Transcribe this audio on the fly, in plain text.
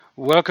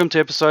Welcome to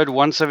episode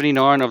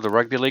 179 of the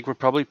Rugby League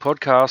Republic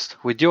podcast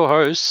with your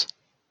hosts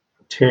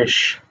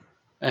Tish.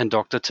 and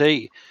Dr.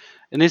 T.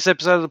 In this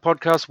episode of the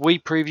podcast, we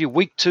preview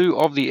week 2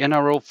 of the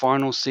NRL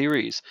final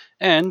series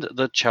and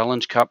the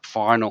Challenge Cup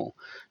final.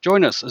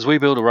 Join us as we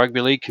build a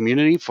rugby league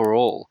community for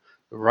all.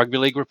 The Rugby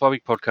League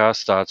Republic podcast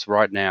starts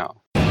right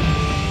now.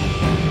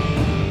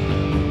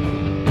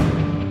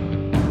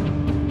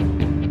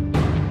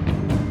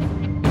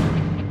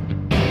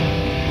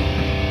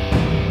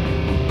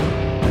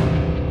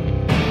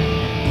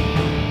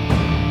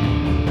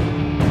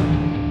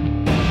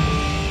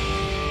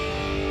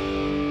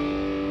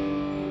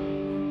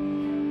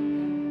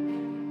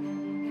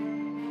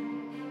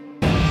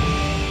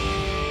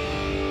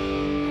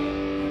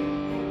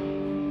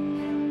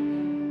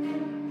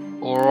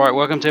 Alright,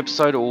 welcome to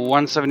episode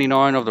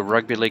 179 of the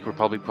Rugby League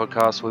Republic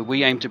podcast, where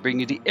we aim to bring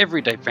you the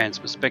everyday fan's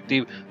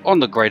perspective on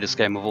the greatest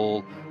game of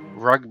all,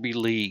 Rugby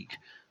League.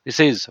 This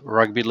is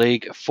Rugby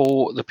League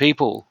for the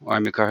people.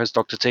 I'm your co-host,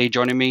 Dr. T.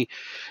 Joining me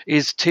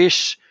is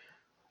Tish.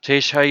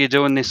 Tish, how you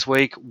doing this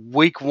week?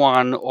 Week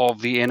 1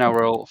 of the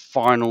NRL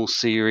final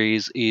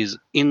series is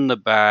in the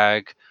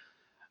bag.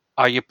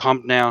 Are you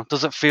pumped now?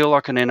 Does it feel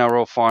like an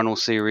NRL final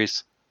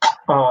series?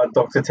 Oh,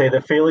 Dr. T,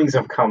 the feelings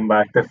have come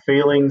back. The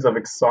feelings of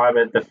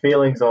excitement, the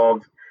feelings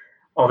of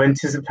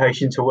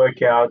anticipation to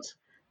work out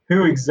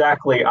who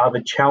exactly are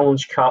the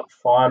Challenge Cup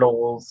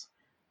finalists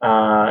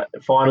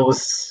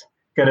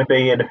going to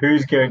be and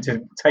who's going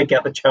to take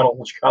out the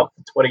Challenge Cup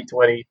for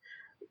 2020.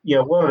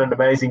 What an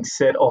amazing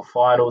set of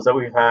finals that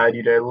we've had.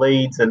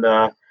 Leeds and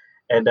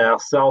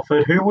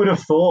Salford. Who would have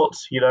thought?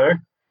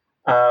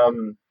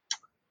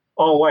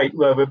 Oh wait,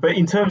 but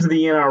in terms of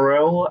the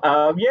NRL,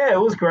 yeah, it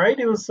was great.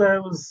 It was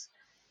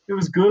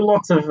good.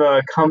 Lots of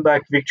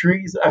comeback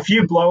victories. A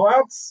few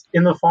blowouts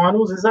in the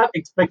finals. Is that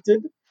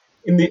expected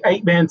in the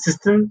eight-man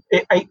system,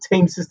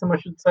 eight-team system, I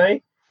should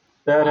say?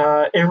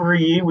 That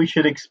every year we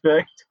should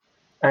expect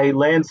a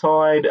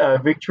landslide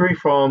victory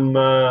from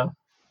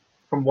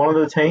one of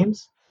the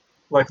teams.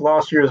 Like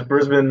last year was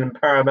Brisbane and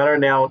Parramatta.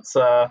 Now it's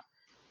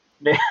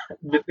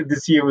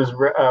this year was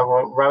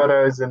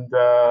Rabbitohs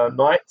and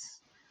Knights.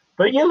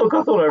 But yeah, look,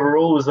 I thought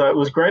overall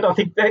was great. I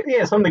think that,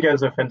 some of the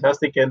games are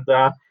fantastic, and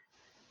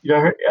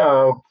yeah,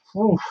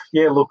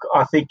 look,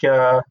 I think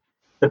the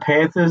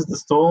Panthers, the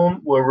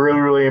Storm, were really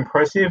really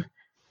impressive,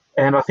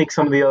 and I think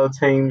some of the other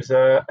teams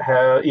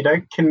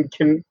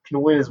can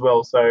win as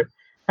well. So,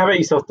 how about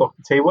yourself,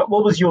 Doctor T? What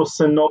was your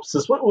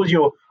synopsis? What was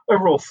your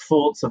overall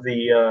thoughts of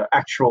the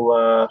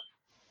actual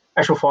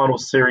final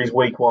series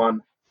week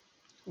 1?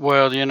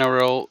 Well, the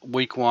NRL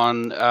week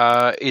 1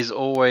 is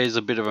always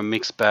a bit of a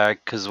mixed bag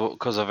because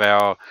of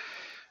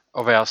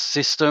our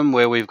system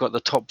where we've got the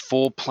top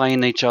 4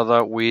 playing each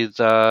other with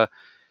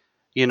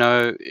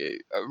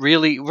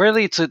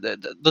really it's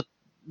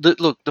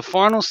the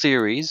final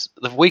series,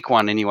 the week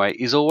 1 anyway,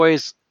 is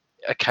always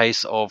a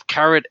case of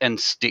carrot and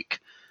stick.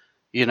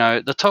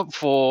 The top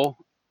 4,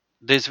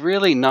 there's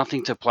really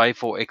nothing to play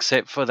for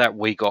except for that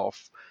week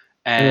off,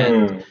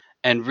 and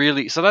Mm.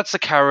 really, so that's the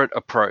carrot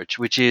approach,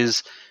 which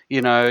is,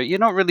 you're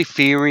not really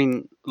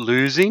fearing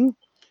losing.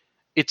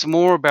 It's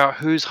more about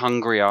who's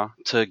hungrier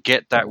to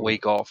get that Mm.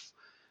 week off.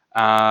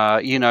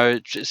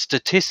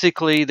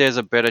 Statistically, there's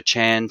a better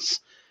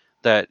chance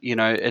that,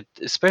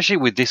 especially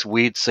with this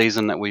weird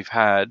season that we've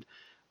had,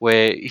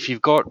 where if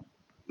you've got,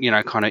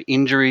 kind of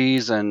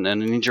injuries and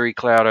an injury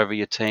cloud over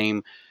your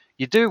team,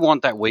 you do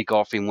want that week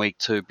off in week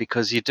 2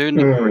 because you do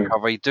need to Mm.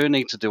 recover. You do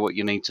need to do what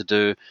you need to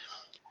do.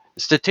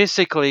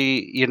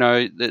 Statistically,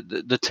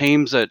 the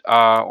teams that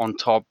are on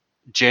top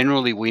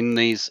generally win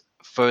these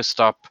first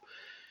up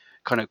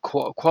kind of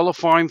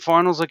qualifying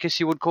finals, I guess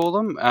you would call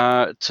them,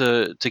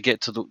 to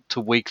get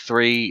to week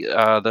 3,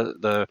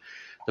 the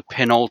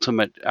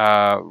penultimate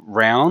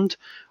round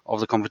of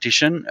the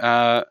competition,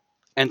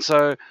 and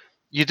so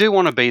you do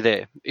want to be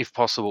there if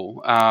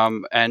possible,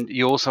 and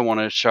you also want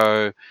to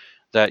show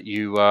that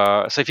you.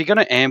 So if you're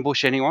going to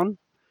ambush anyone,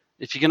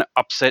 if you're going to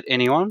upset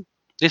anyone,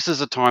 this is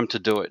the time to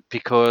do it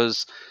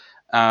because.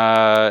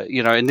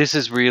 And this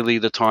is really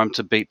the time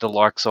to beat the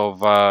likes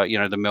of,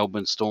 the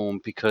Melbourne Storm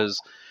because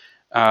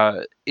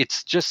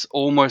it's just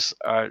almost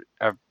a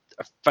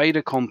fait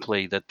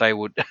accompli that they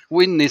would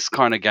win this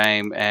kind of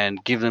game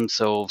and give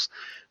themselves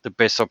the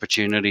best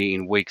opportunity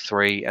in week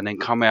 3 and then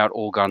come out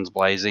all guns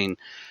blazing.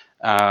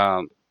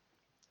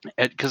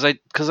 Because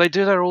they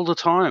do that all the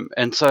time,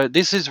 and so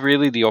this is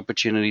really the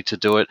opportunity to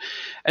do it.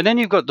 And then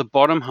you've got the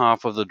bottom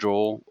half of the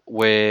draw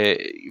where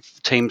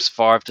teams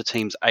 5 to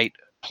teams 8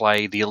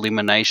 play the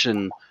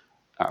elimination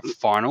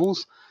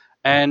finals,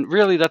 and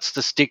really that's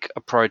the stick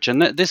approach.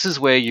 And this is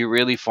where you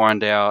really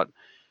find out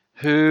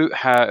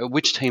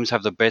which teams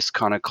have the best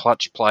kind of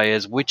clutch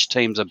players, which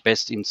teams are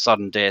best in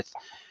sudden death.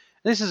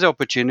 This is the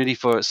opportunity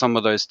for some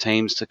of those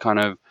teams to kind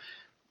of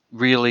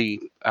really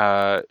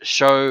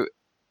show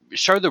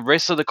the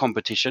rest of the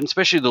competition,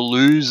 especially the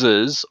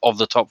losers of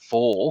the top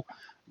 4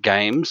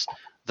 games,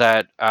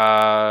 that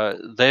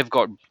they've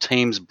got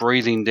teams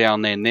breathing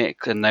down their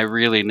neck and they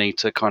really need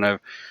to kind of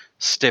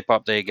step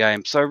up their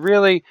game. So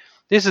really,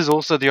 this is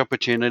also the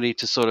opportunity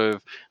to sort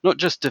of not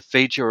just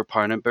defeat your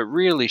opponent, but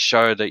really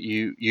show that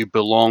you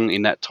belong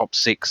in that top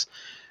six.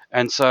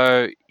 And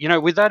so,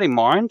 with that in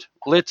mind,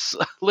 let's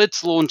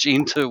launch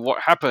into what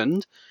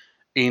happened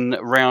in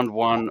round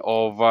one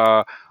of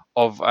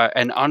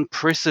an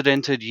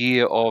unprecedented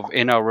year of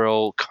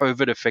NRL,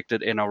 COVID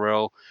affected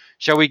NRL.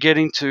 Shall we get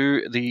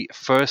into the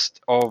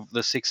first of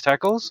the six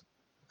tackles?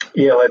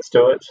 Yeah, let's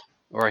do it.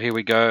 All right, here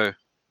we go.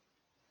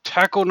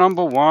 Tackle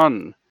number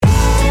one.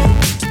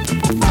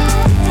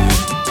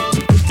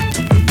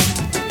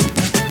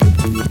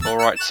 All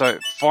right, so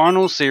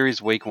final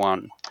series week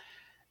one.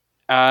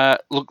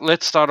 Look,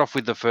 let's start off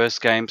with the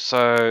first game.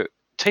 So,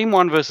 Team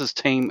 1 versus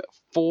Team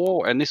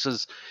 4, and this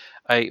is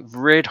a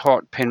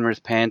red-hot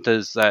Penrith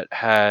Panthers that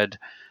had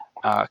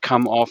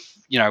come off,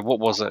 what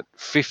was it,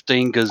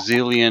 15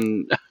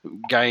 gazillion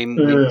game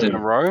wins in a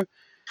row.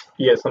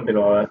 Yeah, something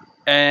like that.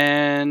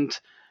 And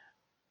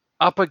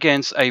up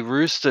against a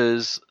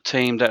Roosters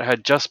team that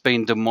had just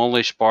been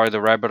demolished by the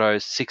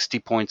Rabbitohs 60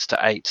 points to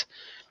 8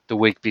 the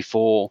week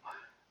before.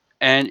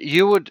 And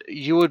you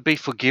would be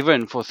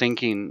forgiven for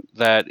thinking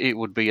that it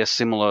would be a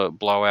similar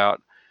blowout,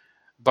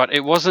 but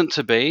it wasn't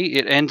to be.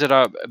 It ended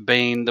up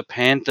being the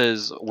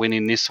Panthers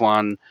winning this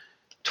one,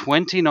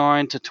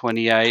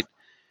 29-28.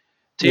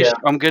 Tish, Yeah.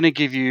 I'm going to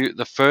give you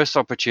the first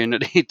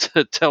opportunity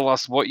to tell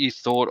us what you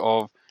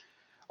thought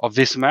of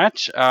this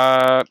match.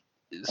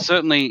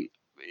 Certainly,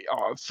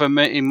 for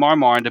me, in my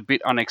mind, a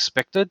bit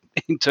unexpected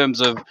in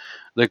terms of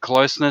the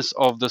closeness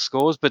of the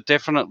scores, but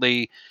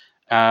definitely,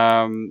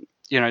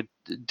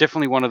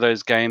 definitely one of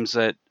those games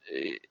that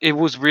it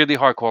was really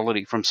high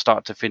quality from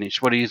start to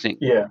finish. What do you think?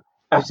 Yeah,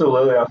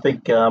 absolutely. I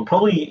think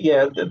probably,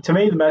 yeah, to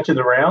me, the match of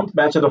the round,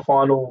 match of the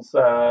finals,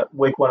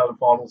 week one of the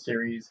final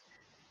series,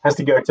 has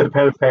to go to the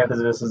Penrith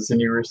Panthers versus the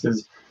Sydney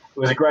Roosters. It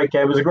was a great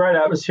game. It was a great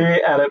atmosphere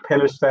at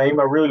Penrith Stadium.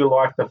 I really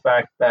liked the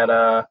fact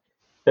that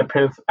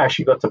Penrith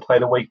actually got to play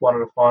the week one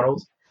of the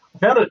finals. I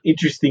found it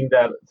interesting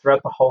that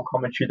throughout the whole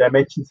commentary, they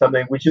mentioned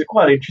something which is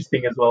quite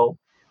interesting as well,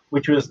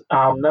 which was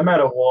no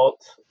matter what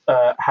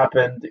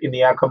happened in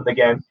the outcome of the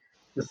game,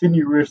 the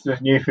Sydney Roosters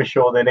knew for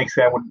sure their next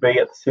game would be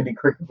at the Sydney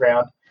Cricket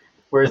Ground,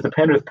 whereas the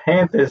Penrith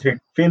Panthers, who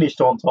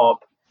finished on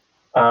top,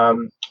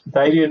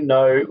 they didn't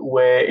know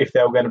where if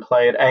they were going to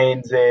play at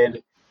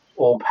ANZ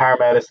or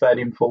Parramatta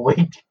Stadium for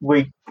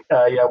which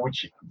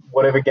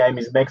whatever game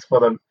is next for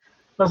them.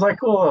 I was like,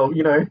 oh,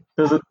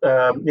 does it,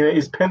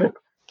 is Penrith?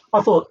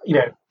 I thought,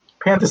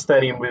 Panther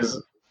Stadium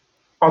was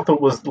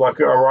like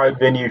a right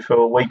venue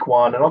for week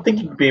one, and I think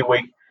it could be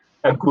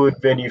a good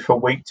venue for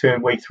week two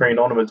and week three and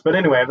onwards. But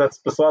anyway, that's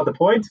beside the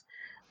point.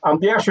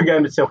 The actual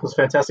game itself was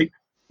fantastic.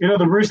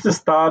 The Roosters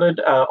started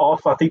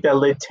off, I think they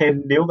led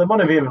 10-0. They might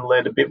have even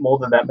led a bit more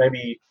than that,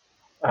 maybe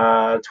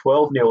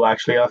 12-0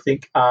 actually, I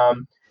think,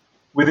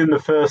 within the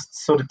first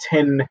sort of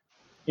 10,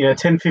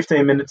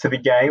 15 minutes of the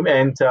game.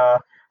 And,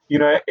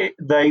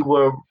 they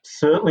were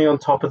certainly on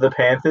top of the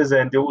Panthers,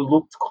 and it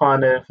looked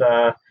kind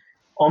of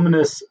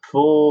ominous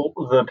for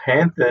the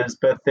Panthers.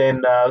 But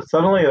then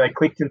suddenly they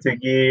clicked into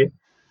gear,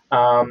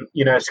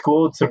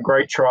 scored some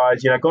great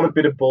tries, got a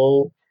bit of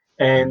ball,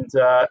 and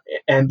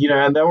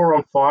they were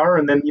on fire.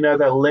 And then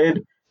they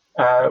led,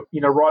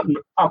 right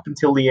up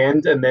until the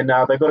end, and then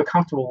they got a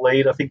comfortable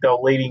lead. I think they were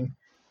leading,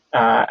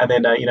 and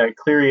then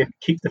Cleary had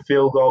kicked the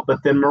field goal,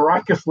 but then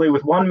miraculously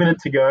with 1 minute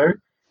to go,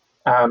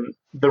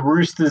 the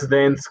Roosters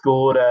then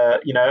scored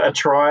a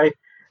try,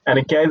 and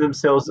it gave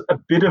themselves a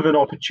bit of an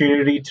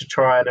opportunity to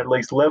try and at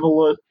least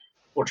level it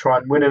or try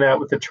and win it out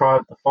with a try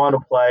at the final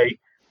play.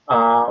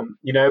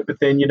 But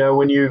then,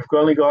 when you've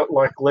only got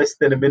like less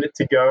than a minute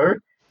to go,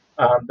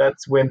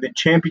 that's when the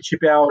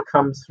championship hour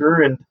comes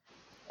through, and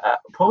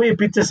probably a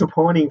bit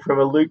disappointing from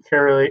a Luke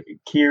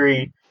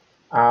Keary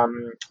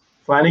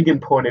Flanagan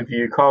point of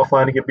view, Kyle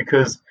Flanagan,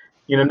 because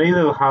neither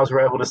of the halves were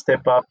able to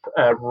step up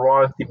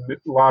right at the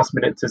last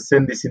minute to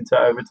send this into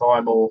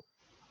overtime or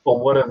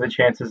whatever the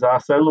chances are.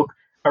 So look,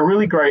 a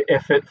really great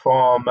effort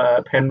from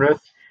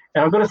Penrith,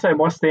 and I've got to say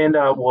my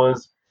standout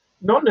was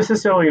not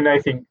necessarily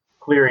Nathan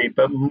Cleary,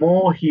 but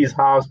more his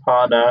halves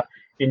partner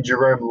in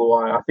Jerome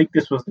Luai. I think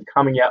this was the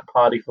coming out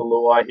party for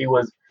Luai. He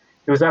was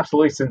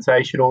absolutely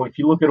sensational. If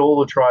you look at all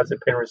the tries that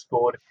Penrith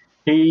scored,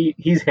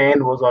 his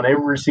hand was on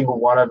every single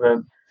one of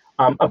them.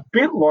 A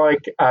bit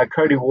like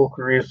Cody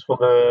Walker is for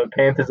the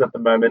Panthers at the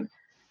moment.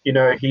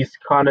 He's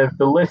kind of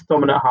the less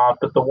dominant half,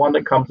 but the one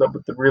that comes up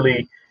with the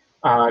really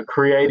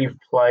creative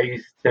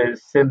plays to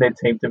send their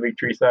team to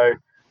victory. So,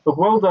 look,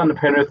 well done to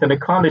Penrith, and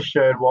it kind of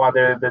showed why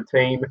they're the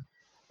team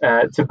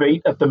to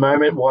beat at the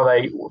moment, why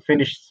they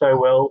finished so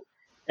well.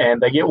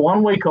 And they get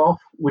 1 week off,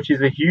 which is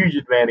a huge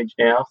advantage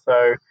now.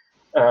 So,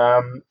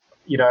 a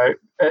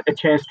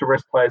chance to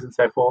rest players and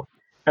so forth.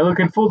 And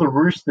looking for the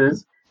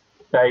Roosters,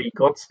 they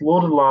got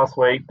slaughtered last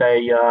week.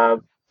 They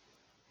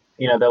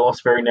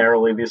lost very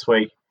narrowly this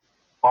week.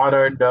 I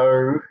don't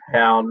know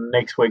how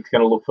next week's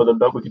going to look for them,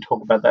 but we can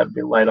talk about that a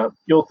bit later.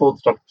 Your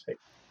thoughts, Dr. C?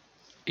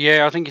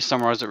 Yeah, I think you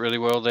summarised it really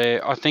well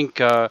there. I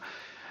think,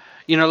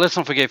 let's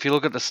not forget, if you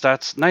look at the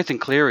stats, Nathan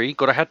Cleary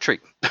got a hat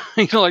trick.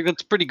 Like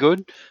that's pretty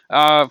good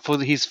for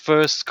his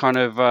first kind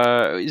of.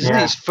 Is it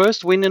Yeah, his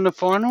first win in the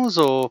finals,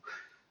 or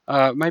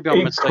maybe I'm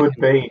it could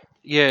mistaken? be.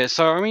 Yeah,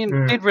 so I mean,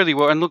 Mm, did really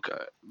well. And look,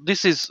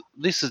 this is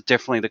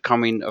definitely the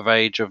coming of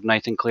age of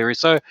Nathan Cleary.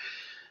 So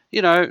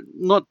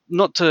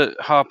not to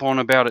harp on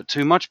about it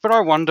too much, but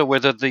I wonder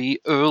whether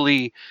the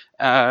early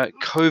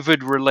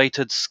COVID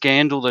related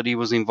scandal that he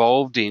was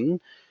involved in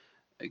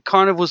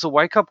kind of was a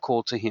wake up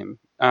call to him,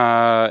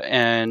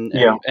 and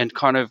yeah. and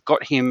kind of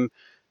got him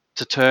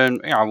to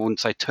turn. I wouldn't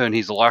say turn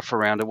his life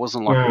around. It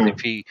wasn't like as if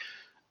Mm,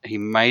 he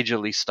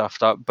majorly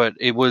stuffed up, but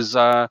it was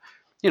at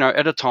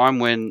a time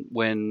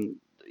when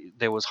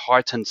there was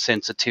heightened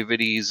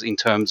sensitivities in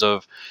terms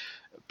of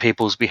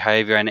people's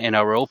behavior and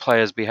NRL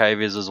players'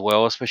 behaviors as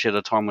well, especially at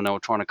a time when they were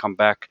trying to come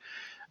back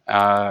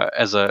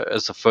as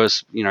a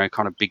first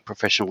kind of big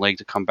professional league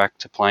to come back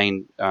to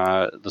playing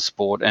the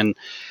sport. And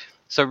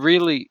so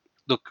really,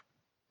 look,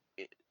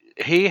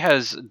 he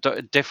has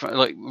definitely,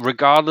 like,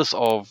 regardless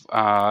of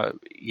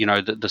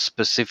the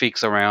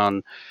specifics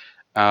around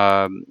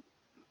um,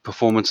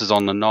 performances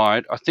on the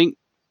night. I think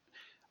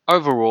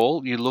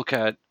overall, you look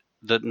at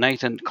that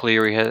Nathan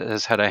Cleary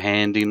has had a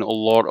hand in a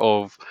lot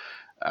of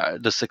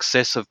the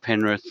success of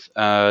Penrith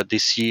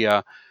this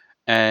year,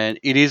 and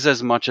it is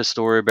as much a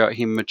story about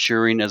him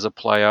maturing as a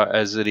player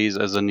as it is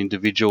as an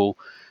individual.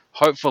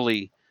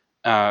 Hopefully,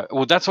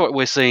 well, that's what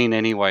we're seeing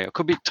anyway. I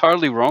could be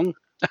totally wrong.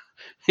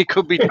 He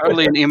could be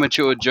totally an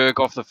immature jerk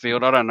off the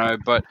field. I don't know,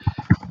 but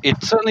it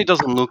certainly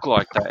doesn't look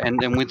like that.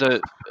 And with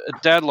a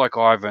dad like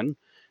Ivan,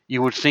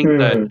 you would think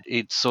that mm,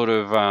 it's sort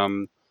of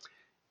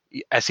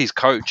as his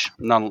coach,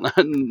 no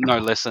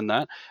less than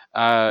that,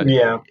 uh,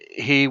 yeah.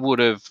 he would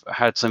have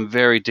had some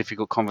very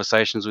difficult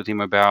conversations with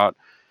him about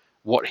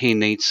what he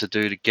needs to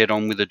do to get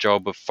on with the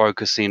job of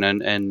focusing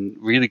and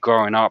really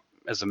growing up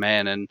as a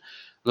man. And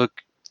look,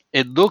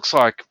 it looks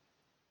like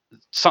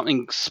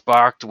something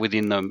sparked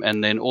within them,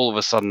 and then all of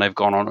a sudden they've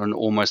gone on an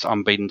almost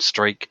unbeaten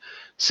streak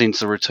since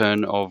the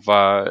return of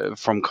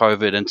from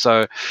COVID, and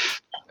so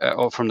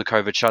or from the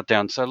COVID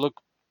shutdown. So look,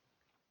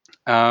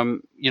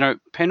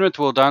 Penrith,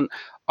 well done.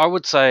 I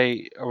would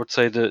say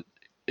that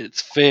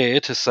it's fair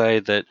to say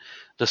that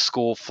the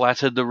score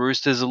flattered the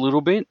Roosters a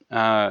little bit,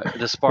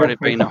 despite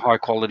it being a high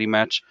quality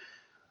match.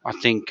 I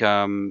think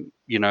I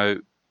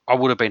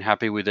would have been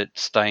happy with it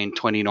staying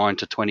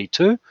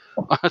 29-22.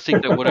 I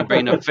think that would have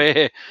been a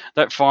fair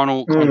that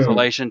final Mm,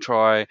 consolation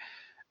try.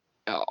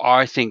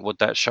 I think what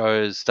that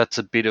shows, that's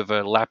a bit of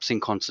a lapse in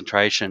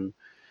concentration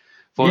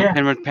for the yeah.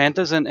 Penrith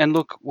Panthers. And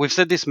look, we've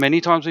said this many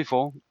times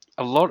before.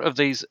 A lot of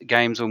these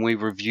games, when we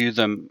review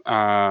them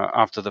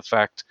after the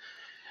fact,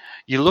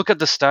 you look at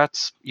the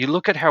stats, you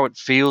look at how it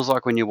feels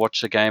like when you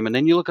watch the game, and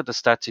then you look at the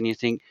stats and you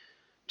think,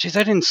 geez,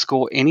 they didn't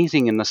score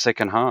anything in the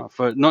second half.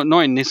 Not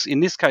in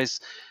this case,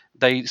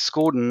 they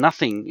scored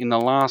nothing in the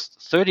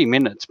last 30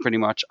 minutes, pretty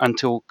much,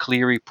 until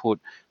Cleary put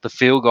the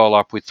field goal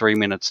up with 3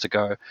 minutes to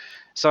go.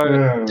 So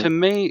Mm, to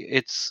me,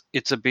 it's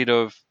a bit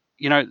of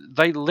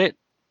they let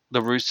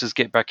the Roosters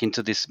get back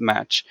into this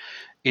match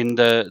in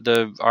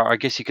the I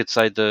guess you could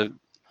say the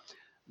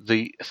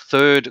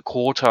third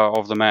quarter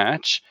of the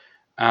match.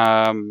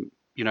 That's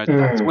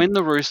mm, when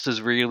the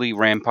Roosters really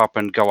ramp up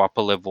and go up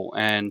a level,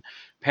 and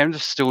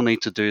Panthers still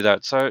need to do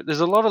that. So there's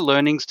a lot of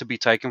learnings to be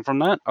taken from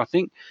that. I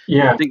think. I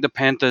yeah. think the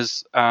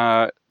Panthers,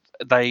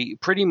 they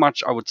pretty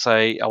much, I would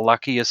say, a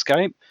lucky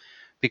escape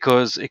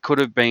because it could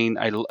have been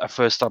a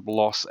first up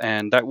loss,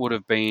 and that would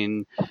have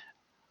been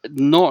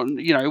not,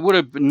 it would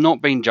have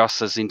not been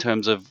justice in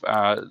terms of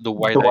the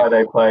way The way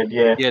they played,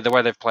 yeah. the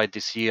way they've played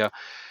this year.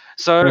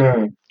 So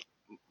Mm,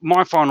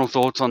 my final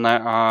thoughts on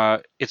that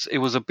are it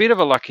was a bit of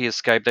a lucky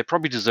escape. They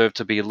probably deserve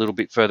to be a little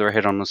bit further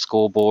ahead on the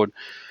scoreboard.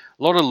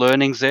 A lot of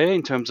learnings there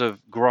in terms of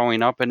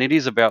growing up, and it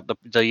is about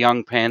the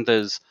young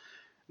Panthers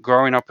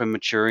growing up and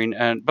maturing.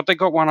 But they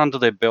got one under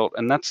their belt,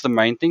 and that's the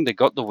main thing. They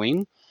got the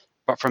win,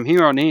 but from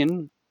here on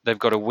in, they've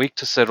got a week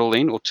to settle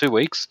in, or 2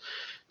 weeks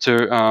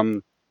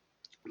to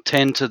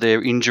tend to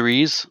their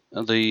injuries.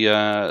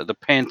 The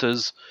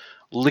Panthers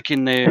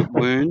licking their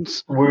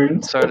wounds,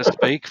 wounds. so to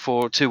speak,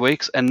 for 2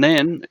 weeks, and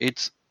then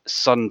it's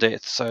sudden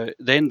death. So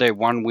then they're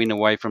one win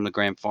away from the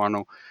grand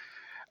final.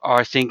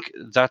 I think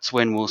that's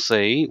when we'll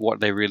see what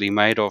they're really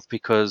made of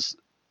because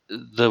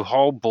the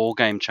whole ball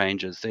game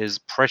changes. There's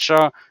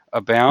pressure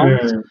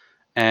abounds, Mm,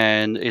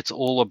 and it's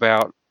all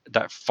about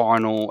that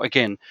final.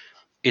 Again,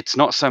 it's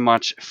not so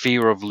much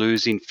fear of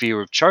losing, fear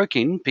of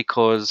choking,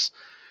 because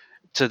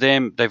to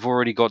them they've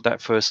already got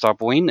that first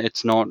up win.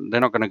 It's not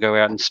they're not going to go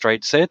out in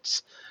straight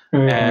sets.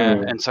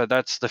 mm, And so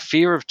that's the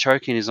fear of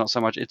choking is not so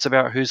much. It's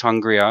about who's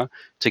hungrier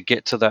to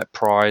get to that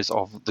prize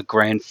of the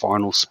grand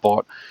final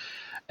spot.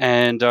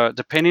 And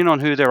depending on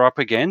who they're up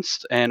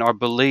against, and I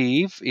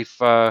believe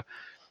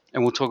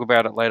and we'll talk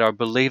about it later, I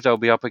believe they'll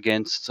be up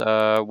against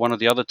one of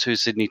the other two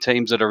Sydney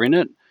teams that are in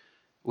it,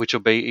 which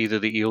will be either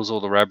the Eels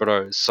or the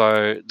Rabbitohs.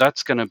 So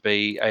that's going to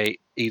be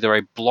either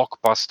a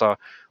blockbuster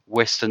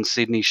Western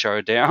Sydney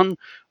showdown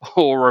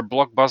or a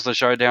blockbuster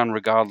showdown,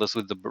 regardless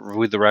with the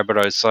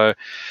Rabbitohs. So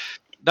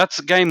that's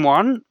game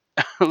one.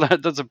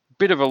 That's a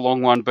bit of a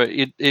long one, but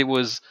it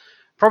was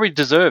probably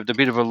deserved a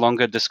bit of a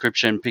longer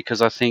description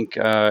because I think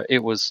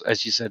it was,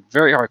 as you said,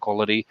 very high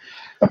quality.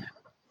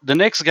 The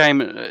next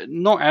game,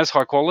 not as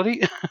high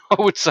quality,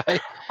 I would say,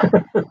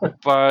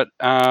 but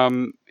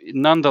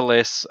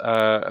nonetheless,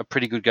 a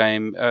pretty good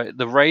game.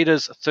 The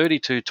Raiders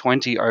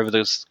 32-20 over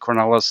the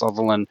Cronulla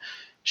Sutherland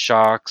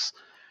Sharks.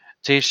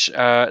 Tish,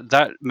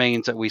 that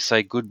means that we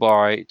say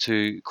goodbye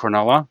to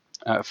Cronulla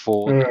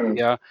for the Mm.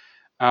 year.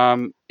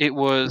 It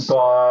was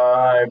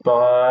Bye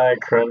bye,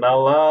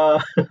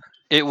 Cronulla.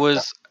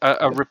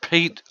 a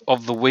repeat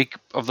of the week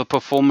of the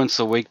performance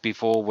the week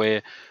before,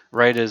 where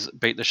Raiders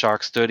beat the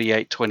Sharks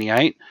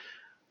 38-28.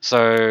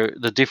 So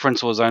the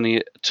difference was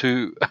only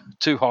two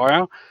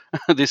higher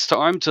this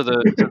time to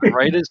the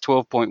Raiders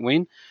 12-point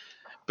win.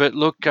 But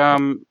look,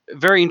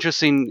 very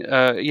interesting.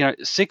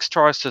 6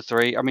 tries to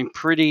 3. I mean,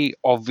 pretty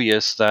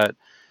obvious that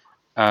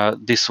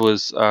this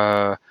was,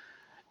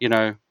 you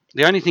know,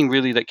 the only thing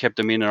really that kept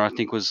them in, and I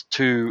think, was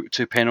two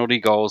penalty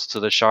goals to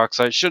the Sharks.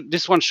 So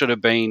this one should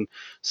have been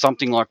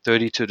something like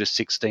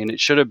 32-16. It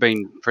should have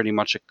been pretty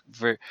much a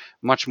very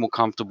much more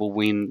comfortable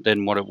win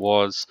than what it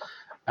was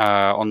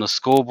on the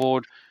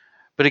scoreboard.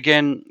 But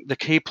again, the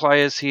key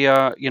players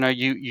here,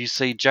 you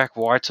see Jack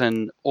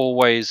Whiten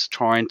always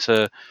trying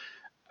to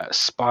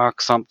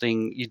spark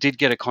something. You did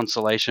get a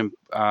consolation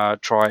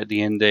try at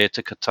the end there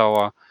to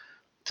Katoa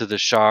to the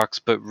Sharks,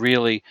 but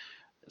really,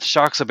 the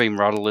Sharks have been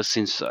rudderless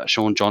since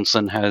Sean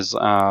Johnson has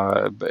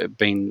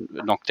been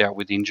knocked out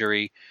with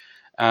injury.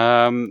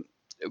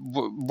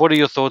 What are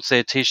your thoughts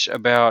there, Tish,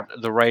 about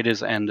the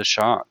Raiders and the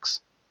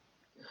Sharks?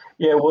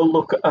 Yeah, well,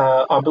 look,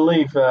 I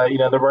believe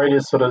the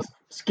Raiders sort of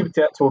skipped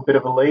out to a bit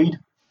of a lead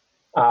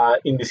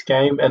in this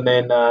game, and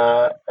then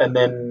the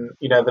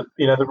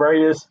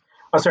Raiders,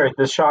 sorry,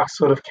 the Sharks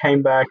sort of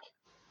came back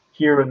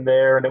here and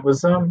there, and it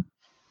was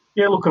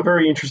yeah, look, a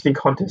very interesting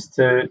contest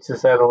to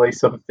say the least,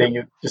 sort of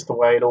thing, just the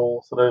way it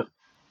all sort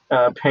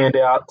of panned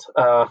out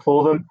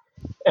for them.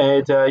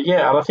 And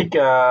yeah, and I think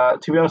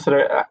to be honest,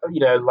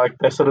 like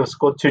they sort of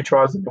scored 2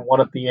 tries and then one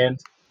at the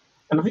end.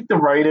 And I think the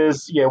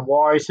Raiders, yeah,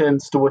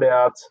 Whiten stood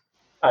out.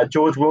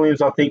 George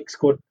Williams, I think,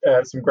 scored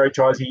some great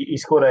tries. He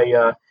scored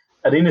an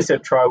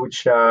intercept try,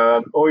 which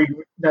no,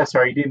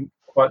 sorry, he didn't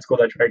quite score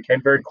that try. He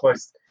came very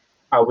close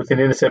with an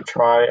intercept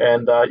try,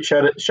 and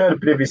showed a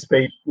bit of his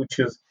speed, which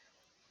is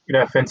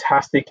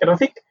fantastic. And I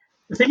think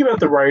the thing about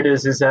the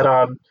Raiders is that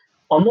I'm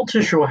not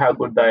too sure how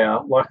good they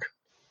are. Like,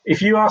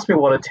 if you ask me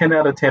what a 10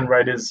 out of 10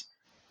 Raiders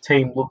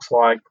team looks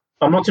like,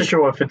 I'm not too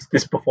sure if it's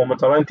this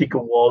performance. I don't think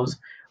it was.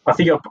 I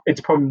think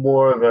it's probably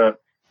more of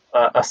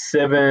a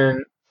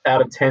 7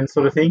 out of 10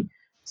 sort of thing.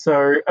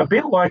 So a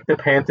bit like the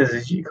Panthers,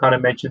 as you kind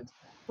of mentioned,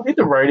 I think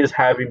the Raiders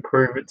have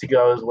improved it to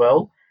go as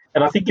well.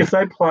 And I think if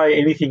they play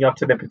anything up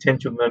to their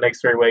potential in the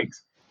next 3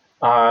 weeks,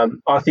 I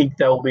think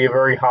they'll be a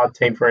very hard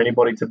team for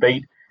anybody to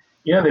beat.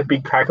 They're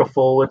big pack of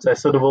forwards. They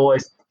sort of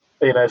always,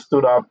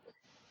 stood up,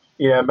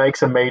 make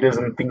some meters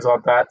and things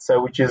like that.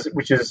 So which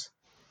is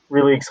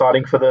really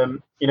exciting for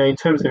them. In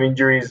terms of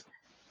injuries,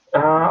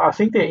 I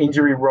think their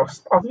injury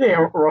roster. I think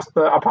their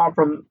roster, apart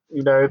from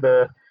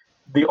the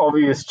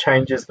obvious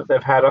changes that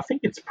they've had, I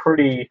think it's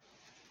pretty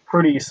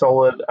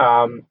solid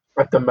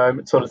at the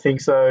moment, sort of thing.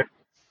 So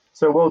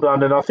well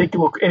done. And I think,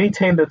 look, any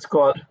team that's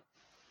got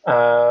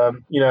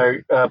Papali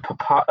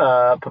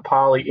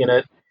in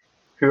it,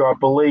 who I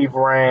believe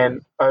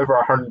ran over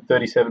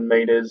 137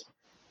 meters,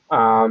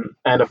 and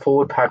a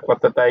forward pack like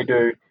that they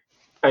do,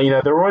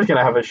 and, they're always going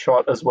to have a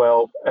shot as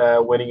well,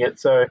 winning it.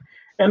 So,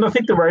 and I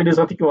think the Raiders,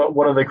 I think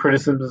one of the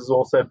criticisms has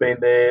also been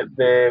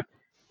their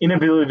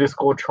inability to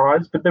score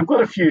tries, but they've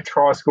got a few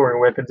try scoring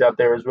weapons out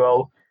there as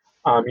well.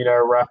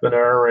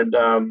 Rapiner and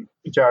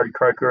Jared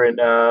Croker, and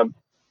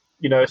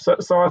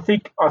so I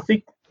think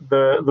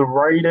the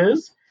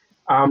Raiders,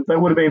 they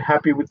would have been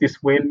happy with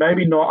this win.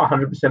 Maybe not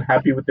 100%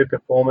 happy with their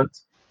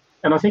performance,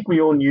 and I think we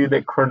all knew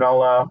that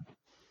Cronulla,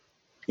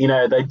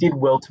 they did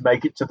well to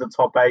make it to the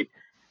top 8,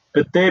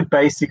 but they're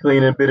basically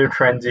in a bit of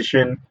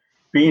transition.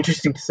 Be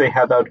interesting to see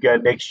how they would go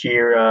next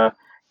year.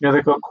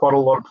 They've got quite a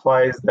lot of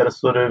players that are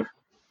sort of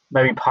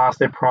maybe past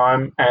their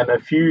prime, and a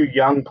few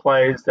young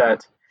players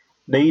that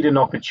need an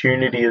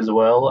opportunity as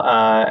well.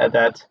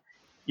 That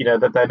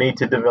they need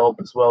to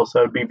develop as well. So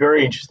it'd be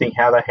very interesting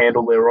how they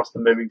handle their roster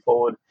moving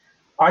forward.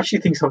 I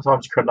actually think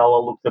sometimes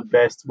Cronulla look the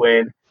best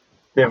when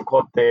they've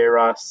got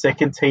their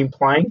second team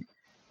playing,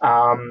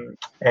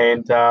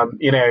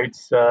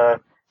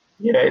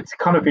 it's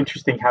kind of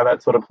interesting how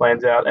that sort of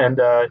plans out. And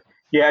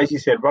yeah, as you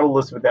said,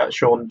 rudderless without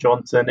Sean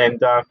Johnson.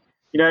 And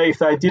if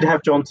they did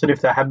have Johnson,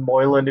 if they had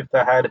Moylan, if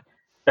they had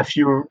a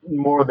few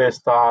more of their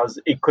stars,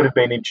 it could have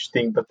been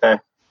interesting.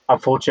 But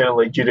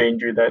unfortunately, due to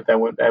injury, they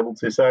weren't able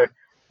to. So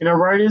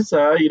Raiders,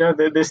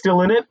 they're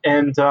still in it,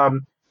 and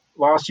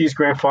last year's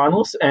grand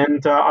finalists,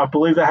 and I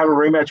believe they have a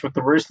rematch with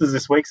the Roosters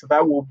this week. So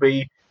that will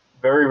be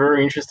very,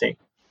 very interesting.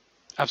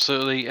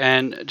 Absolutely.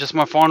 And just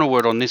my final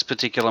word on this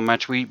particular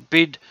match, we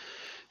bid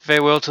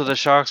farewell to the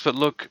Sharks. But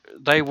look,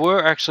 they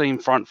were actually in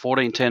front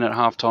 14-10 at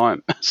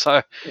halftime.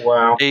 So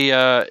Wow.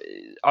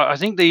 I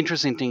think the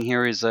interesting thing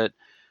here is that,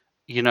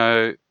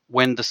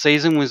 when the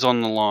season was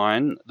on the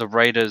line, the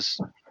Raiders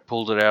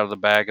pulled it out of the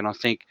bag, and I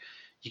think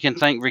you can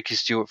thank Ricky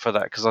Stewart for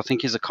that, because I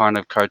think he's the kind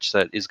of coach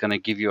that is going to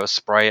give you a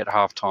spray at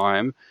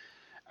halftime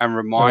and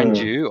remind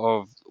Mm. you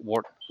of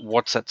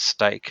what's at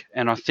stake.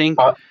 And I think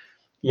Uh,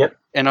 yep.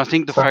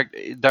 the So, fact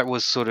that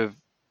was sort of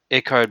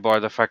echoed by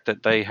the fact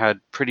that they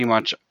had pretty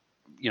much,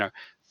 you know,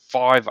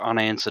 5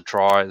 unanswered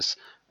tries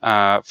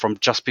from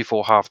just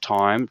before half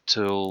time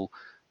till,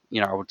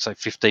 I would say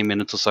 15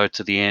 minutes or so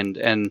to the end.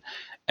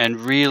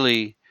 And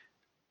really,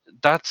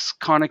 that's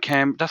kind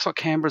of that's what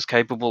Canberra's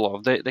capable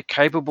of. They're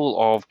capable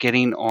of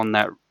getting on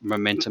that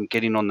momentum,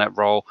 getting on that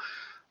roll.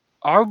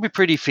 I would be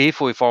pretty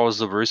fearful if I was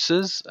the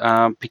Roosters,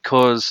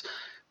 because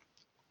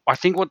I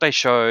think what they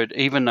showed,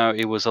 even though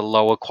it was a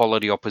lower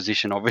quality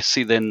opposition,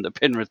 obviously, than the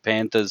Penrith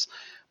Panthers,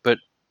 but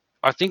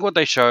I think what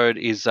they showed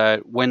is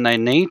that when they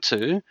need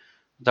to,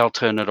 they'll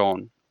turn it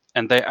on,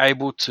 and they're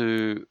able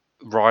to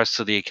rise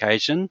to the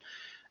occasion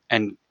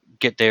and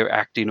get their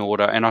act in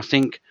order. And I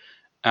think,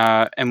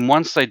 and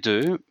once they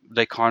do,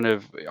 they kind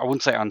of, I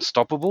wouldn't say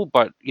unstoppable,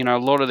 but a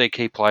lot of their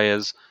key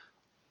players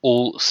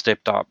all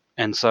stepped up.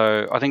 And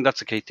so I think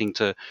that's a key thing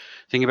to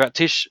think about.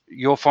 Tish,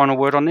 your final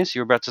word on this?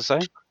 You're about to say?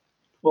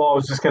 well, I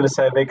was just going to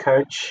say, their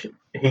coach,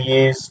 he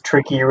is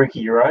Tricky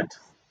Ricky, right?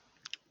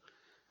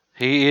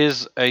 He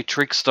is a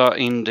trickster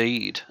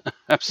indeed.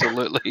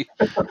 Absolutely.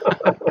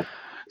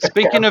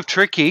 Speaking of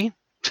tricky,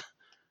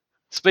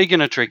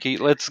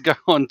 let's go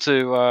on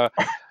to uh,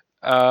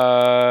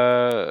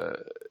 The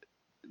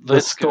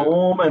let's go.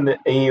 Storm and the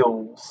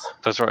Eels.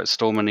 That's right,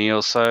 Storm and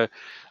Eels. So,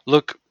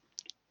 look,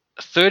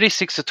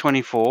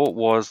 36-24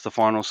 was the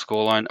final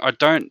scoreline. I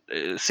don't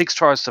 6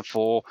 tries to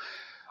 4.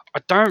 I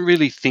don't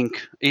really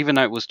think, even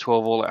though it was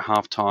 12 all at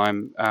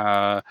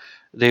halftime,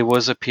 there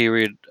was a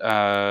period.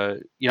 I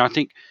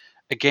think,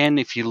 again,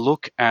 if you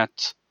look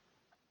at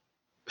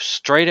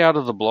straight out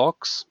of the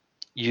blocks,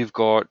 you've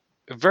got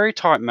a very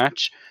tight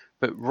match,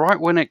 but right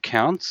when it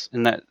counts,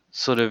 in that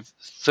sort of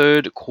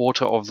third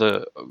quarter of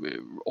the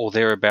or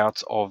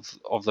thereabouts of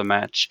the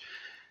match,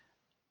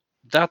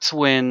 that's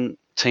when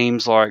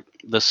teams like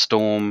the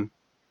Storm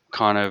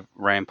kind of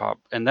ramp up.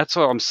 And that's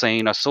what I'm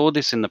seeing. I saw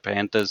this in the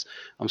Panthers.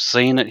 I'm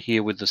seeing it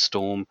here with the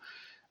Storm.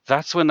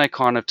 That's when they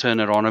kind of turn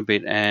it on a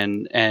bit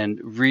and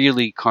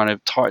really kind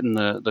of tighten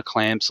the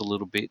clamps a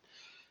little bit.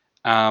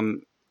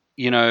 Um,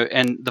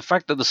 and the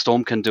fact that the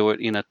Storm can do it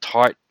in a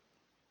tight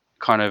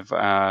kind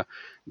of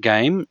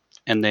game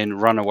and then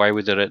run away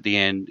with it at the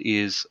end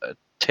is a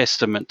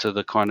testament to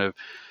the kind of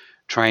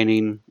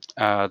training,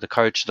 the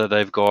coach that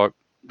they've got,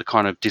 the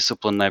kind of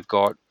discipline they've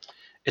got.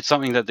 It's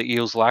something that the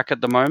Eels lack at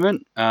the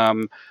moment.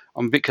 I'm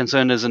a bit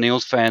concerned as an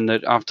Eels fan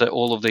that after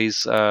all of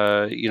these,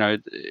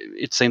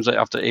 it seems like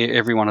after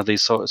every one of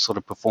these sort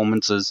of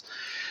performances,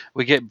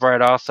 we get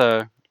Brad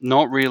Arthur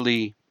not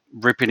really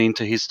ripping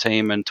into his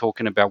team and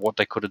talking about what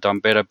they could have done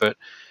better, but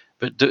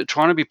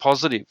trying to be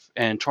positive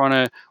and trying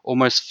to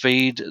almost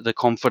feed the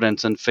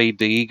confidence and feed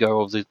the ego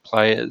of the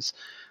players.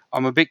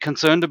 I'm a bit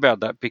concerned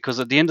about that,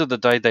 because at the end of the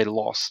day, they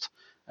lost.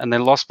 And they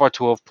lost by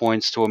 12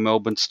 points to a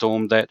Melbourne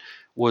Storm that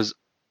was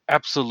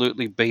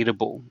absolutely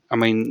beatable. I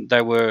mean,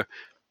 they were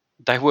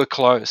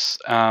close.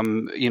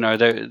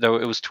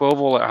 It was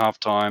 12 all at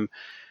halftime.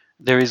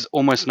 There is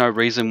almost no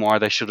reason why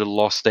they should have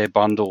lost their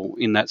bundle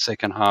in that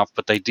second half,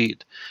 but they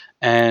did.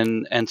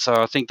 And so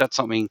I think that's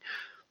something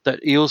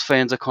that Eels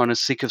fans are kind of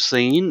sick of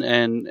seeing,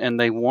 and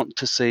they want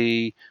to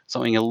see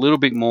something a little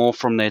bit more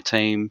from their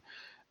team,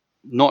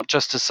 not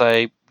just to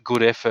say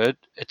good effort.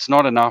 It's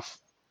not enough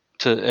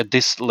to at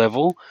this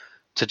level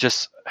to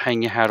just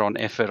hang your hat on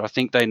effort. I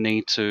think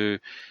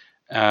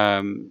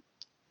um,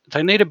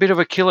 they need a bit of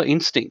a killer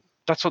instinct.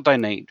 That's what they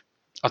need.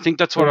 I think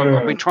that's what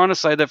I've been Mm. trying to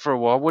say that for a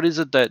while. What is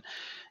it that,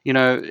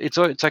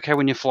 it's okay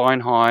when you're flying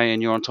high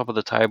and you're on top of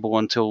the table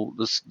until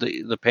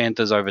the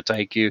Panthers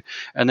overtake you,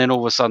 and then all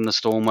of a sudden the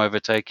Storm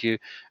overtake you,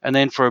 and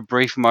then for a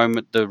brief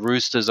moment the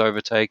Roosters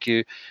overtake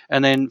you,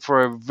 and then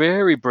for a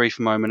very brief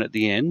moment at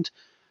the end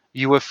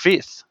you were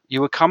fifth.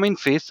 You were coming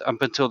fifth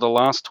up until the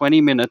last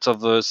 20 minutes of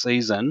the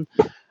season,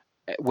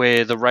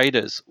 where the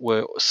Raiders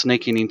were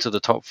sneaking into the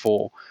top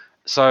 4.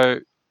 So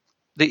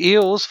the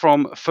Eels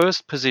from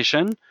first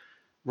position,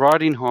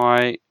 riding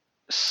high,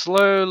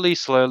 slowly,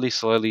 slowly,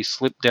 slowly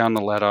slipped down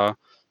the ladder,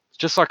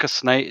 just like a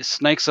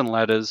snakes and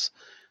ladders,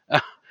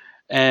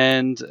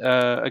 and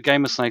a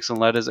game of snakes and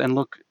ladders. And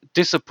look,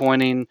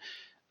 disappointing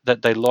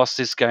that they lost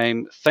this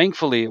game.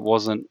 Thankfully, it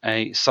wasn't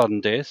a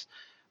sudden death,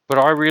 but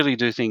I really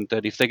do think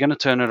that if they're going to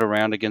turn it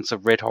around against the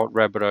red hot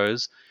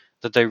Rabbitohs,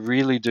 that they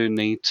really do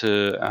need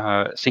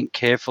to think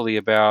carefully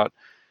about,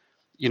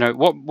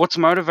 what's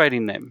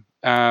motivating them.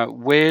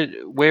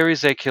 Where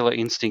is their killer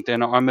instinct?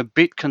 And I'm a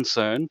bit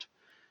concerned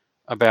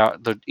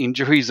about the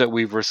injuries that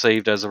we've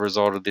received as a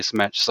result of this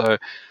match. So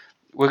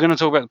we're going to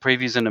talk about the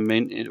previews in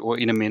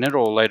a minute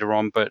or later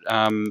on. But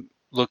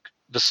look,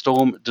 the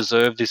Storm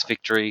deserved this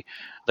victory.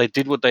 They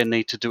did what they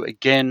need to do.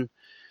 Again,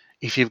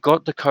 if you've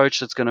got the coach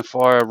that's going to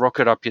fire a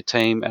rocket up your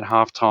team at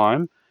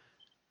halftime,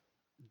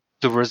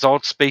 the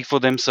results speak for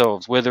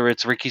themselves. Whether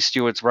it's Ricky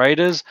Stewart's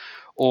Raiders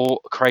or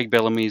Craig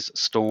Bellamy's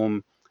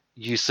Storm,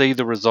 you see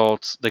the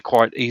results. They're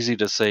quite easy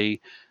to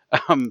see.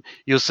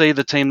 You'll see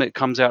the team that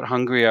comes out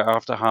hungrier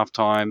after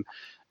halftime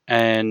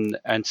and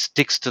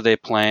sticks to their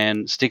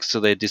plan, sticks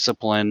to their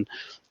discipline,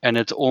 and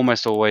it's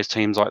almost always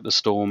teams like the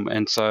Storm.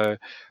 And so,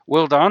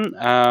 well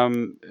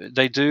done.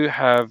 They do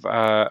have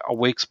a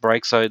week's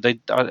break, so I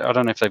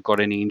don't know if they've got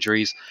any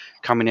injuries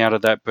coming out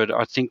of that, but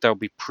I think they'll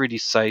be pretty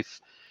safe.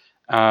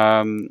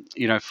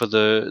 For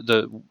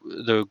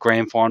the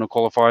grand final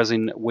qualifiers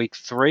in week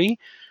 3.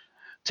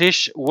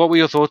 Tish, what were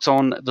your thoughts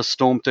on the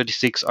Storm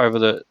 36 over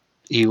the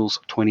Eels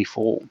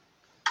 24?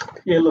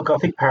 Yeah, look, I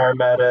think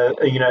Parramatta,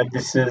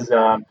 this is,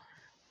 I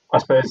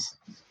suppose,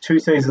 2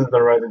 seasons in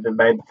a row that they've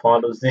made the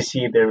finals. This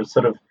year they're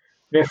sort of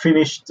they're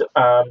finished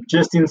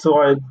just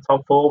inside the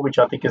top 4, which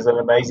I think is an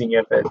amazing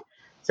effort.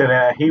 So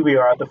now here we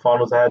are at the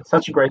finals. They had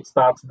such a great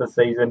start to the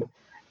season,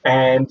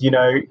 and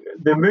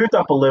they moved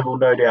up a level,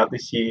 no doubt,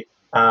 this year.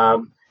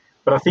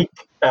 But I think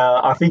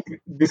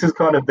this is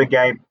kind of the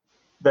game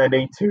they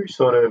need to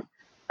sort of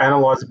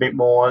analyze a bit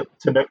more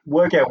to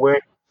work out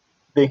where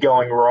they're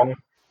going wrong.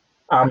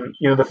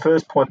 The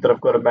first point that I've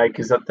got to make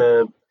is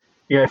that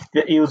if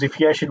the Eels, if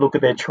you actually look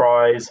at their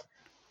tries,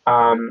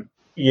 2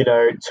 in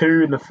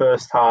the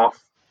first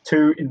half,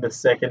 2 in the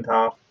second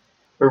half,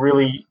 were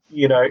really,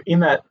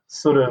 in that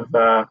sort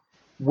of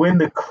when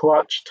the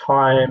clutch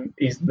time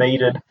is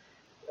needed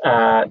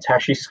to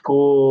actually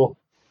score,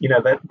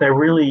 that they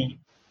really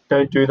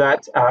don't do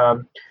that. I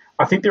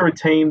think they're a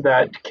team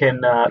that can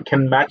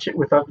match it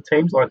with other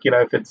teams, like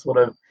if it's sort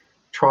of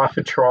try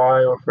for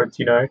try or if it's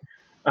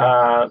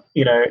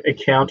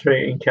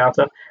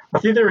encounter. I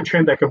think they're a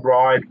team that could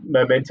ride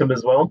momentum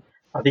as well.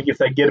 I think if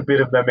they get a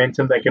bit of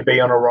momentum, they could be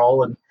on a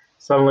roll and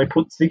suddenly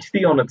put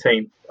 60 on a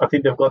team. I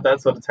think they've got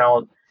that sort of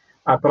talent.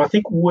 But I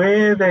think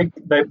where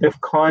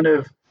they've kind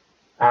of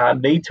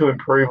need to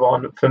improve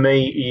on for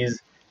me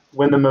is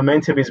when the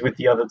momentum is with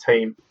the other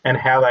team and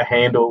how they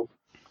handle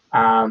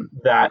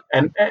that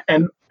and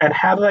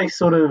how do they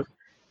sort of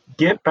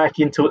get back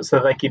into it so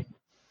they can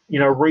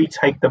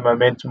retake the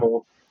momentum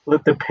or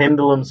let the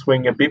pendulum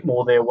swing a bit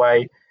more their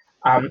way.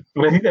 But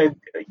I think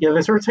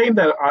there's a team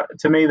that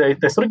to me they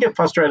sort of get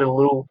frustrated a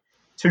little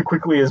too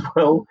quickly as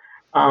well.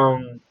 They're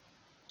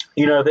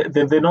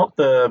not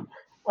the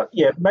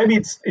maybe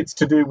it's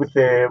to do with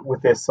their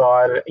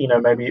side.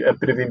 Maybe a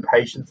bit of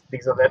impatience and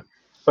things like that.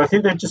 But I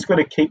think they've just got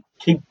to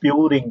keep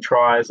building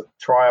try after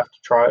try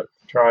after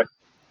try.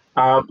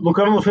 Look,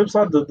 on the flip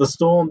side, the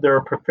Storm, they're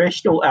a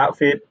professional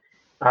outfit.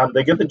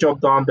 They get the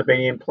job done. They've been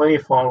in plenty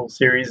of final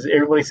series.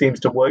 Everybody seems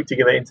to work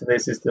together into their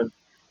system.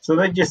 So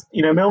they just,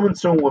 Melbourne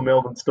Storm were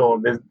Melbourne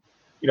Storm. It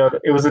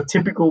was a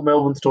typical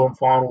Melbourne Storm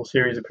final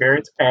series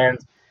appearance. And,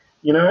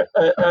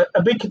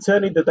 a bit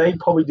concerning that they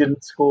probably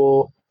didn't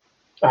score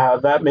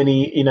that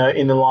many,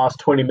 in the last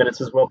 20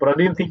 minutes as well. But I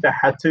didn't think they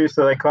had to.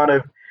 So they kind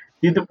of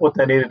did what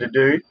they needed to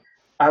do.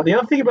 The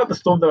other thing about the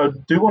Storm that I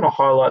do want to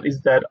highlight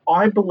is that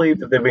I believe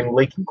that they've been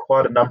leaking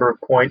quite a number of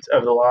points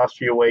over the last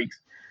few weeks.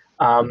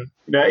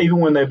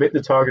 Even when they beat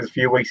the Tigers a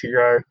few weeks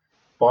ago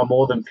by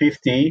more than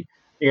 50,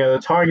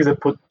 the Tigers have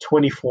put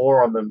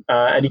 24 on them,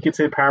 and you can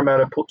see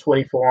Parramatta put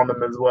 24 on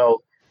them as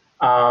well.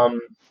 If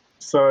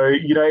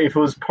it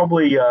was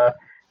probably,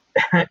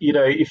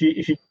 if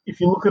you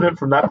look at it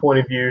from that point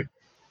of view,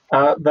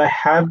 they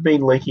have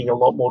been leaking a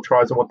lot more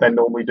tries than what they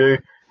normally do.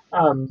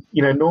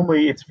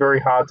 Normally it's very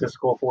hard to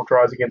score 4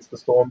 tries against the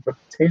Storm, but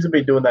teams have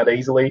been doing that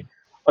easily.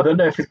 I don't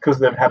know if it's because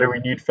they've had a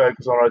renewed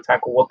focus on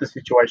attack or what the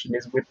situation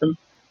is with them.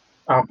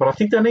 But I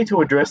think they need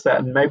to address that,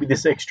 and maybe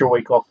this extra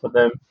week off for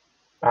them,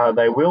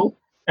 they will.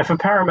 And for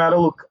Parramatta,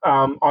 look,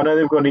 I know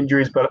they've got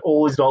injuries, but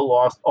all is not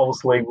lost.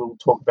 Obviously, we'll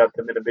talk about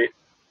them in a bit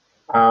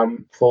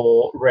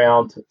for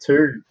round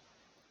 2.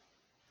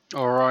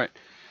 All right.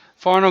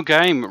 Final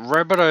game,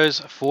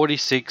 Rabbitohs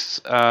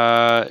 46,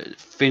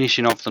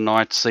 finishing off the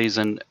night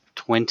season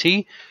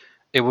 20.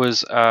 It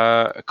was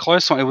a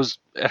close one. It was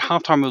at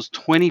halftime. It was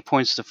 20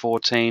 points to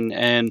 14,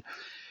 and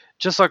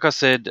just like I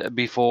said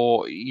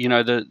before,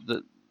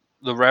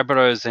 the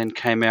Rabbitohs then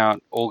came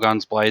out all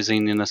guns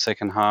blazing in the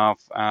second half.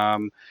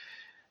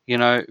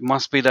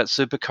 Must be that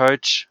super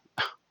coach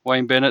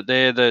Wayne Bennett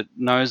there that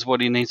knows what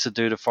he needs to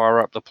do to fire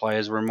up the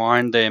players,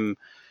 remind them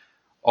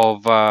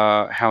of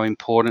how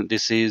important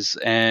this is,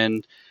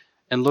 and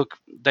look,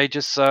 they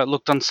just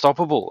looked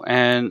unstoppable,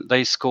 and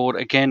they scored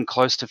again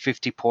close to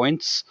 50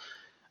 points.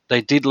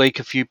 They did leak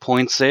a few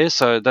points there,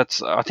 so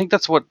I think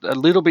that's what a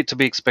little bit to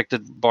be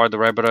expected by the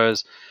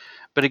Rabbitohs.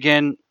 But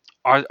again,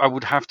 I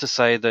would have to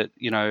say that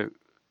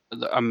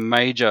a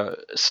major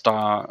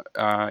star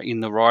in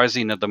the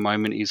rising at the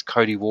moment is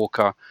Cody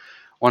Walker.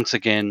 Once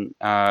again,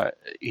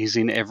 he's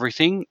in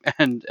everything,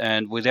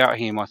 and without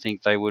him, I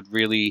think they would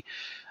really.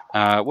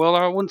 I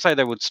wouldn't say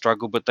they would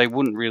struggle, but they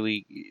wouldn't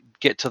really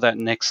get to that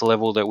next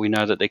level that we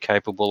know that they're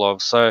capable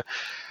of. So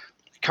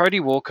Cody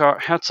Walker,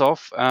 hats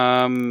off.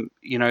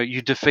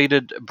 You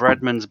defeated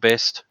Bradman's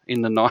best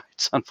in the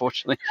Knights.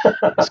 Unfortunately,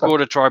 you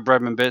scored a try,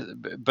 Bradman best.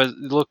 But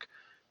look,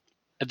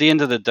 at the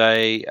end of the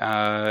day,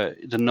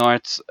 the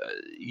Knights,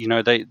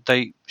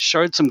 they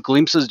showed some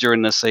glimpses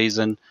during the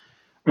season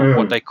of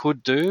what Mm, they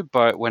could do,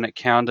 but when it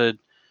counted,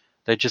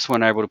 they just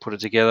weren't able to put it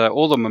together.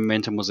 All the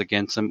momentum was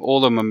against them. All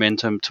the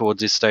momentum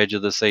towards this stage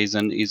of the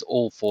season is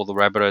all for the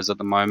Rabbitohs at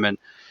the moment.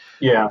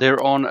 yeah,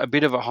 They're on a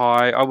bit of a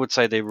high. I would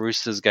say their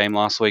Roosters game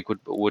last week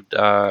would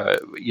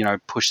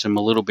push them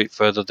a little bit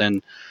further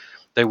than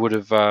they would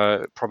have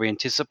probably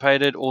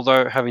anticipated.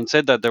 Although, having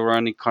said that, they were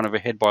only kind of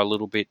ahead by a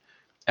little bit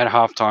at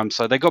halftime,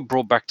 so they got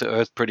brought back to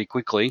earth pretty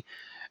quickly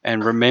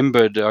and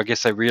remembered. I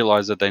guess they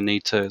realised that they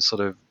need to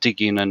sort of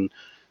dig in and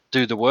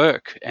do the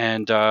work.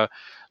 And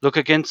look,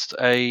 against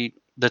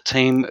the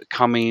team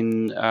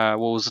coming,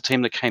 was the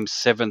team that came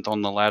seventh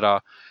on the ladder.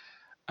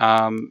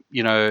 Um,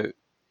 you know,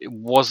 it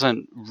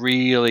wasn't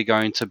really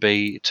going to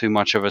be too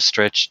much of a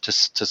stretch to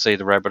see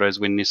the Rabbitohs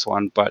win this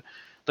one, but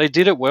they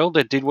did it well.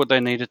 They did what they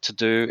needed to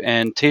do.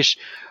 And Tish,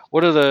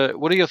 what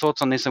are your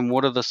thoughts on this, and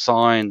what are the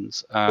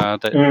signs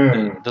that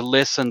mm. the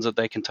lessons that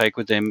they can take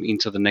with them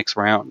into the next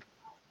round?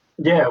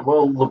 Yeah,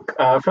 well, look,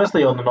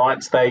 firstly on the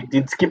Knights, they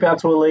did skip out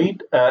to a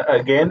lead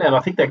again, and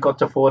I think they got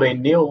to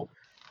 14-0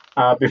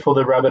 before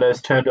the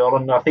Rabbitohs turned it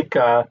on. And I think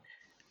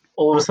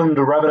all of a sudden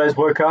the Rabbitohs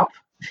woke up,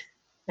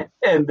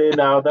 and then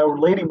they were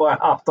leading by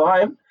half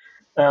time.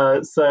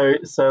 So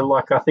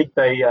like I think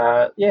they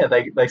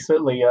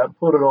certainly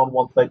put it on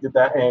once they did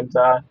that, and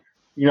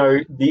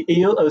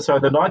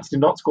the Knights did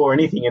not score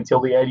anything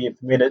until the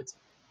 80th minute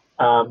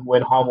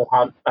when Heimel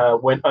Hunt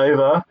went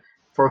over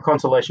for a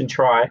consolation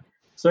try.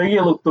 So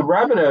yeah, look, the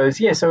Rabbitohs,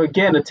 yeah. So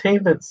again, a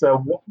team that's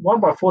won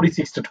by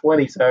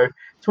 46-20, so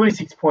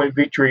 26-point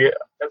victory.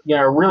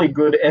 A really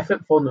good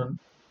effort for them.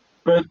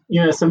 But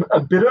some a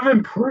bit of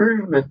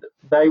improvement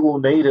they will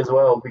need as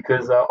well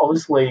because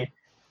obviously,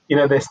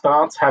 their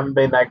starts haven't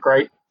been that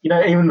great.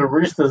 Even the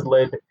Roosters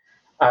led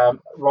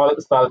right at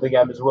the start of the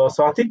game as well.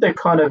 So I think they're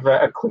kind of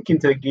a click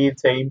into the gear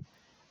team.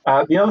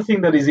 The other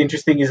thing that is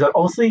interesting is that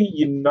obviously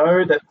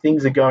that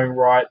things are going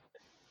right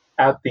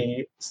at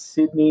the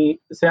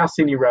South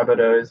Sydney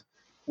Rabbitohs,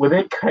 where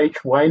their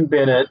coach Wayne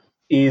Bennett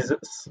is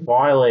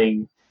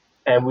smiling,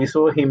 and we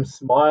saw him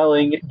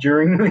smiling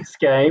during this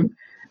game.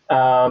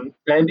 And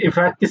in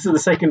fact, this is the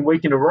second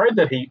week in a row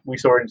that we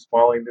saw him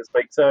smiling this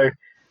week. So,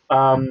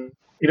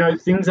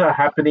 things are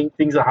happening,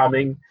 things are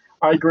humming.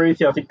 I agree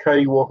with you. I think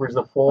Cody Walker is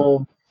the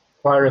form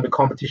player in the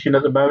competition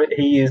at the moment.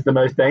 He is the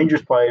most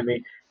dangerous player in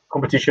the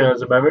competition at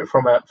the moment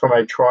from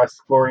a try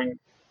scoring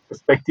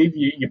perspective.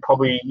 You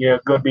probably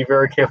got to be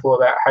very careful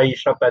about how you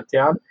shut that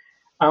down.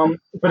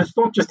 But it's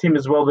not just him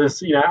as well.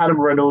 There's Adam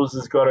Reynolds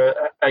has got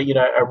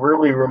a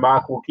really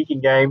remarkable kicking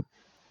game.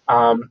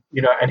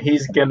 And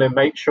he's going to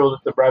make sure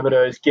that the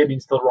Rabbitohs get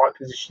into the right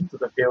positions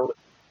of the field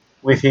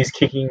with his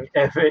kicking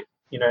effort.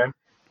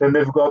 Then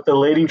they've got the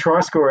leading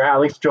try scorer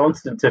Alex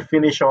Johnston to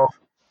finish off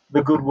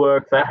the good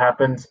work that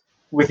happens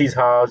with his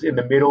halves in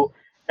the middle.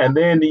 And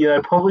then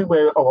probably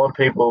where a lot of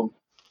people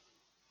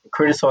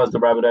criticise the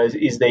Rabbitohs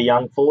is their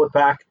young forward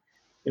pack.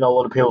 A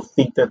lot of people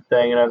think that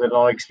they're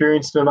not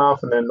experienced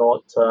enough and they're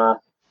not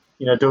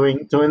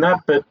doing that.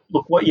 But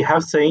look, what you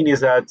have seen is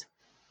that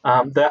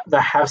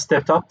they have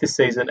stepped up this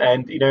season,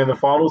 and in the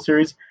final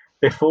series,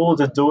 their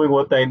forwards are doing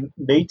what they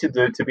need to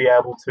do to be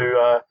able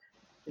to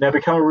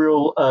become a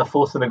real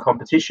force in the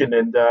competition.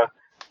 And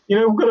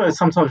we've got to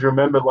sometimes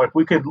remember, like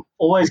we could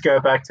always go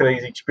back to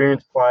these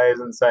experienced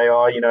players and say,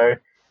 oh,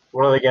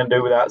 what are they going to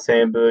do without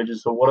Sam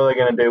Burgess, or what are they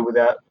going to do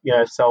without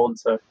so and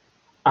so.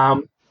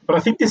 But I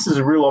think this is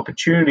a real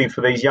opportunity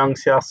for these young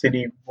South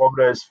Sydney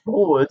Rabbitohs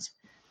forwards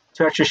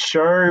to actually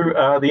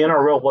show the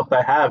NRL what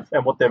they have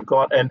and what they've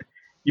got. And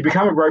you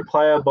become a great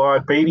player by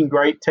beating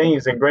great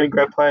teams and beating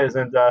great players.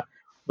 And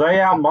they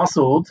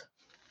outmuscled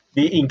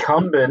the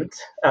incumbent,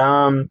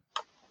 Clemmer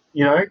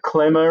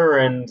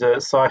and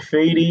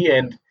Saifidi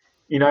and,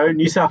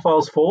 New South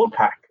Wales forward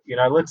pack.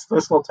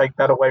 Let's not take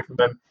that away from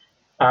them.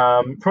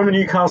 From a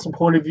Newcastle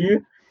point of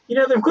view,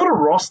 they've got a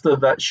roster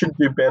that should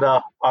do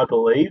better, I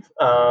believe,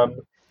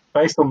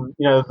 based on,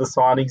 the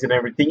signings and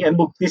everything. And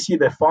look, this year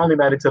they finally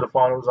made it to the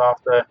finals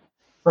after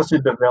such a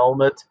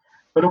development.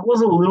 But it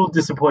was a little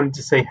disappointing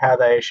to see how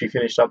they actually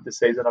finished up this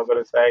season, I've got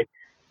to say.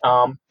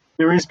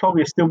 There is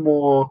probably still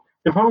more,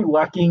 they're probably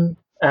lacking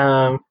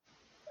an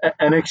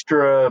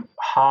extra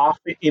half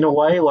in a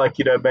way, like,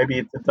 maybe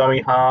it's a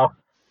dummy half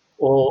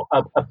or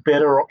a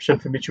better option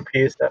for Mitchell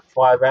Pearce at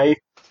 5'8",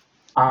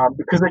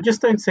 because they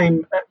just don't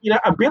seem,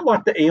 a bit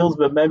like the Eels,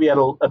 but maybe at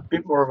a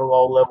bit more of a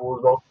low level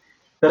as well.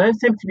 They don't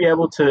seem to be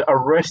able to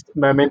arrest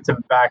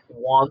momentum back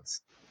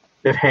once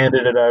they've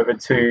handed it over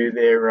to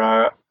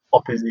their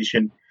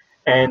opposition.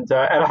 And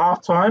at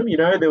halftime,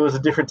 there was a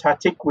different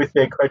tactic with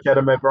their coach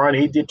Adam O'Brien.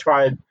 He did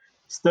try and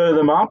stir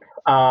them up.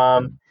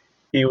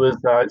 He was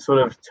sort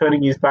of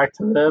turning his back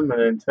to them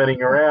and then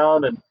turning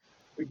around and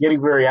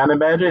getting very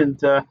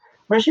animated. And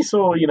we actually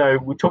saw,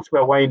 we talked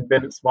about Wayne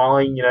Bennett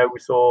smiling. We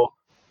saw,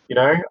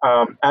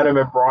 Adam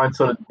O'Brien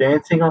sort of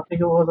dancing, I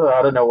think it was.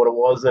 I don't know what it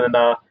was. And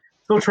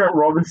still Trent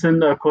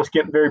Robinson, of course,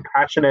 getting very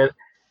passionate.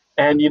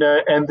 And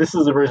this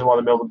is the reason why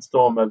the Melbourne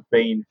Storm have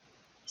been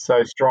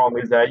so strong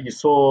is that you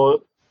saw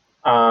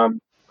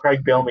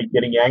Craig Bellamy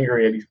getting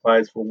angry at his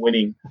players for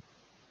winning.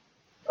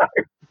 I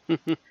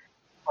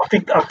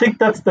think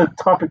that's the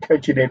type of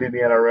coach you need in the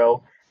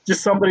NRL.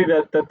 Just somebody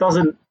that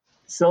doesn't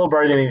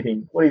celebrate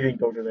anything. What do you think,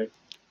 Dr. D?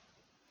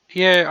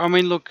 Yeah, I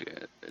mean, look,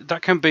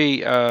 that can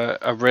be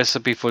a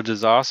recipe for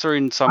disaster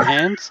in some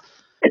hands.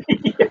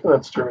 Yeah,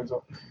 that's true as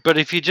well. But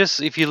if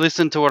you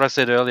listen to what I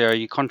said earlier,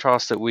 you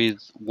contrast it with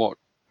what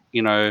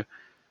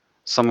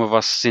some of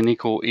us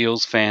cynical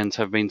Eels fans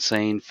have been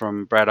seeing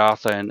from Brad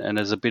Arthur, and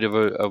there's a bit of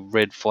a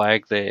red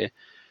flag there,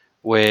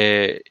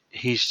 where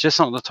he's just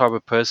not the type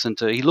of person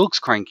to. He looks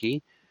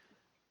cranky,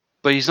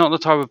 but he's not the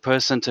type of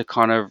person to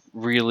kind of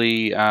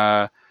really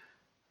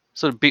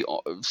sort of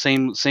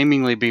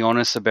seemingly be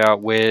honest about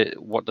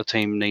what the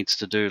team needs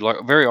to do.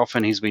 Like very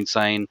often he's been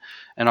saying,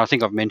 and I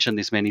think I've mentioned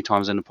this many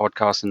times in the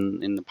podcast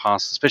in the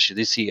past, especially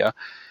this year.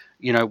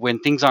 When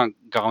things aren't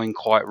going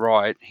quite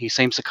right, he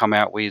seems to come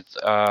out with,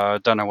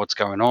 "Don't know what's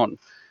going on.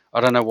 I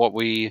don't know what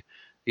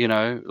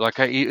like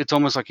it's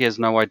almost like he has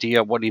no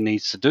idea what he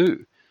needs to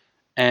do."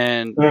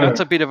 And that's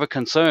a bit of a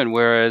concern.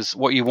 Whereas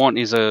what you want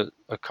is a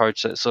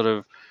coach that sort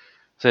of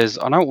says,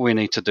 "I know what we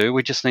need to do.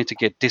 We just need to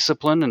get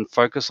discipline and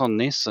focus on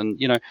this." And,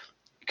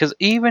 because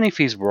even if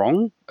he's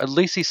wrong, at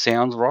least he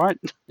sounds right.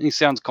 He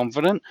sounds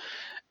confident.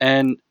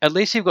 And at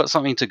least you've got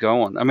something to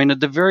go on. I mean, at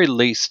the very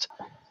least,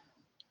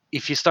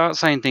 if you start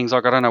saying things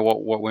like, "I don't know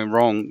what went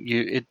wrong,"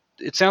 it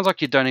sounds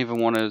like you don't even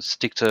want to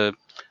stick to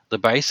the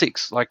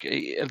basics. Like,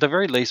 at the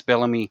very least,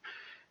 Bellamy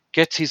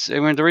gets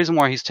the reason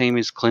why his team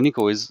is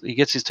clinical is he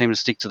gets his team to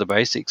stick to the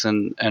basics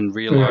and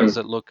realize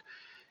that, look,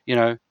 you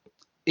know,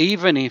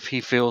 even if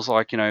he feels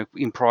like,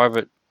 in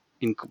private,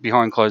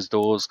 behind closed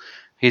doors,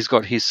 he's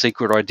got his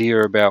secret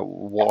idea about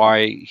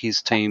why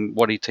his team,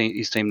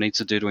 his team needs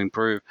to do to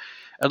improve.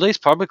 At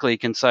least publicly, he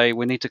can say,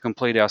 "We need to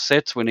complete our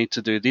sets. We need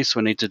to do this.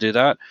 We need to do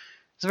that."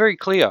 It's very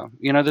clear.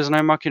 There's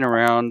no mucking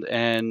around,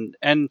 and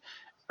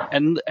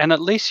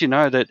at least you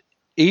know that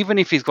even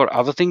if he's got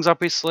other things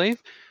up his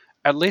sleeve,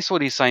 at least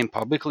what he's saying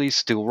publicly is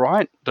still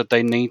right. That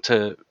they need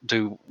to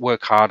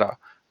work harder,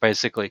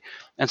 basically.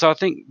 And so I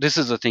think this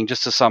is the thing.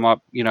 Just to sum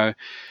up, the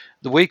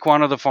week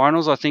one of the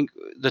finals, I think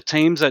the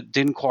teams that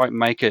didn't quite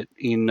make it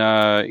in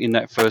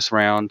that first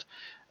round,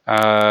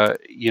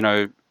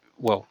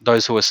 well,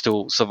 those who are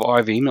still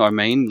surviving, I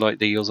mean, like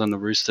the Eels and the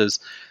Roosters,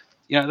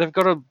 they've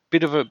got a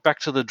bit of a back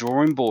to the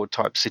drawing board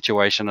type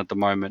situation at the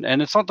moment.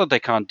 And it's not that they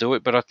can't do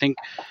it, but I think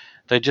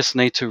they just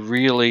need to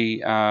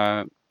really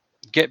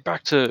get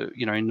back to,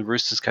 in the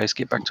Roosters' case,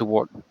 get back to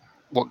what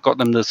got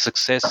them the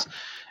success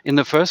in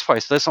the first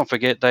place. Let's not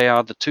forget they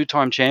are the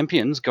two-time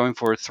champions going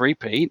for a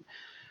three-peat.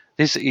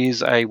 This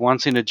is a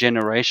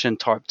once-in-a-generation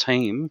type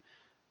team,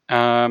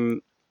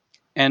 and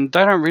they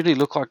don't really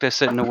look like they're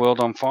setting the world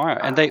on fire.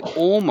 And they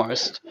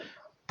almost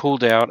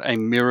pulled out a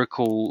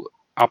miracle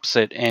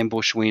upset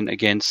ambush win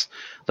against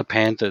the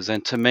Panthers.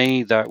 And to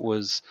me, that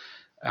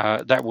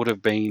would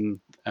have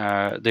been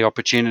the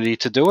opportunity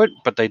to do it,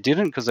 but they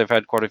didn't because they've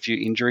had quite a few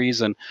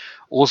injuries and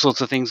all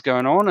sorts of things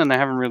going on, and they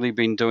haven't really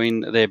been doing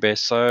their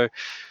best. So,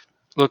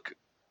 look,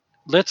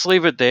 let's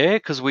leave it there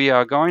because we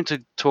are going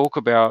to talk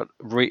about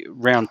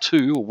round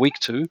 2 or week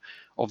 2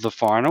 of the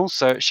final.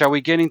 So, shall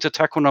we get into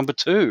tackle number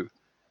 2?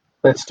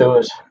 Let's do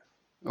it.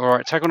 All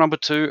right, tackle number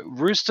 2,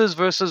 Roosters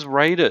versus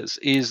Raiders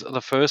is the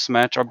first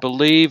match. I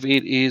believe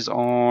it is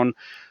on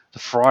the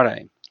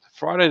Friday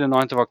the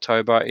 9th of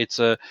October. It's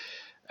it's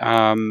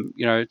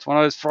one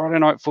of those Friday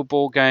night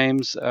football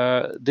games.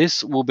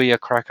 This will be a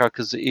cracker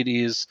because it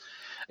is,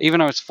 even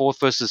though it's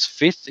 4th versus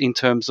 5th in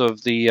terms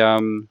of the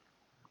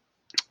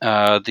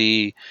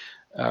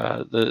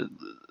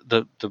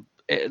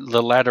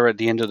ladder at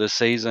the end of the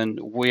season,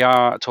 we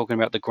are talking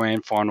about the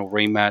grand final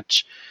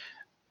rematch.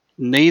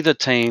 Neither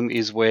team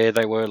is where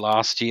they were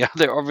last year.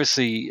 They're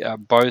obviously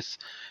both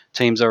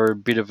teams are a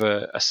bit of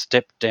a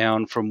step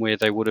down from where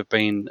they would have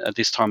been at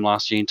this time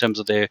last year in terms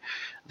of their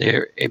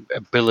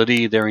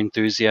ability, their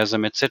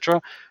enthusiasm,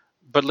 etc.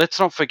 But let's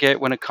not forget,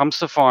 when it comes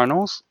to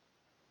finals,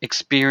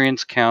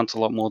 experience counts a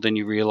lot more than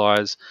you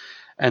realize.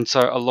 And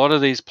so a lot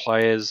of these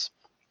players,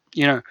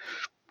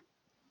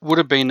 would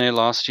have been there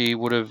last year,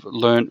 would have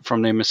learnt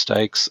from their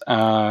mistakes.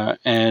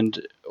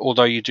 And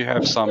although you do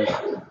have some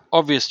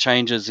obvious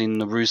changes in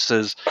the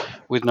Roosters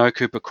with no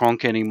Cooper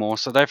Cronk anymore,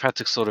 so they've had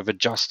to sort of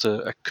adjust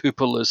to a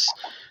Cooperless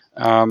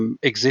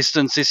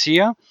existence this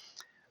year.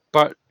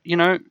 But,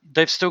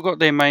 they've still got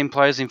their main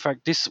players. In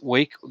fact, this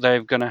week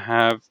they're going to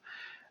have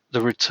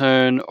the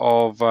return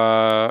of, who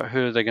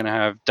are they going to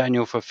have?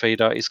 Daniel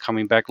Fafita is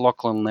coming back,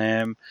 Lachlan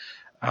Lamb,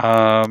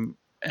 and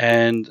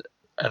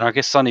I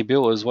guess Sonny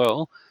Bill as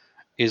well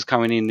is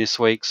coming in this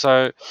week.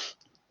 So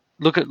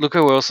look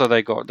who else have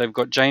they got. They've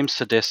got James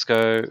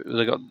Tedesco.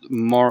 They've got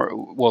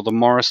the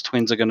Morris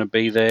twins are going to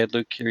be there.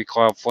 Luke Keary,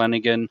 Kyle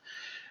Flanagan.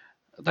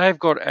 they've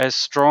got as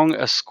strong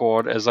a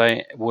squad as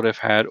they would have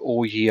had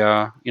all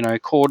year. You know,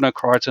 Cordner,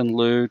 Crichton,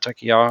 Liu,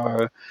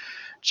 Takiyaho,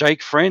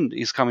 Jake Friend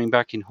is coming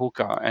back in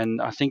hooker,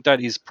 and I think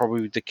that is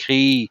probably the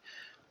key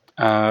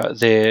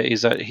there,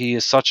 is that he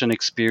is such an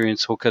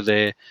experienced hooker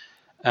there.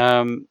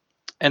 Um,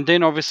 and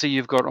then obviously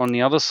you've got on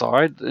the other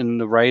side in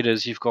the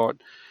Raiders, you've got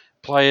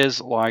players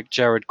like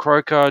Jared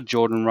Croker,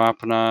 Jordan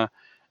Rapana,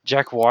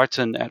 Jack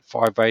Whiten at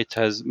 5'8"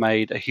 has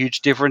made a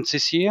huge difference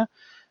this year.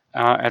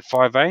 At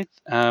 5'8",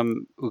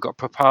 we've got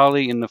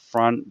Papali in the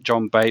front,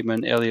 John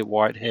Bateman, Elliot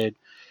Whitehead.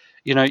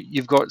 You know,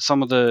 you've got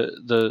some of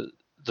the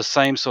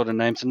same sort of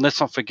names, and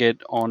let's not forget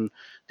on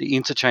the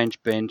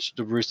interchange bench,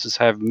 the Roosters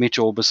have Mitch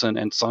Orbison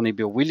and Sonny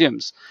Bill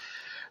Williams.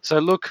 So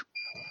look,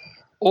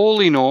 all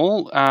in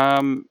all, I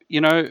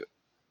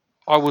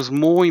was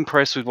more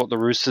impressed with what the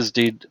Roosters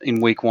did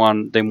in week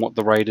one than what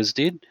the Raiders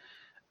did.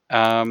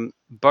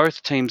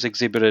 Both teams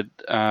exhibited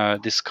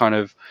this kind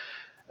of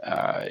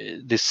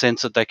this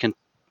sense that they can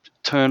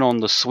turn on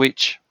the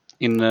switch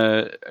in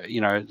the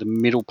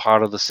middle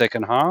part of the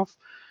second half,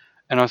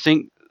 and I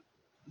think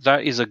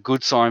that is a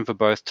good sign for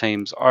both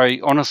teams. I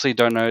honestly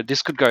don't know.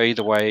 This could go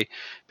either way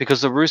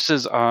because the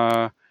Roosters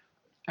are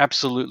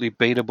absolutely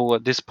beatable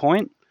at this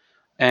point,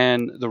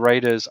 and the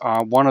Raiders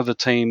are one of the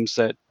teams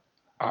that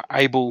are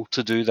able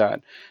to do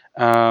that.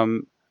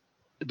 Um,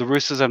 the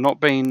Roosters have not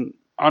been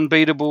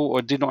unbeatable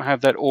or did not have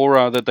that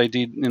aura that they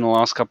did in the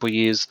last couple of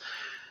years.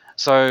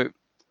 So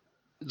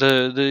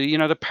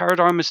the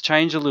paradigm has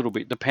changed a little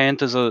bit. The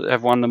Panthers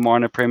have won the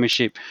minor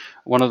premiership,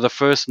 one of the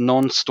first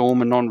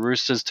non-Storm and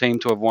non-Roosters team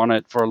to have won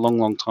it for a long,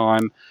 long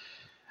time.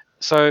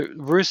 So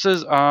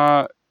Roosters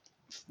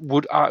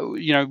would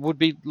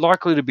be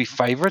likely to be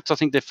favourites. I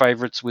think they're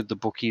favourites with the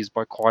bookies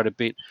by quite a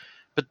bit,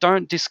 but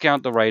don't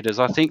discount the Raiders.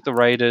 I think the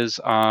Raiders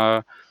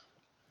are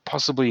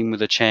possibly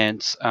with a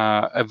chance,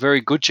 a very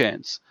good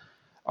chance.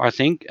 I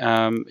think,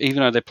 even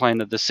though they're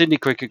playing at the Sydney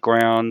Cricket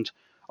Ground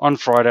on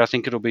Friday, I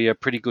think it'll be a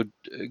pretty good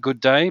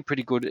day,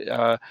 pretty good,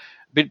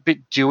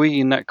 bit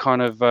dewy in that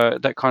kind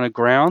of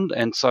ground,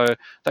 and so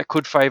that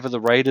could favour the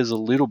Raiders a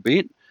little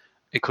bit.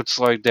 It could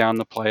slow down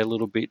the play a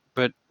little bit,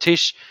 but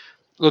Tish,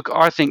 look,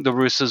 I think the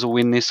Roosters will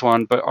win this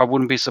one, but I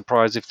wouldn't be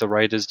surprised if the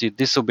Raiders did.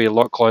 This will be a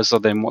lot closer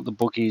than what the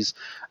bookies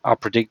are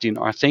predicting,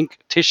 I think.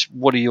 Tish,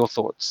 what are your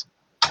thoughts?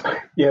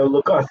 Yeah,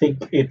 look, I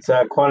think it's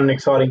quite an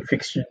exciting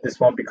fixture, this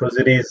one, because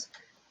it is,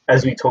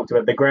 as we talked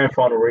about, the grand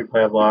final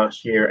replay of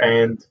last year.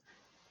 And,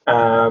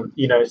 so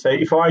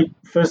if I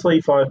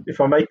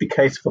make the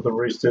case for the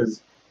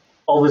Roosters,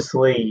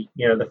 obviously,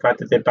 the fact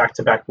that they're back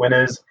to back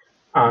winners,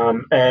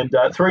 and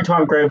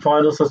three-time grand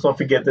finals, let's not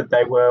forget that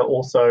they were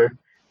also,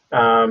 they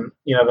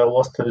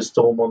lost to the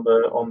Storm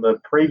on the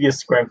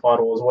previous grand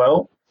final as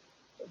well.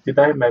 Did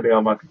they? Maybe I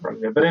might be wrong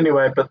there. But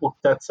anyway, but look,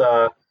 that's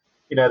they're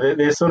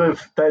sort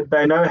of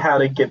they know how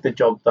to get the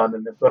job done,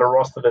 and they've got a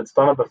roster that's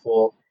done it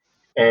before.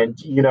 And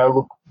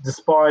look,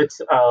 despite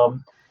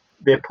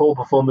their poor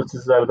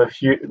performances over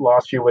the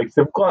last few weeks,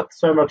 they've got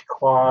so much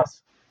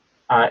class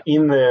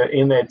in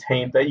their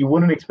team that you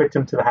wouldn't expect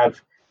them to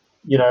have,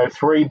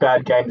 three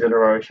bad games in a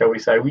row, shall we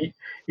say?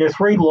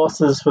 Three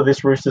losses for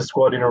this Roosters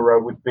squad in a row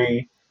would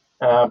be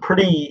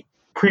pretty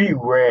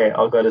rare,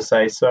 I've got to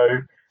say.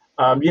 So,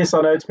 yes,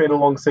 I know it's been a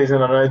long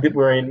season. I know that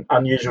we're in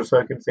unusual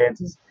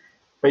circumstances,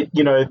 but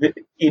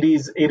it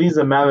is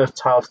a mammoth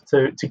task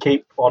to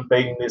keep on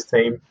beating this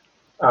team.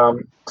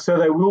 So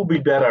they will be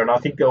better, and I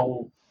think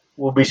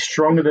will be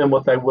stronger than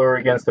what they were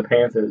against the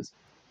Panthers.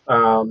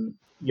 And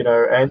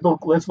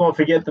look, let's not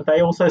forget that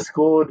they also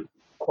scored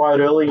quite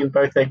early in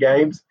both their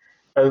games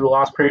over the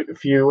last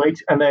few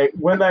weeks, and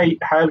when they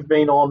have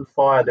been on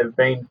fire, they've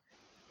been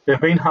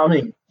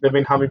humming. They've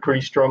been humming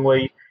pretty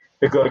strongly.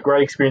 They've got a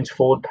great experienced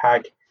forward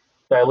pack.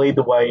 They lead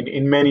the way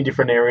in many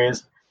different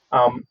areas.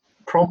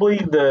 Obviously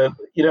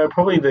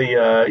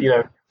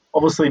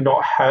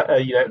not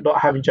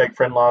having Jake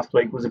Friend last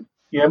week was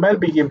made a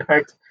big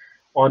impact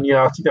on.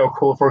 I think they were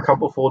called for a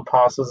couple of forward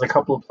passes, a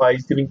couple of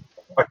plays didn't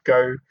quite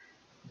go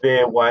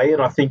their way,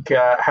 and I think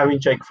having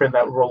Jake Friend,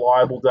 that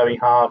reliable dummy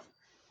half,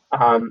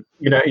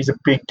 is a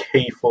big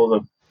key for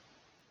them.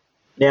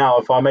 Now,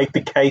 if I make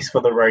the case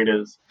for the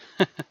Raiders,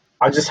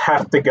 I just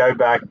have to go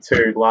back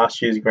to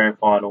last year's grand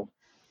final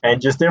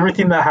and just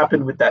everything that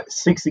happened with that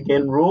six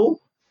again ruling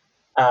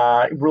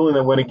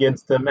that went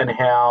against them, and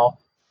how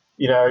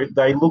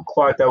they looked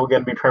like they were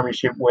going to be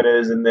premiership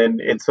winners, and then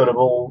it sort of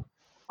all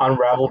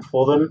unraveled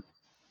for them.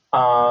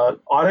 I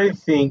don't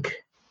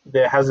think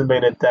there hasn't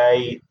been a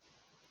day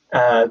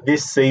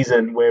this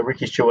season where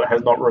Ricky Stewart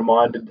has not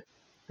reminded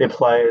their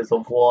players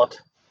of what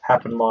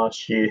happened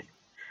last year,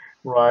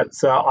 right?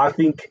 So I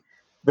think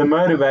the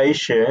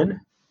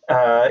motivation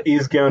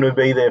is going to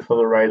be there for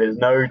the Raiders,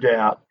 no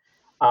doubt.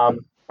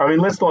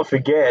 Let's not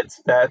forget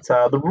that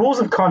the rules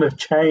have kind of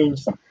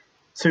changed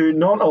to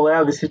not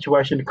allow this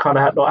situation to kind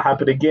of not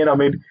happen again.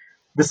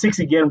 The six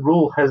again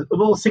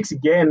six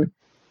again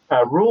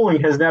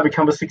ruling has now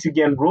become a six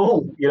again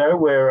rule,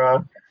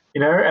 where,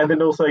 and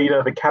then also,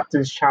 the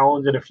captain's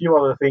challenge and a few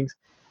other things.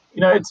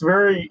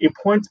 It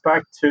points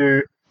back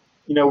to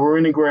we're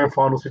in a grand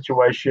final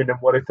situation, and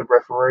what if the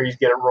referees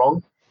get it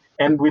wrong?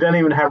 And we don't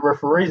even have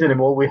referees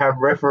anymore. We have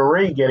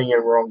referee getting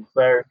it wrong.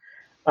 So,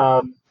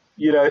 um,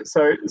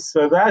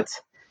 so that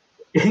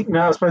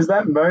I suppose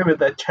that moment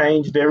that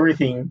changed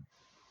everything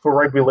for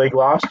rugby league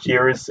last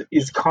year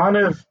is kind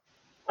of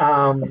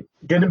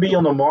going to be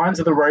on the minds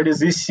of the Raiders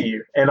this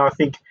year. And I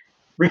think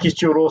Ricky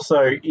Stewart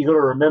also, you got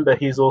to remember,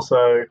 he's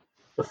also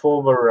the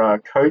former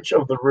coach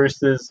of the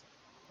Roosters,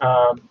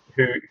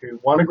 who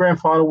won a grand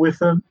final with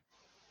them.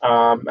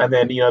 And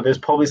then, there's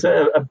probably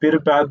a bit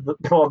of bad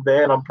blood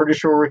there, and I'm pretty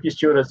sure Ricky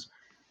Stewart has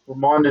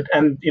reminded,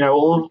 and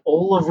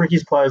all of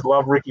Ricky's players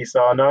love Ricky,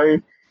 so I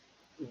know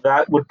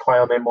that would play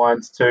on their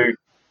minds too.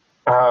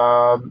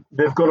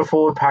 They've got a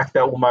forward pack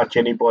that will match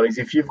anybody's.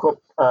 If you've got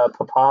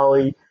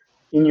Papali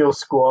in your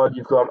squad,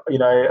 you've got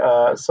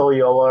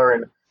Soliola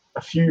and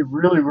a few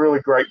really really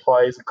great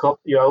players.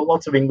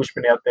 Lots of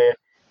Englishmen out there.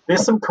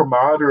 There's some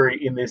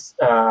camaraderie in this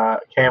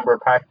Canberra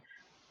pack.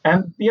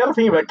 And the other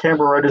thing about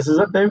Canberra Raiders is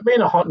that they've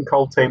been a hot and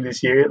cold team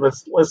this year.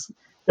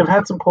 They've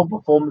had some poor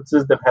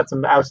performances. They've had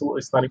some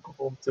absolutely stunning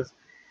performances.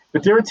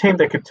 But they're a team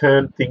that could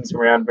turn things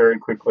around very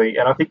quickly.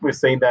 And I think we've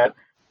seen that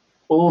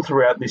all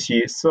throughout this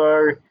year.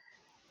 So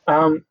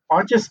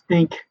I just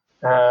think,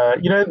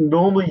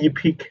 normally you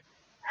pick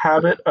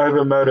habit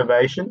over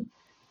motivation.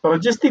 But I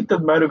just think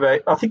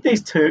I think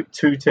these two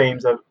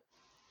teams are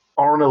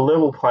on a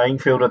level playing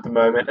field at the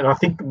moment. And I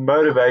think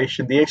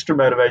the extra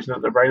motivation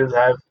that the Raiders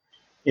have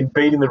in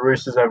beating the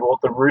Roosters over what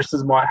the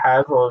Roosters might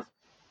have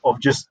of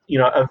just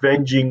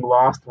avenging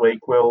last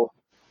week. Well,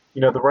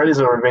 the Raiders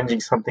are avenging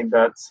something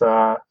that's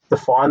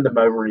defined them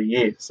over a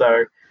year.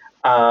 So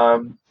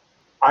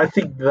I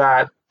think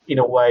that in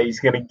a way is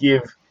going to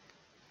give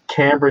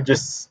Canberra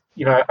just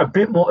a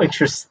bit more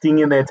extra sting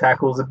in their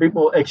tackles, a bit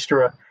more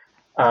extra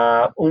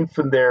oomph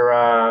in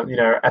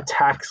their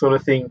attack sort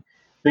of thing.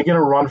 They're going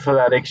to run for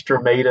that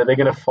extra meter. They're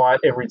going to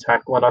fight every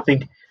tackle, and I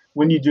think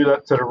when you do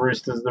that to the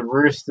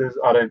Roosters,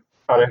 I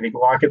don't think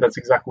like it. That's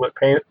exactly what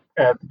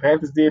the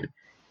Panthers did.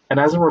 And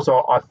as a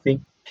result, I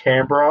think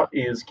Canberra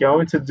is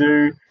going to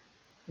do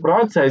what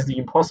I'd say is the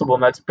impossible,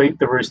 and that's beat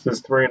the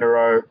Roosters 3 in a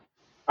row,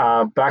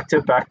 back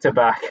to back to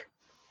back.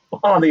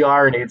 Oh, the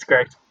irony, it's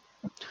great.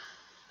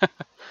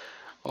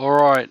 All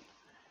right.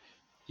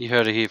 You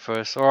heard it here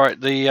first. All right.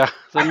 The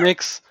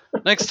next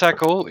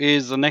tackle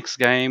is the next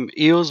game,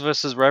 Eels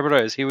versus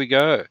Rabbitohs. Here we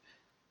go.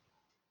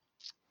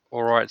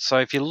 All right. So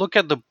if you look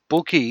at the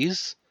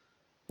bookies,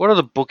 what are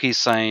the bookies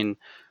saying?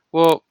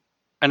 Well,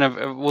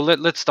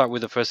 let's start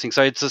with the first thing.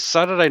 So it's a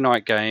Saturday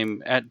night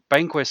game at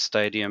Bankwest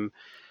Stadium.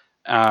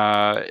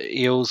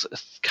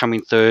 Eels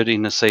coming third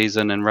in the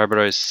season and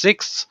Rabbitohs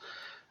sixth.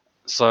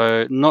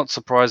 So not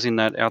surprising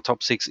that our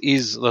top six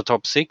is the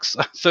top six.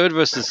 Third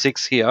versus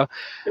sixth here.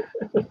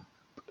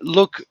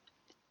 Look,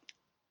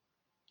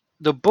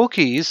 the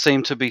bookies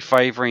seem to be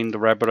favouring the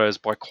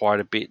Rabbitohs by quite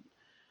a bit,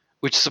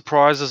 which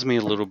surprises me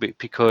a little bit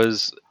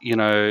because,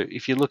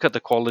 if you look at the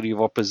quality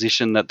of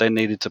opposition that they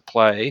needed to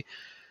play,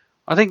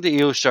 I think the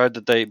Eels showed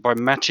that they, by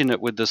matching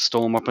it with the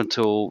Storm up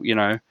until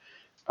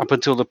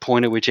the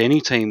point at which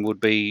any team would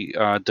be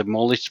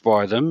demolished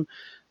by them,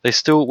 they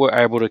still were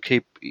able to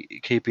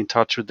keep in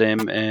touch with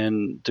them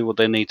and do what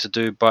they need to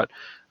do, but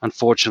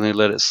unfortunately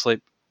let it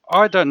slip.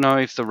 I don't know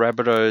if the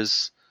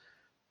Rabbitohs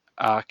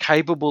are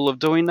capable of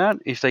doing that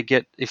if they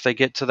get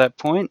to that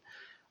point.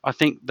 I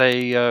think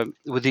they,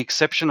 with the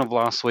exception of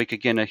last week,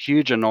 again a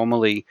huge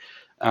anomaly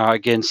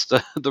against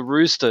the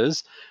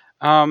Roosters.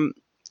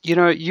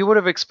 You would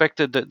have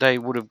expected that they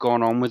would have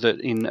gone on with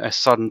it in a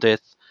sudden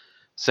death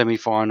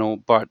semi-final,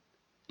 but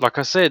like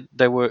I said,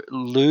 they were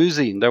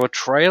losing. They were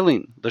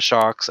trailing the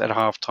Sharks at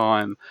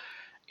halftime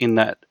in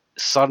that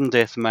sudden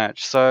death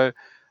match. So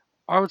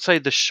I would say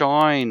the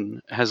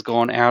shine has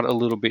gone out a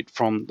little bit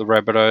from the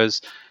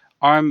Rabbitohs.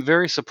 I'm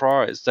very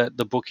surprised that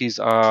the bookies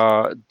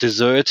are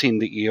deserting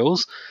the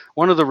Eels.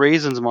 One of the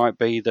reasons might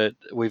be that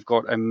we've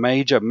got a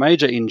major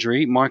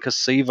injury. Micah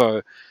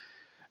Sevo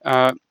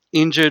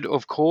injured,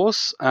 of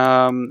course.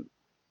 A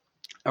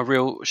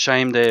real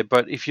shame there.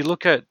 But if you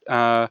look at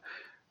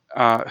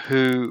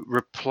who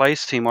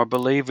replaced him, I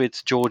believe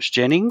it's George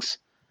Jennings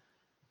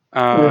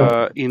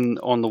on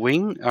the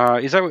wing.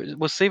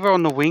 Was Sevo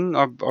on the wing?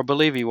 I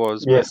believe he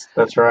was. Yes,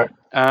 that's right.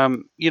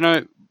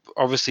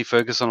 Obviously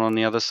Ferguson on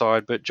the other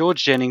side, but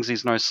George Jennings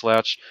is no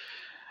slouch.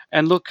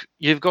 And look,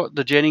 you've got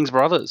the Jennings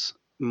brothers,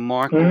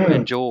 Michael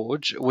and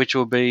George, which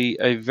will be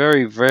a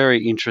very,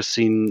 very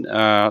interesting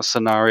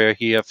scenario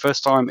here.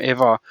 First time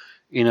ever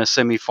in a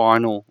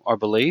semi-final, I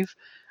believe.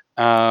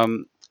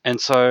 And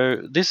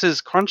so this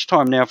is crunch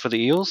time now for the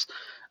Eels.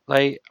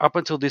 Up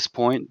until this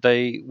point,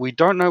 we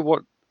don't know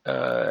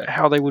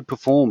how they would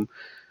perform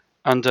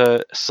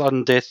under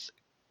sudden death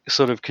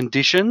sort of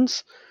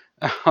conditions.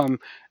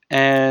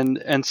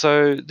 And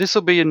so this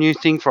will be a new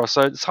thing for us.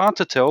 So it's hard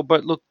to tell,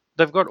 but look,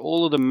 they've got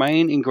all of the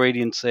main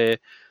ingredients there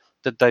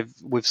that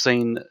we've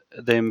seen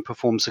them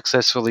perform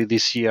successfully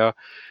this year.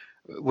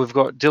 We've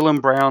got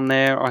Dylan Brown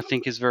there, I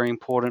think is very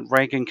important.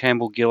 Reagan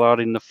Campbell-Gillard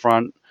in the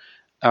front.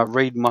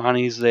 Reed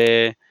Marnie's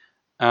there.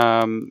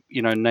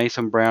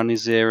 Nathan Brown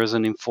is there as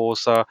an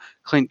enforcer.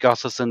 Clint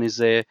Gutherson is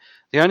there.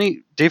 The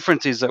only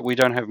difference is that we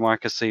don't have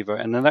Micah Seaver,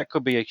 and then that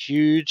could be a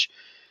huge,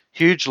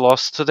 huge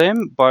loss to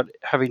them. But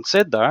having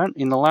said that,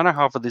 in the latter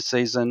half of this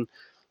season,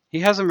 he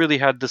hasn't really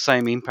had the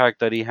same impact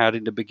that he had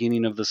in the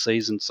beginning of the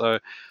season. So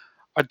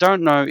I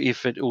don't know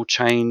if it will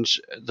change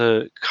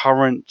the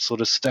current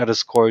sort of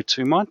status quo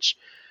too much.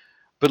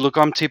 But look,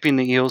 I'm tipping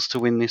the Eels to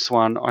win this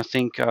one. I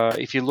think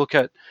if you look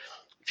at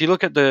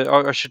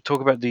the, I should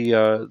talk about the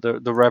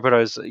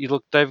Rabbitohs. You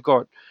look, they've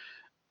got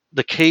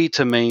the key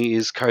to me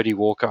is Cody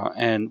Walker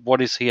and what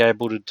is he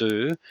able to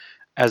do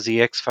as the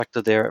X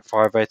factor there at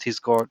 5'8". He's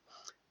got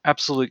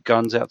absolute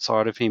guns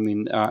outside of him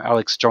in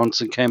Alex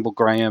Johnson, Campbell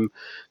Graham,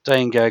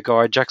 Dane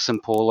Gagai, Jackson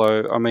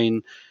Paulo. I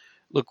mean,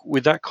 look,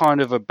 with that kind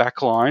of a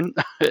backline,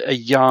 a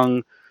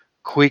young,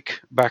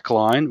 quick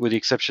backline, with the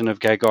exception of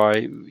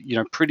Gagai,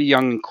 pretty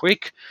young and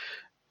quick.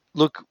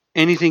 Look,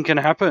 anything can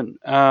happen.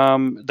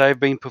 They've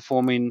been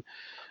performing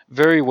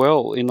very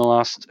well in the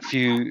last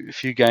few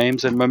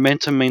games, and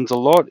momentum means a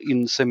lot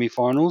in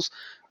semi-finals.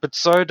 But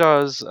so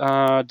does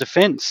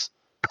defense,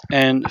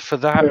 and for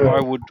that, I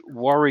Mm. would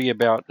worry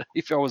about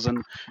if I was a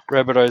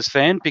Rabbitohs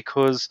fan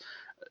because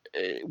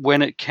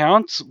when it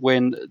counts,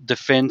 when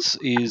defense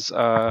is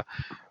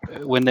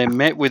when they're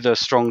met with a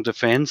strong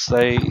defense,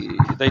 they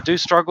do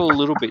struggle a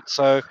little bit.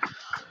 So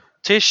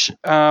Tish,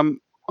 I'm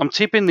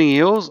tipping the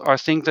Eels. I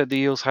think that the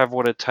Eels have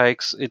what it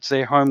takes. It's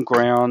their home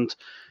ground.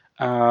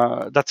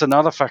 That's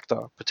another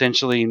factor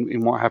potentially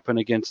in what happened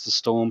against the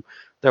Storm.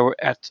 They were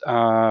at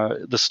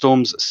the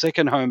Storm's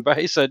second home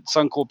base at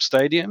Suncorp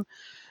Stadium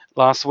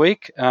last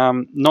week.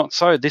 Not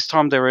so. This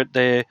time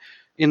they're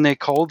in their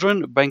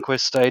cauldron,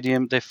 Bankwest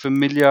Stadium. They're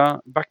familiar,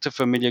 back to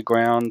familiar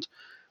ground.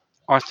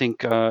 I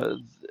think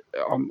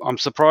I'm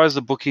surprised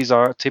the bookies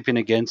are tipping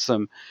against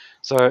them.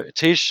 So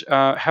Tish,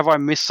 have I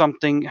missed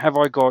something? Have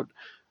I got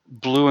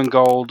blue and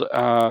gold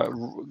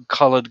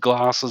coloured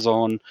glasses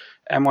on?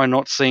 Am I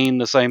not seeing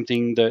the same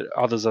thing that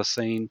others are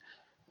seeing?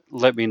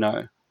 Let me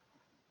know.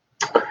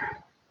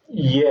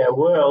 Yeah,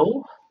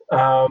 well,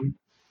 um,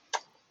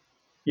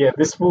 yeah,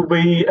 this will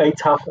be a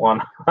tough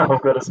one.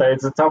 I've got to say,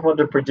 it's a tough one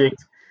to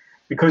predict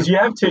because you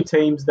have two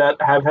teams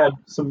that have had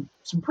some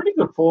pretty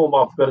good form.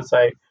 I've got to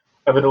say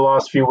over the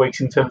last few weeks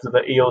in terms of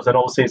the Eels, and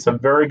also some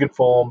very good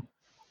form.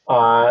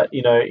 In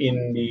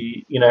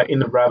the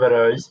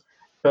Rabbitohs,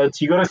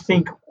 but you got to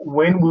think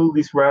when will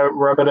this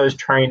Rabbitohs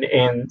train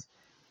end?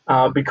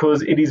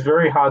 Because it is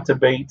very hard to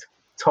beat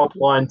top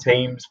line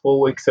teams 4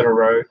 weeks in a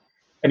row.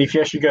 And if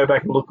you actually go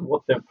back and look at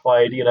what they've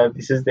played,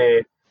 this is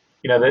their,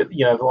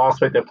 the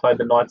last week they played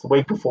the Knights, the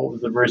week before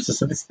was the Roosters,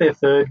 so this is their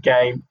third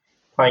game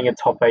playing a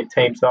top eight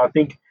team. So I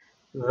think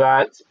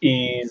that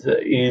is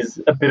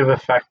a bit of a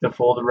factor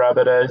for the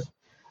Rabbitohs.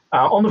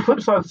 On the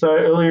flip side, so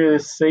earlier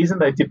this season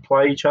they did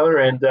play each other,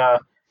 and the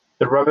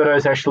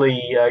Rabbitohs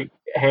actually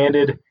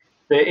handed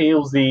the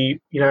Eels a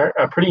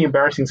pretty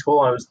embarrassing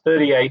scoreline. It was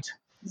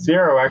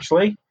 38-0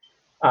 actually.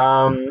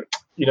 Earlier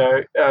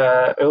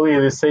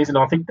this season,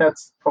 I think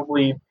that's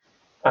probably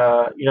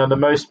the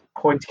most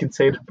points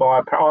conceded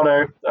by. Oh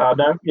no,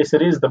 yes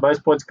it is the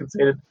most points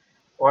conceded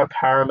by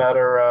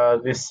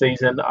Parramatta this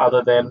season,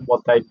 other than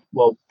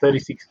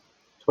 36-24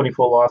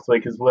 last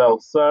week as well.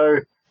 So.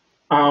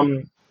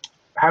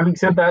 Having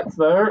said that,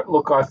 though,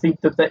 look, I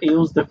think that the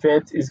Eels'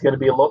 defence is going to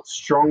be a lot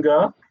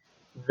stronger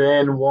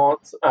than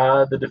what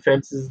the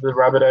defences the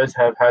Rabbitohs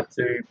have had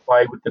to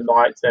play with the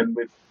Knights and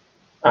with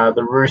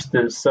the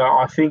Roosters. So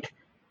I think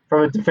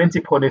from a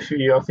defensive point of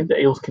view, I think the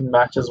Eels can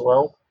match as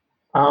well.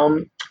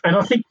 And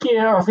I think the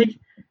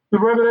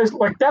Rabbitohs,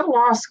 like that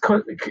last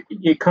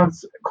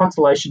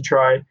consolation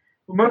try,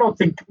 we might not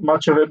think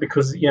much of it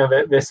because,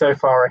 they're so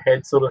far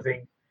ahead sort of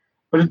thing.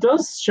 But it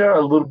does show a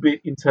little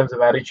bit in terms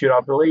of attitude, I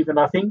believe. And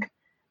I think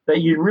that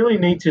you really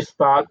need to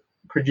start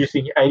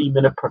producing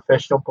 80-minute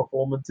professional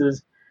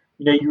performances.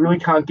 You really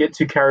can't get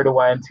too carried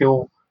away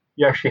until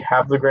you actually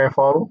have the grand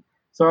final.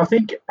 So I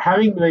think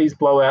having these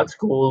blowout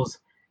scores,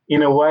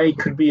 in a way,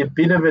 could be a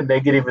bit of a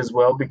negative as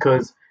well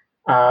because,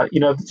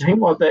 the team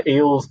like the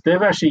Eels,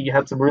 they've actually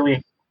had some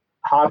really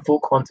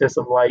hard-fought contests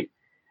of late.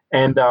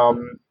 And,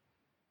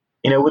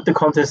 with the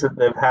contests that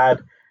they've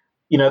had,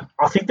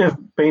 I think they've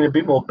been a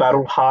bit more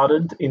battle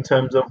hardened in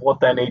terms of what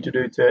they need to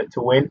do to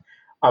win.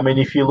 I mean,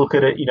 if you look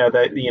at it,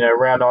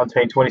 round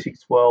 19,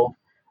 26-12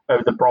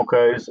 over the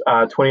Broncos,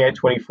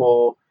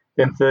 28-24,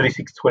 then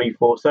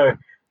 36-24. So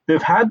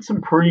they've had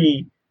some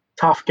pretty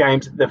tough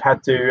games that they've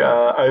had to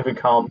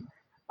overcome,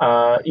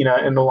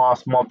 in the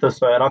last month or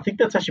so. And I think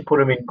that's actually put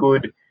them in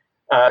good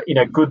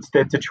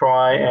stead to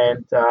try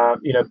and,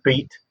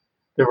 beat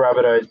the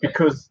Rabbitohs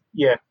because,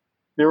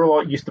 they're a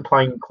lot used to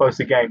playing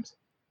closer games.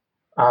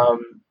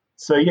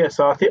 So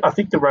I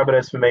think the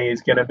Rabbitohs for me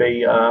is going to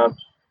be a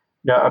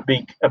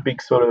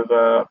big sort of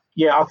I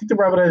think the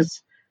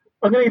Rabbitohs.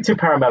 I'm going to get to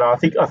Parramatta. I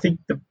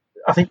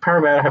think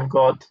Parramatta have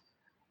got.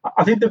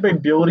 I think they've been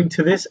building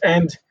to this,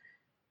 and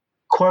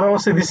quite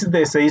honestly, this is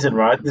their season,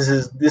 right? This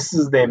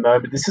is their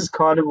moment. This is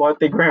kind of like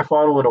their grand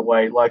final in a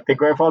way. Like their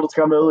grand finals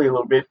come early a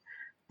little bit.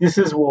 This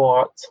is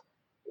what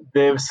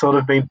they've sort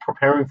of been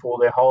preparing for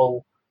their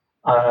whole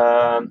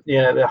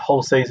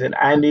season.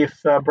 And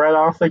if Brad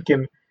Arthur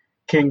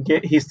can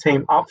get his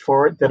team up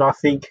for it, then I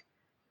think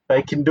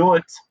they can do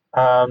it.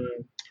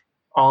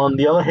 On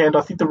the other hand,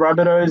 I think the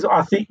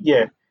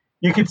Rabbitohs,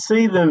 you could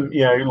see them,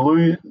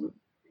 lose,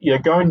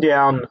 going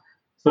down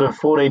sort of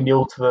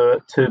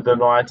 14-0 to the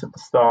Knights at the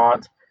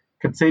start,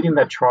 conceding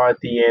that try at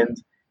the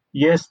end.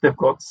 Yes, they've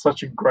got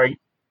such a great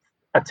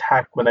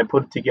attack when they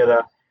put it together,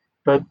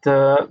 but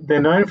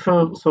they're known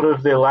for sort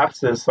of their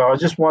lapses. So I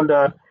just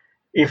wonder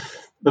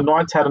if the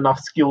Knights had enough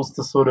skills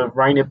to sort of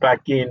rein it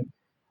back in.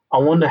 I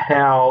wonder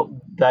how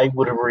they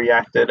would have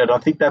reacted, and I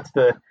think that's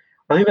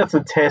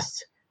the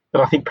test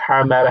that I think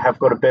Parramatta have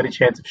got a better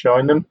chance of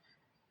showing them,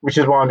 which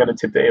is why I'm going to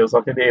tip the Eels.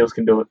 I think the Eels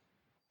can do it.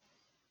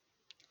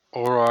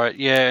 All right,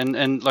 yeah,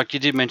 and like you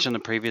did mention the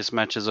previous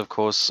matches, of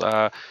course.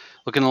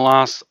 Look, in the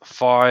last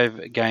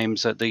 5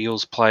 games that the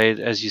Eels played,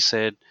 as you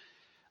said,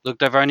 look,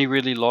 they've only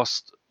really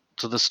lost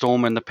to the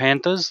Storm and the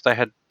Panthers. They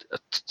had a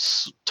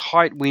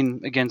tight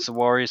win against the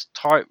Warriors,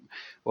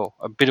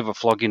 a bit of a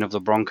flogging of the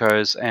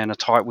Broncos, and a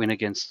tight win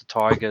against the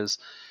Tigers.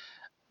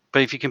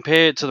 But if you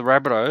compare it to the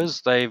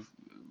Rabbitohs, they've,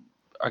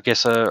 I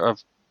guess, a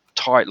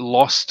tight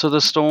loss to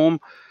the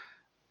Storm,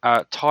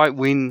 a tight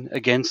win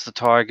against the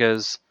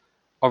Tigers,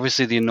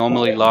 obviously the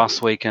anomaly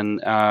last week and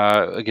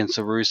against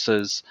the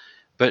Roosters,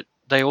 but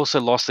they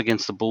also lost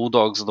against the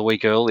Bulldogs the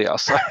week earlier.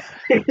 So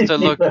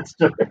look, That's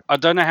true. I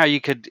don't know how you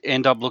could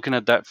end up looking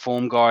at that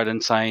form guide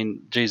and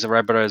saying, geez, the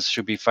Rabbitohs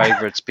should be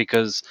favourites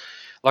because,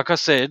 like I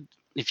said,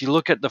 if you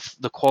look at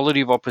the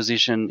quality of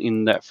opposition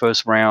in that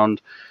first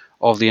round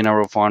of the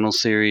NRL final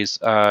series,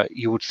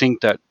 you would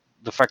think that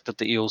the fact that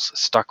the Eels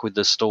stuck with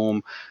the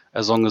Storm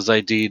as long as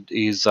they did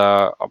is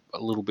a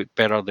little bit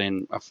better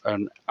than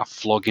a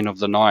flogging of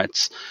the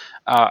Knights,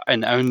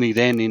 and only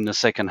then in the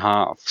second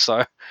half.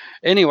 So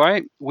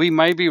anyway, we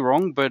may be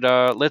wrong, but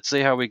let's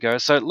see how we go.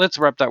 So let's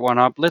wrap that one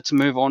up. Let's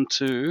move on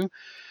to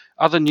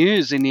other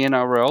news in the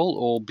NRL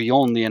or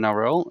beyond the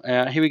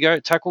NRL. Here we go.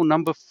 Tackle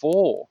number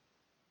 4.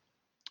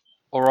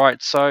 All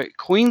right, so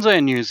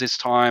Queensland news this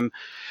time.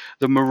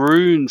 The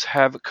Maroons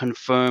have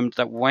confirmed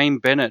that Wayne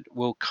Bennett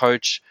will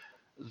coach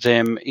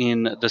them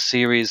in the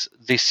series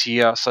this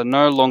year. So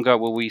no longer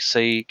will we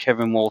see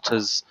Kevin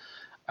Walters,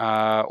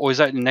 or is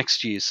that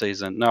next year's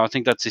season? No, I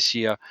think that's this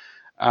year.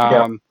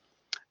 Yeah.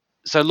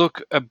 So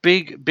look, a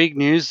big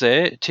news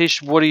there.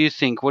 Tish, what do you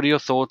think? What are your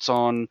thoughts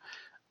on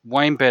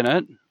Wayne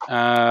Bennett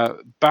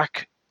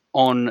back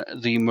on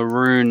the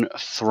Maroon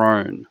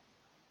throne?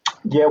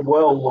 Yeah,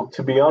 well, look,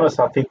 to be honest,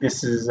 I think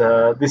this is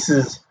a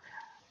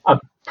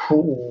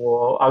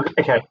poor.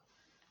 Okay,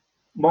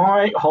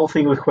 my whole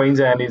thing with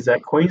Queensland is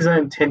that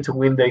Queensland tend to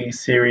win these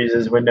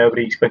series when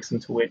nobody expects them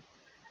to win.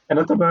 And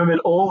at the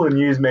moment, all the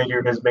news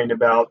media has been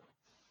about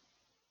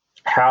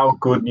how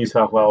good New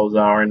South Wales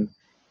are and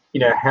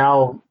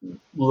how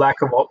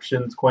lack of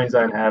options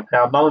Queensland have,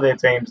 how none of their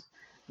teams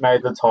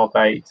made the top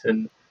 8,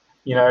 and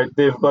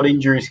they've got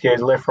injury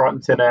scares left, right,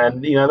 and centre,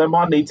 and they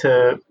might need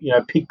to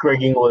pick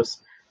Greg Inglis,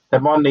 they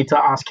might need to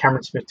ask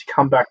Cameron Smith to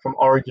come back from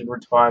Origin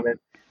retirement,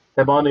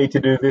 they might need to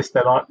do this,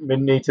 they might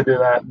need to do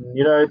that, and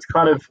it's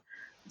kind of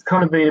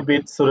been a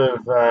bit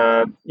sort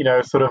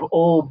of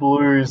all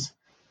Blues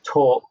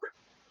talk.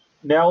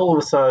 Now all of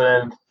a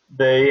sudden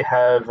they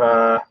have.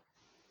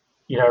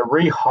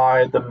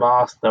 Rehired the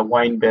master,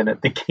 Wayne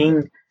Bennett, the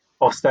king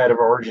of state of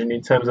origin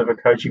in terms of a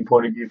coaching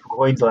point of view for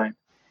Queensland.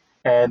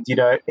 And,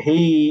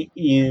 he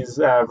is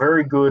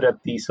very good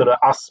at the sort of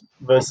us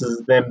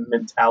versus them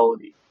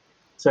mentality.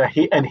 So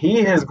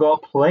he has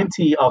got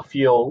plenty of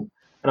fuel.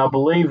 And I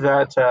believe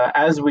that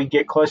as we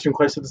get closer and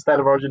closer to the state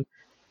of origin,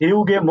 he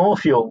will get more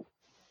fuel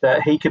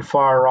that he could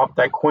fire up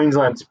that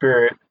Queensland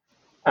spirit.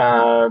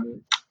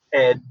 Um,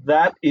 and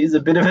that is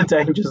a bit of a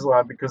dangerous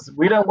line because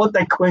we don't want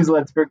that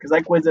Queensland spirit because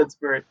that Queensland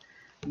spirit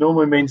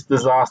normally means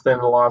disaster in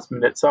the last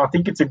minute. So I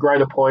think it's a great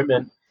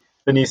appointment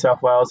for New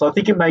South Wales. I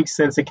think it makes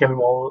sense that Kevin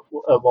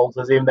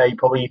Walters, even though he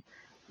probably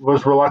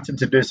was reluctant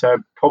to do so,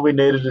 probably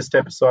needed to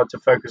step aside to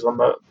focus on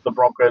the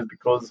Broncos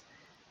because,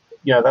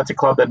 that's a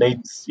club that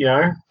needs,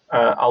 a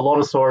lot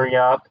of sorting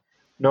out.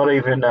 Not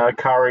even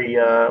Curry,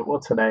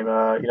 what's her name?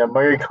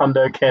 Marie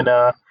Kondo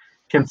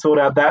can sort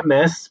out that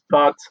mess.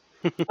 But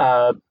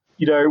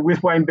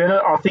with Wayne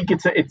Bennett, I think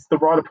it's the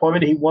right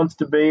appointment. He wants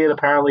to be it.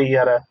 Apparently, he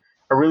had a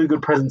really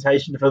good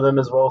presentation for them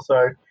as well.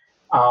 So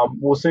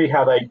we'll see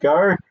how they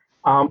go.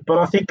 But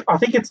I think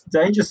it's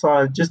danger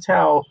sign just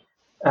how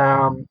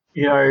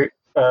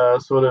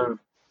sort of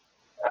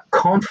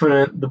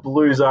confident the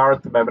Blues are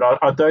at the moment.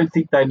 I don't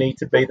think they need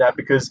to be that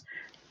because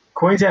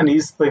Queensland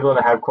is still going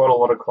to have quite a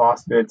lot of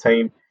class in their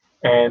team,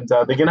 and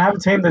they're going to have a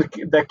team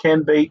that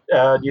can beat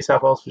New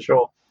South Wales for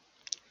sure.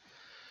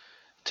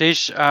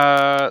 Tish,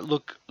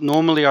 look,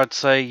 normally I'd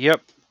say,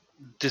 yep,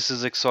 this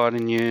is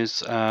exciting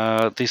news.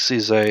 This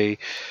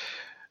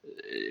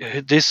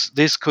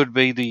could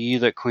be the year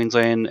that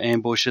Queensland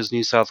ambushes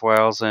New South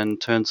Wales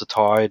and turns the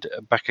tide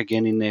back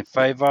again in their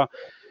favour.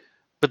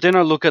 But then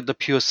I look at the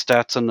pure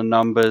stats and the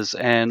numbers,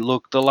 and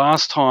look, the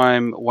last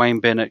time Wayne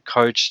Bennett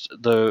coached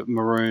the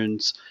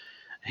Maroons,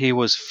 he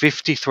was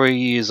 53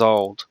 years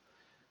old,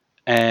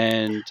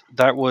 and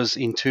that was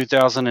in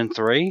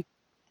 2003.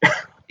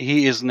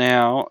 He is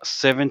now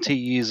 70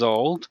 years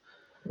old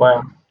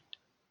Wow.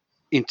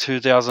 in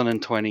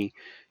 2020.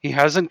 He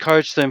hasn't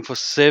coached them for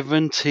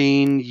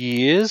 17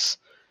 years.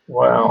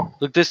 Wow.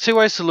 Look, there's two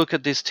ways to look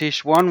at this,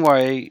 Tish. One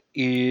way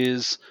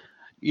is,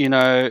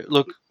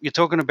 look, you're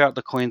talking about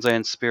the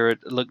Queensland spirit.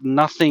 Look,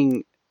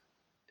 nothing,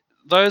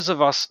 those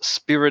of us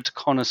spirit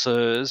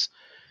connoisseurs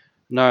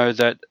know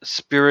that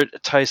spirit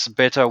tastes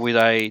better with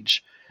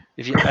age.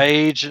 If you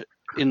age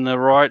in the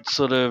right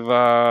sort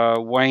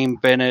of Wayne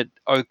Bennett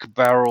oak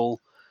barrel,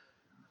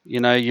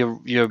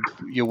 your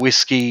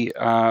whiskey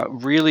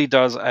really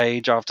does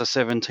age after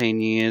 17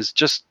 years,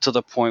 just to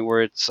the point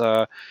where it's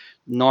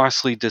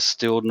nicely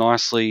distilled,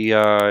 nicely.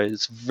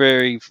 It's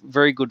very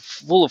very good,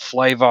 full of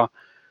flavour,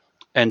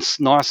 and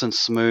nice and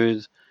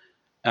smooth.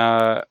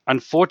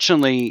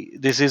 Unfortunately,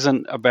 this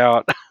isn't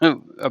about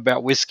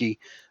about whiskey.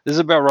 This is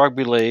about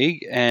rugby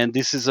league, and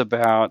this is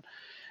about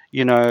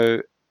you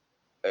know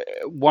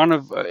one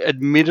of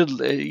admitted,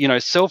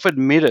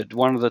 self-admitted,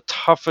 one of the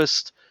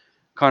toughest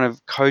kind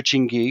of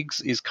coaching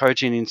gigs is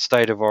coaching in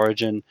state of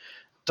origin.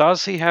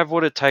 Does he have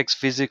what it takes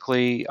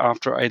physically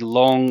after a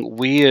long,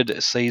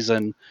 weird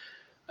season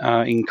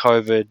in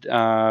COVID?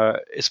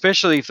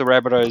 Especially if the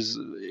Rabbitohs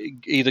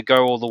either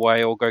go all the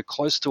way or go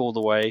close to all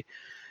the way.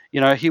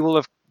 He will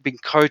have been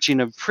coaching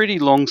a pretty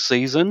long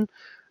season,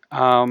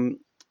 um,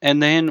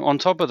 and then on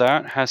top of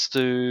that, has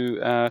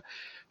to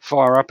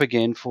fire up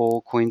again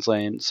for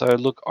Queensland. So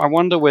look, I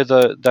wonder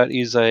whether that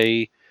is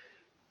a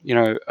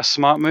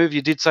smart move.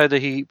 You did say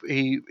that he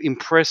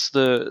impressed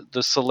the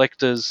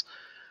selectors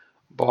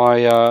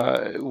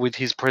by with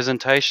his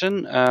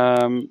presentation.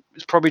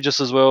 It's probably just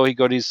as well he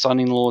got his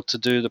son-in-law to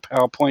do the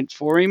PowerPoint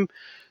for him,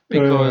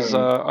 because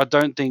Mm. I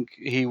don't think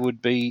he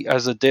would be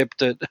as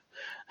adept at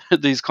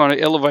these kind of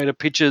elevator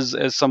pitches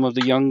as some of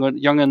the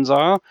younguns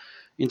are,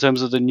 in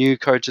terms of the new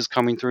coaches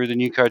coming through, the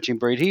new coaching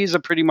breed. He is a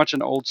pretty much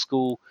an old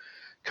school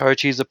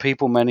coach. He's a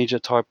people manager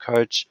type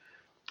coach.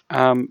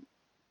 Um,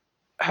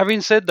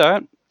 Having said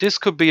that, this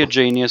could be a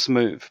genius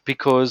move,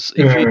 because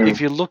Mm. if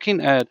you're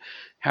looking at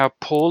how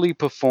poorly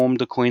performed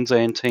the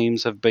Queensland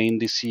teams have been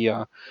this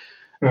year,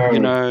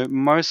 Mm.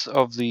 most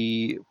of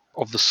the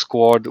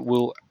squad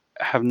will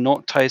have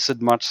not tasted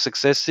much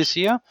success this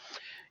year.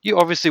 You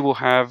obviously will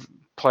have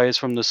players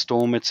from the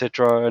Storm,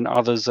 etc., and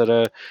others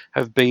that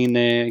have been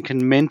there and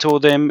can mentor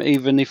them,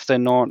 even if they're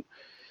not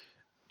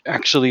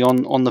actually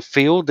on the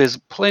field. There's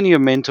plenty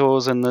of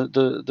mentors, and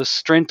the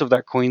strength of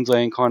that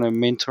Queensland kind of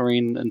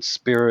mentoring and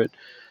spirit,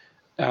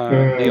 the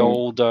Mm.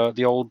 old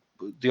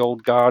the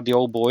old guard, the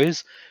old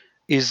boys,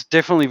 is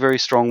definitely very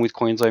strong with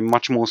Queensland,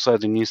 much more so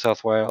than New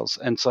South Wales.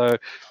 And so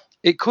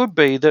it could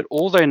be that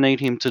all they need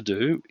him to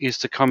do is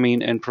to come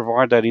in and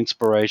provide that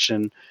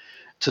inspiration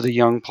to the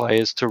young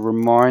players, to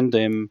remind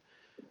them,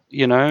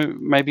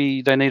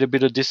 maybe they need a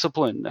bit of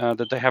discipline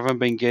that they haven't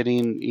been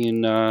getting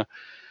in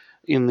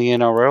the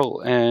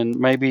NRL, and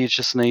maybe it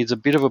just needs a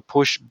bit of a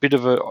push, bit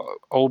of a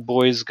old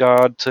boys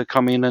guard to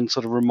come in and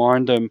sort of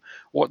remind them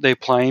what they're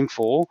playing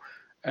for.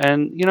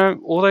 And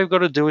all they've got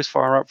to do is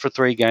fire up for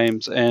 3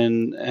 games,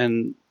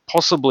 and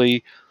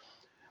possibly,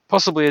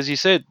 as you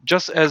said,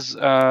 just as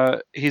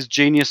his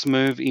genius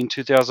move in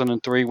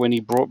 2003 when he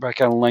brought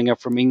back Alan Langer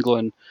from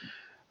England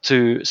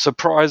to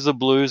surprise the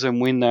Blues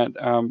and win that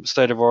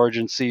State of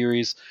Origin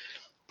series.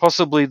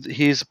 Possibly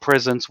his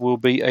presence will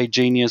be a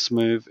genius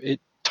move.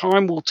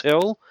 Time will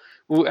tell.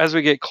 As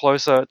we get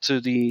closer to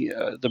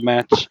the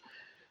match,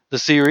 the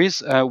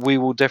series, we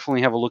will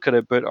definitely have a look at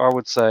it. But I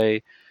would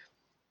say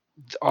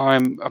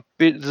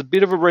there's a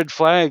bit of a red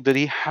flag that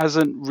he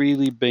hasn't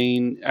really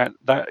been at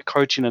that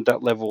coaching at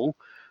that level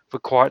for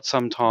quite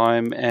some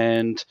time,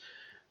 and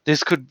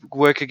this could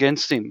work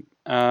against him.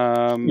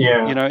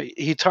 Yeah.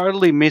 He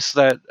totally missed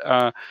that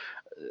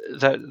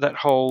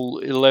whole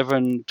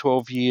 11,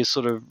 12 year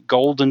sort of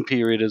golden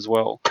period as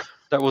well.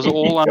 That was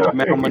all under Yeah,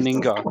 Mal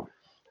Meninga.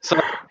 So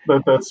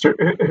that's true.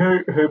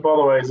 Who, by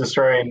the way, is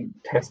Australian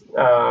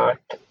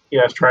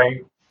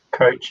Australian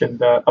coach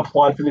and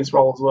applied for this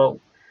role as well,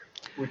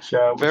 which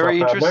I very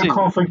found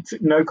interesting.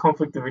 no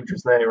conflict of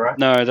interest there, right?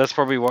 No, that's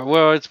probably why.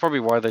 Well, it's probably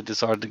why they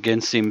decided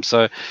against him.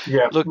 So,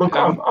 Yeah. look, Look,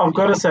 I've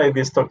got to say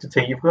this, Doctor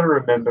T. You've got to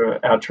remember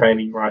our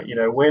training, right?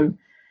 When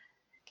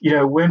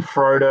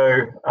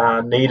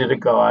Frodo needed a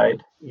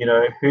guide,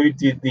 who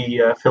did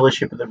the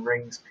Fellowship of the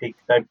Rings pick?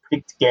 They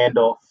picked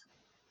Gandalf,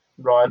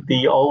 right?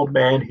 The old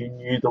man who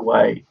knew the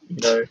way.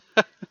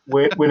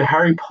 When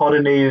Harry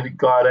Potter needed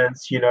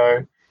guidance,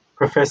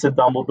 Professor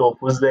Dumbledore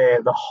was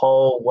there the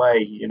whole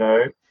way.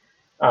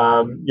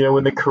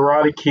 When the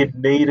Karate Kid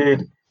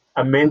needed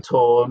a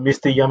mentor,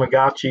 Mr.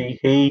 Yamagaki,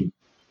 he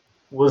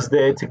was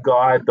there to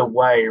guide the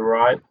way,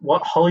 right?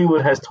 What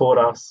Hollywood has taught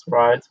us,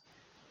 right?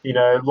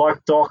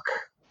 Like Doc,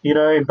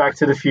 in Back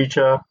to the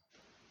Future,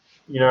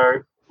 you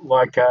know,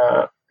 like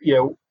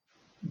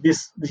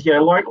this,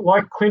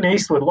 like Clint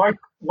Eastwood, like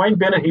Wayne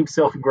Bennett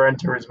himself in Gran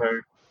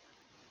Turismo.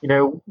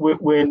 When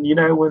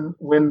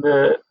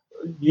the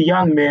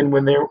young men,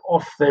 when they're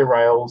off their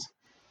rails,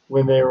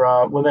 when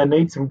they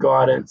need some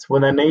guidance,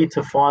 when they need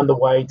to find the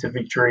way to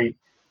victory,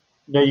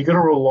 you got to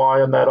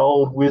rely on that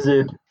old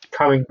wizard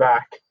coming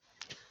back.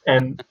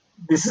 And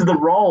this is the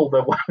role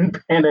that Wayne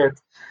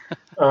Bennett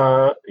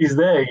is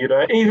there.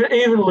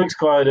 Even Luke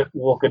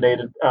Skywalker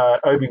needed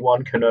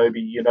Obi-Wan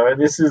Kenobi.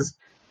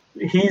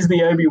 He's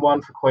the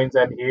Obi-Wan for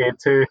Queensland here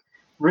to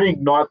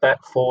reignite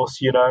that force.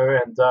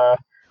 And I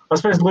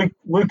suppose Luke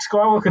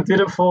Skywalker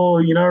did it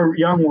for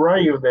young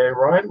Ray there,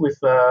 right? With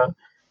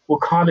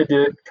kind of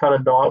did it kind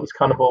of not. It was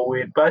kind of all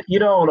weird, but you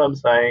know what I'm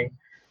saying.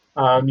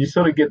 You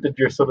sort of get the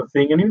drift sort of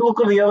thing. And you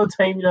look at the other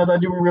team, they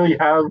didn't really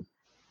have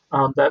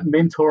that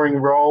mentoring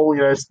role.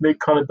 Snoop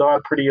kind of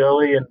died pretty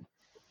early, and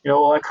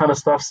all that kind of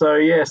stuff. So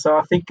yeah, so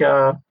I think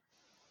I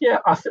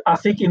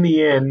think in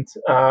the end,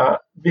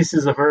 this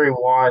is a very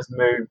wise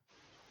move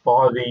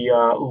by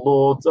the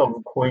Lords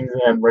of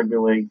Queensland Rugby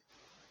League.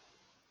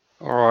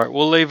 All right,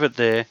 we'll leave it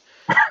there.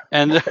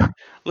 And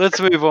let's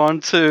move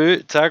on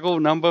to tackle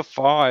number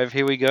 5.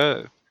 Here we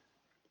go.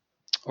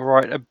 All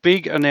right, a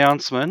big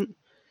announcement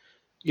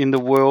in the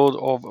world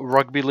of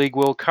Rugby League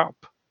World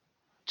Cup.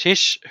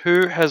 Tish,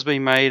 who has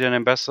been made an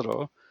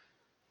ambassador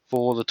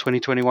for the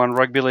 2021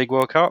 Rugby League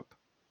World Cup?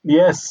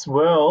 Yes,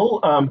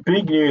 well,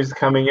 big news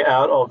coming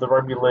out of the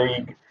Rugby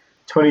League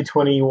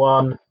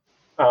 2021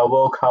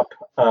 World Cup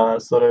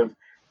sort of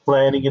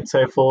planning and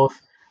so forth.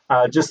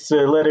 Just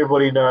to let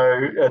everybody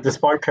know,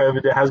 despite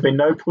COVID, there has been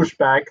no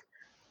pushback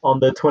on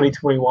the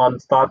 2021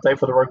 start date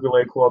for the Rugby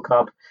League World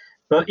Cup.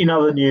 But in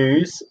other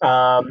news,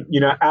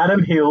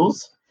 Adam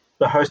Hills,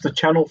 the host of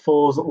Channel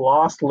 4's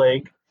Last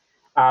Leg,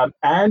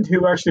 and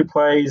who actually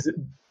plays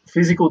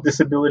Physical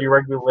Disability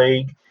Rugby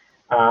League,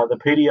 the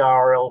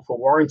PDRL for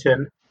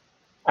Warrington,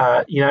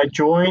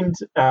 joined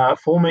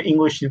former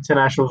English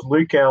internationals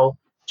Luke L.,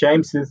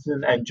 James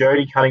Simpson, and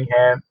Jody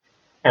Cunningham,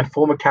 and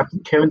former captain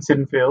Kevin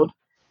Sittenfield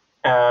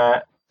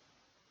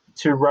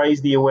to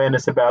raise the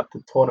awareness about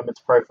the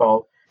tournament's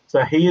profile.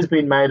 So he has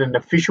been made an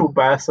official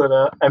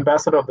ambassador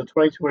of the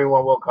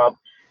 2021 World Cup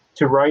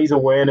to raise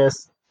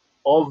awareness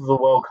of the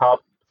World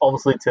Cup,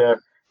 obviously to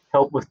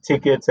help with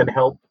tickets and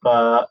help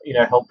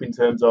in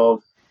terms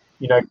of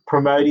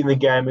promoting the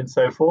game and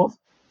so forth.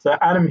 So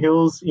Adam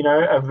Hills,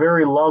 a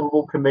very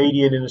lovable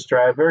comedian in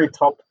Australia, very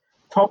top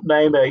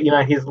name.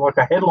 He's like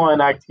a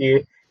headline act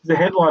here. He's a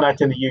headline act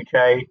in the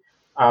UK.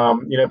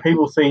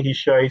 People see his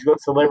show. He's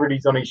got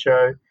celebrities on his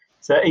show.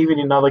 So even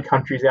in other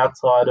countries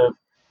outside of,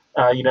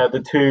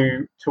 the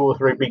two or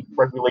three big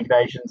rugby league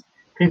nations,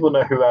 people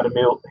know who Adam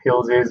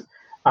Hills is.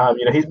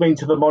 He's been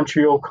to the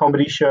Montreal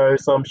Comedy Show,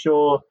 so I'm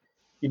sure,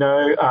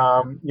 sort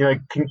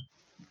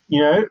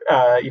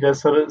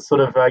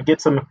of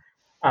get some,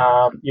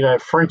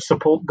 French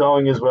support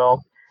going as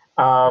well.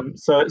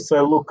 So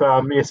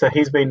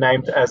he's been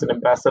named as an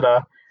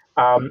ambassador.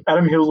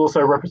 Adam Hills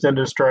also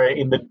represented Australia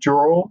in the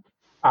draw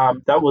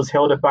that was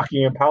held at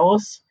Buckingham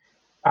Palace.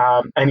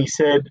 And he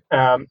said,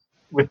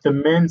 with the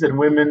men's and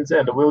women's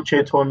and the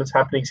wheelchair tournaments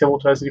happening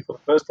simultaneously for the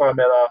first time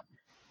ever,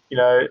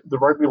 the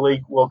Rugby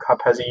League World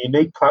Cup has a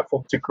unique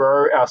platform to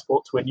grow our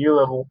sport to a new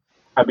level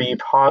and be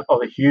part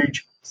of a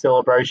huge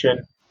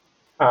celebration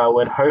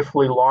when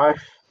hopefully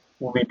life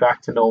will be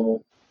back to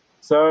normal.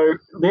 So,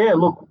 yeah,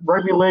 look,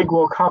 Rugby League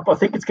World Cup, I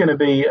think it's going to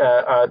be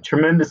a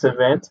tremendous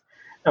event.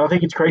 And I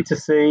think it's great to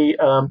see,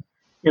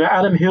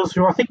 Adam Hills,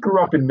 who I think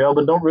grew up in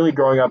Melbourne, not really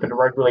growing up in a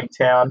rugby league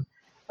town.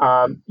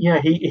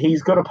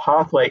 He's got a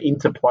pathway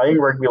into playing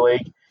rugby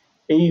league,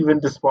 even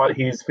despite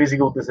his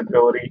physical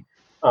disability,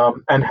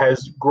 and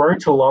has grown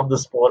to love the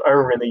sport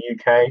over in the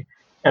UK.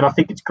 And I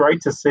think it's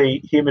great to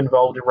see him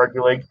involved in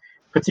rugby league,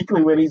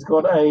 particularly when he's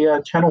got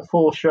a Channel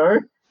 4 show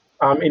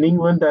in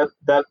England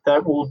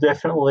that will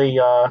definitely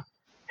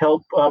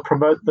help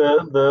promote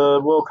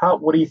the World Cup.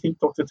 What do you think,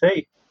 Dr.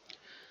 T?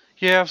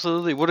 Yeah,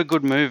 absolutely. What a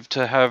good move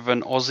to have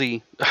an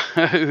Aussie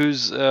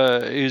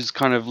who's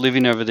kind of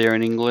living over there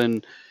in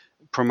England,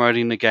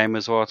 promoting the game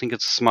as well. I think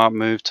it's a smart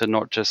move to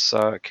not just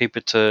keep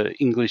it to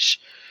English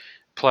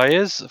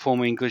players,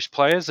 former English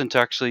players, and to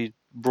actually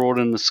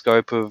broaden the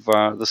scope of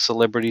the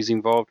celebrities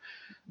involved.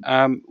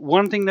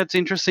 One thing that's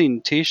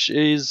interesting, Tish,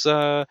 is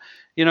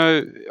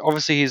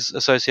obviously his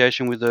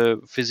association with the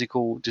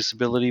Physical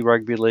Disability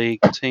Rugby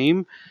League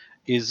team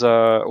is,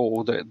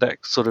 or that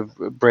sort of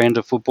brand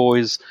of football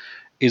is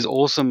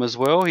awesome as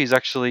well. He's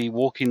actually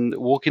walking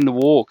the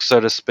walk, so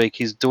to speak.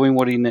 He's doing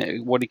what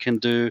he can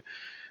do,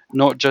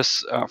 not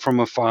just from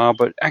afar,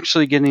 but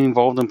actually getting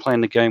involved and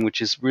playing the game,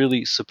 which is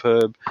really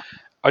superb.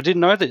 I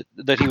didn't know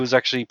that he was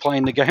actually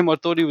playing the game. I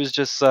thought he was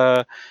just,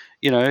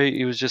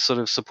 he was just sort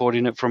of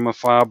supporting it from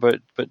afar.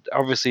 But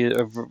obviously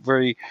a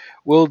very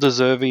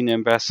well-deserving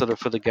ambassador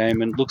for the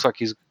game, and looks like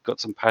he's got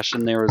some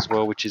passion there as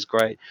well, which is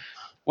great.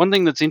 One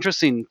thing that's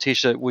interesting,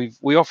 Tisha,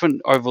 we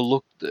often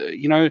overlook,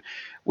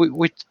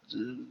 with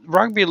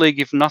rugby league,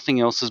 if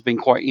nothing else, has been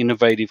quite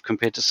innovative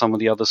compared to some of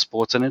the other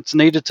sports, and it's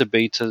needed to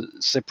be to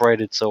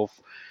separate itself,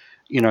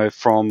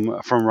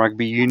 from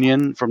rugby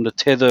union, from the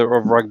tether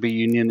of rugby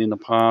union in the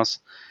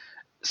past.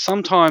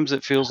 Sometimes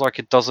it feels like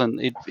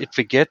it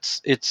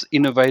forgets its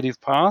innovative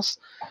past.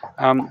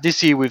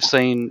 This year we've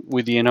seen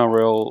with the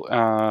NRL,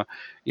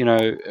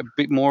 a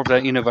bit more of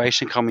that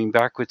innovation coming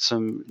back with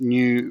some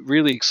new,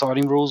 really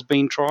exciting rules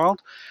being trialled.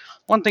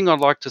 One thing I'd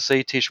like to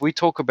see, Tish, we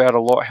talk about a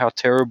lot how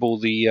terrible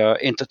the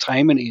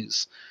entertainment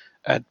is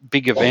at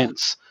big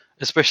events,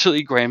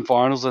 especially grand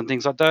finals and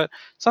things like that.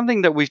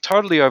 Something that we've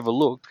totally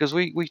overlooked because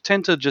we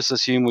tend to just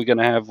assume we're going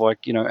to have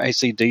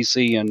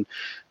ACDC and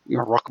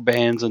rock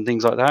bands and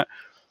things like that.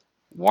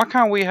 Why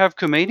can't we have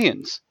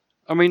comedians?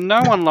 I mean,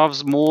 no one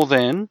loves more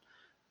than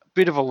a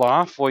bit of a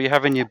laugh while you're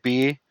having your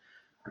beer.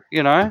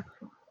 You know,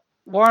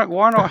 why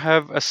not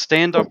have a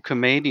stand-up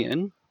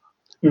comedian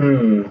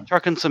Mm.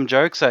 chucking some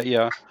jokes at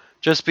you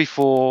just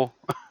before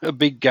a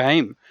big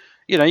game?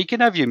 You can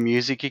have your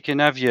music, you can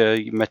have your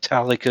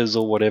Metallicas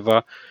or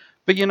whatever,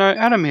 but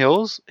Adam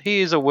Hills,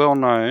 he is a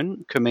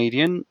well-known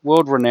comedian,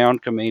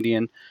 world-renowned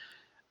comedian.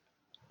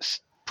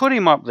 Put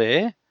him up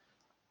there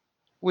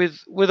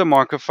with a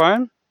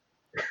microphone.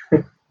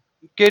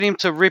 Get him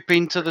to rip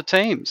into the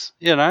teams,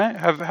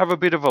 have a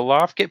bit of a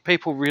laugh, get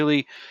people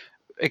really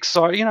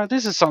excited.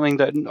 This is something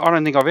that I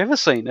don't think I've ever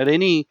seen at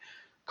any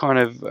kind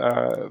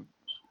of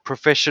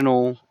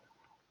professional,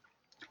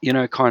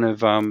 kind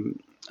of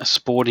a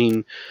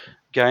sporting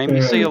game.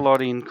 You see a Mm.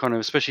 lot in kind of,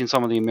 especially in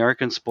some of the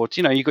American sports.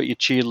 You got your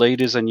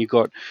cheerleaders, and you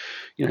got,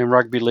 in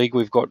rugby league,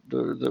 we've got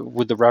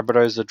with the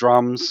Rabbitohs, the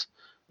drums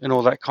and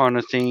all that kind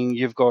of thing.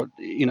 You've got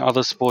in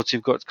other sports,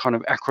 you've got kind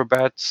of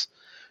acrobats.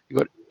 You've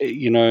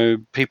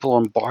got people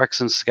on bikes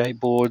and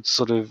skateboards,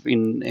 sort of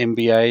in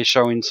NBA,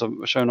 showing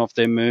off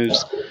their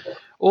moves,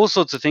 all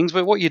sorts of things.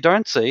 But what you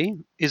don't see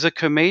is a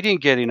comedian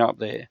getting up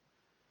there,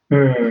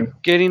 Mm.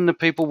 getting the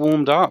people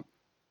warmed up.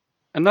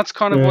 And that's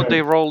kind of what Mm.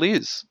 their role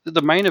is.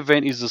 The main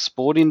event is a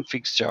sporting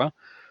fixture.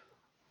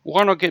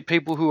 Why not get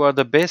people who are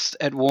the best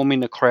at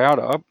warming the crowd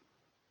up?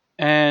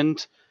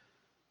 And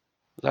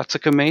that's a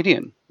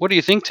comedian. What do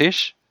you think,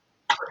 Tish?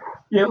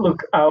 Yeah,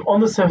 look,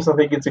 on the surface, I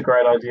think it's a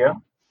great idea.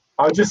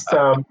 I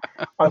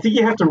think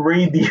you have to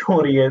read the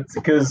audience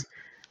because,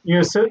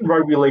 certain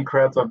rugby league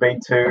crowds I've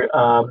been to,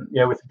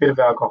 with a bit of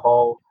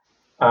alcohol,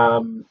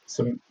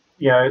 some,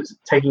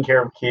 taking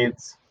care of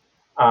kids,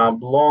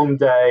 long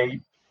day,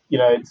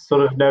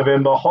 sort of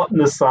November, hot in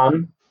the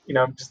sun,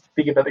 just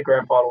thinking about the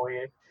grand final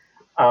here.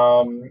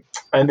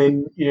 And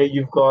then,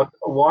 you've got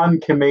one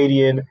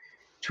comedian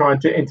trying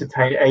to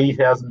entertain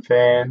 80,000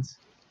 fans.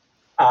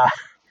 Uh,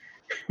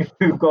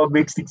 who've got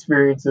mixed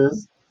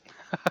experiences.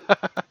 I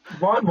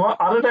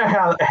don't know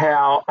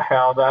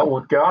how that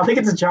would go. I think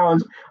it's a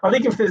challenge. I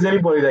think if there's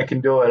anybody that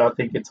can do it, I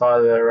think it's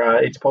either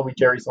it's probably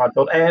Jerry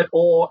Seinfeld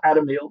or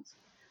Adam Hills.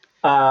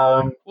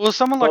 Well,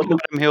 someone like But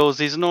look, Adam Hills,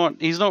 he's not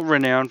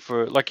renowned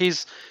for, like,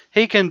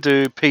 he can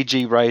do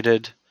PG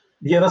rated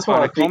yeah, that's what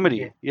kind I of think.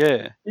 Yeah,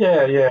 comedy.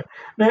 Yeah. yeah.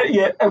 No,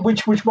 yeah,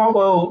 which might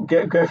well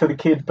go for the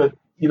kids, but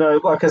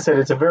like I said,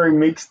 it's a very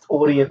mixed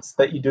audience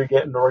that you do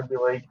get in the rugby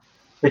league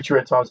picture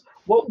at times.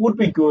 What would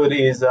be good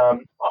is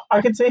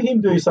I could see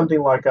him do something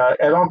like,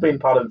 and I've been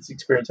part of this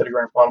experience at a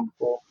grand final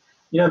before.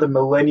 The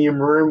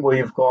Millennium Room where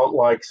you've got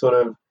like sort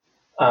of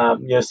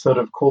sort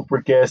of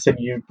corporate guests, and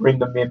you bring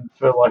them in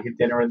for like a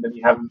dinner, and then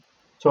you have them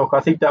talk. I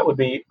think that would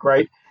be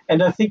great.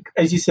 And I think,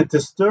 as you said, to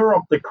stir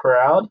up the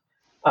crowd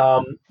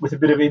with a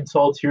bit of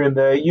insults here and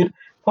there, you'd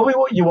probably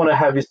what you want to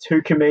have is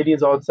two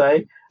comedians, I would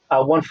say,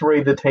 one for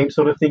either team,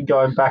 sort of thing,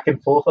 going back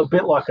and forth, a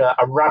bit like a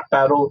rap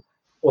battle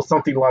or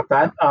something like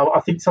that. I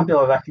think something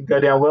like that could go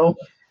down well.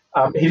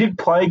 He did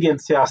play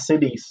against South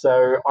Sydney,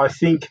 so I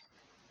think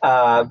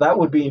that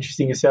would be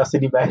interesting if South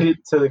Sydney made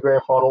it to the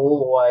grand final all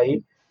the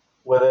way.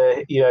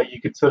 Whether you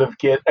could sort of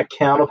get a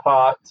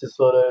counterpart to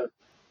sort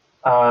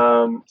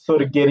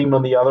of get him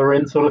on the other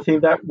end, sort of thing.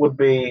 That would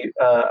be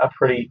a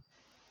pretty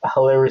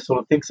hilarious sort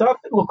of thing. So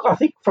look, I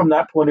think from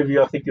that point of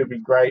view, I think it would be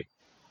great.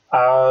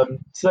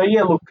 So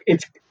yeah, look,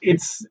 it's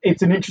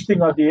an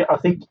interesting idea. I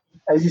think,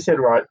 as you said,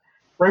 right,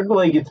 rugby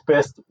league it's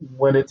best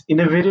when it's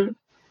innovative,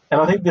 and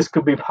I think this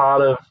could be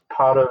part of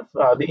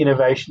the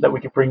innovation that we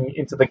could bring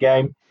into the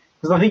game,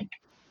 because I think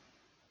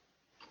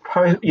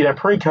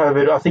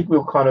pre-COVID, I think we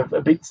were kind of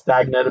a bit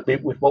stagnant a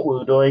bit with what we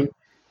were doing.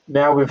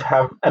 Now we've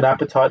have an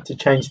appetite to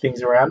change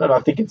things around, and I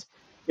think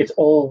it's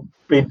all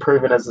been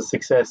proven as a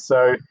success.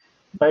 So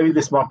maybe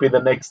this might be the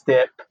next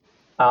step.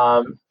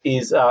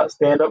 Is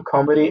stand-up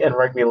comedy and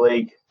rugby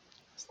league,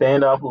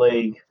 stand-up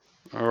league.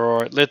 All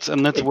right, let's It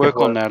could work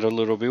on work. that a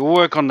little bit. We'll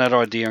work on that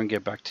idea and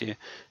get back to you.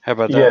 How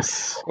about that?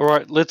 Yes. All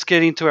right, let's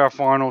get into our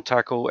final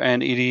tackle,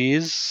 and it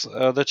is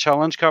the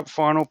Challenge Cup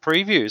final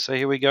preview. So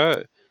here we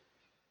go.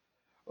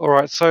 All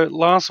right, so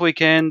last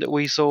weekend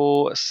we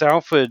saw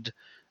Salford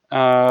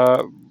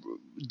uh,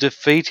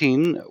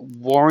 defeating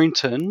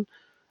Warrington,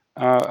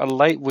 a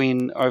late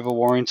win over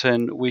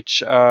Warrington,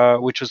 which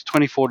was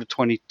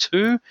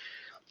 24-22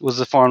 was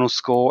the final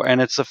score,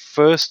 and it's the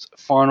first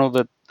final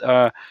that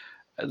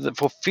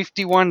for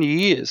 51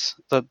 years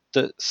that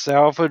the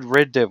Salford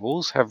Red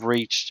Devils have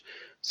reached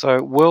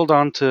So well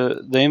done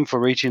to them for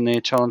reaching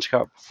their Challenge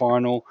Cup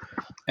final.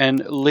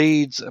 And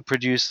Leeds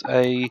produced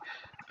a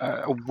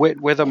wet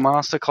weather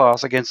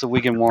masterclass against the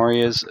Wigan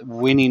Warriors,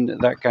 winning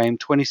that game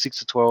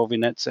 26-12 in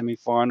that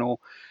semi-final.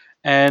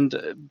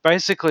 And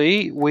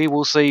basically, we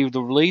will see the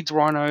Leeds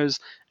Rhinos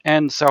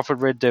and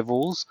Salford Red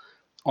Devils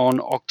on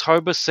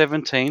October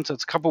 17th. So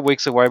it's a couple of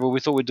weeks away, but we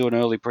thought we'd do an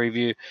early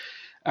preview.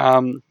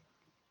 Um,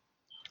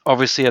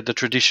 Obviously, at the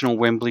traditional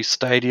Wembley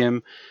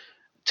Stadium.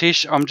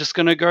 Tish, I'm just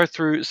going to go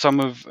through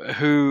some of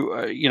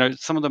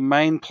some of the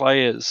main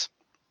players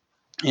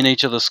in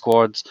each of the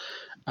squads.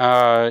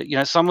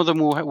 Some of them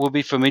will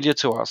be familiar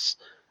to us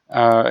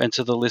and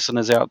to the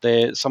listeners out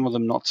there. Some of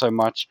them not so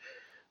much.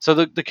 So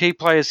the key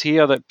players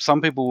here that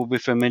some people will be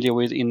familiar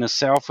with in the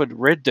Salford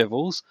Red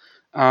Devils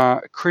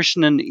are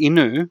Krishnan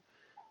Inu,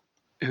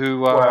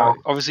 who Wow.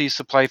 obviously used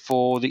to play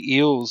for the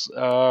Eels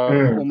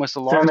almost a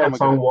Sang lifetime that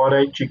song, ago. Why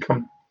Don't You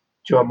Come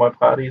Join My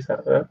Party? Is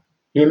that her?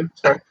 Him?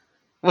 Sorry.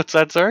 What's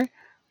that? Sorry,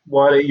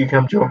 Why Don't You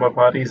Come Join My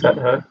Party? Is that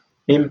her?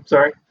 Him?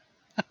 Sorry.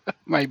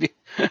 maybe.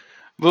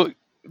 Look,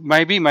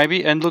 maybe,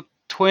 and look,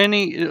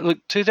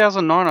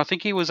 2009. I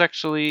think he was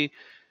in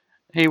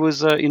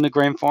the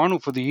grand final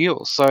for the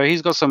Eels, so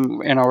he's got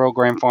some NRL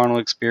grand final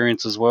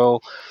experience as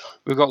well.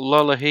 We've got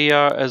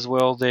Lolohea as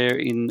well there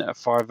in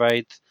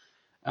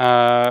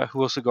 5'8".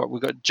 Who also got?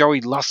 We've got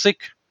Joey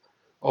Lussick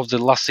of the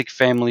Lussick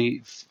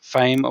family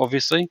fame,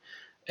 obviously,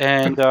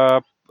 and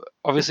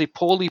obviously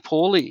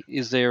Paulie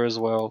is there as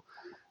well.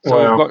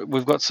 So Wow.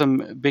 we've got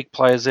some big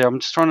players there. I'm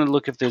just trying to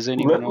look if there's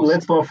anyone else.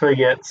 Let's not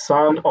forget,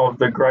 son of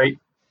the great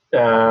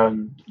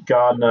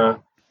gardener,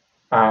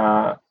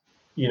 uh,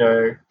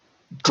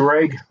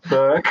 Greg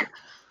Burke.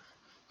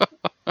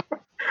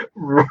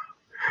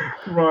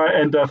 Right,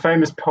 and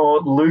famous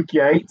poet Luke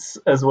Yates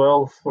as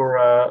well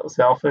for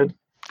Salford.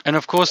 And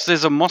of course,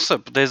 there's a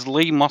Mossop. There's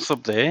Lee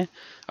Mossop there.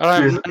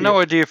 I have Yeah, no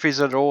idea if he's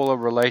at all a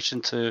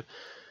relation to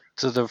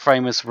the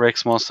famous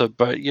Rex Mossop,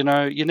 but you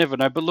never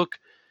know. But look,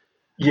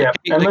 the yeah,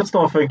 key, and the, let's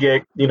not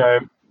forget,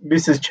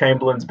 Mrs.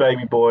 Chamberlain's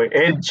baby boy,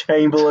 Ed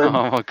Chamberlain.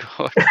 oh my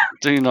god,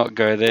 do not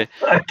go there.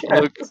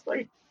 Okay, Look,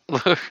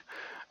 look,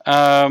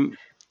 um,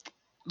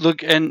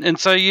 look, and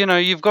so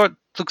you've got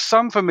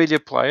some familiar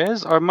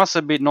players. I must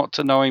admit not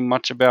to knowing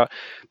much about,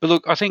 but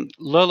look, I think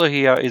Lola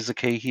here is the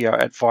key here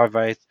at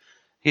 5'8".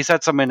 He's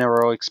had some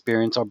NRL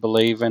experience, I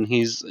believe, and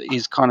he's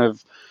kind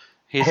of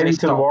he's a heading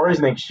to the star. Warriors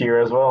next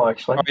year as well, Oh,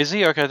 actually. is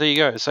he? Okay, there you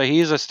go. So he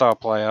is a star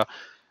player.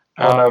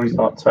 Oh, no, he's Um,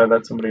 not. Sorry,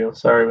 that's somebody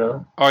else. Sorry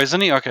about oh, isn't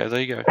he? Okay,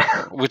 there you go.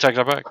 We'll take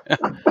that back.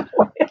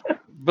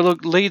 But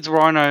look, Leeds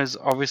Rhinos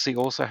obviously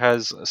also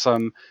has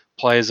some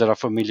players that are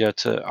familiar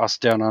to us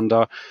down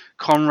under.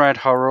 Conrad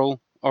Hurrell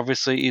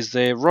obviously is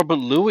there. Robert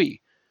Louis,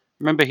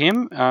 remember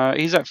him?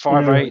 He's at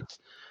that.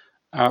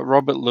 5'8".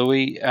 Robert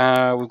Louis.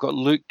 We've got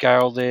Luke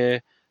Gale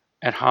there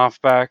at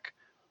halfback.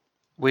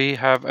 We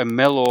have a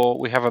Mellor.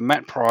 We have a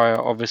Matt Pryor.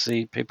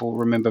 Obviously, people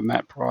remember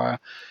Matt Pryor.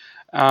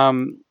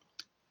 Um,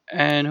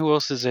 and who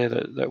else is there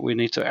that we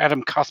need to?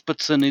 Adam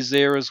Cuthbertson is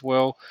there as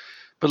well.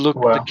 But look,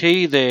 the Wow.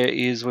 key there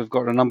is we've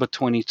got a number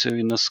 22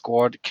 in the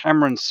squad,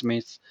 Cameron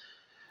Smith.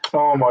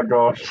 Oh, my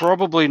gosh.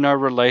 Probably no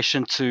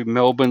relation to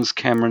Melbourne's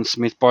Cameron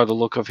Smith by the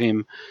look of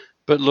him.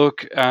 But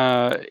look,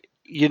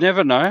 you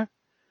never know.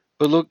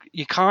 But look,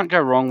 you can't go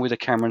wrong with a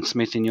Cameron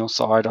Smith in your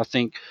side. I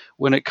think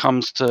when it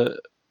comes to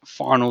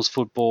finals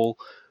football,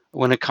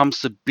 when it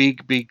comes to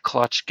big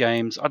clutch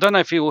games, I don't know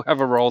if he will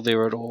have a role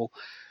there at all.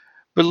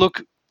 But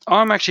look,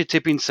 I'm actually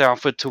tipping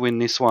Salford to win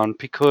this one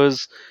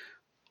because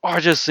I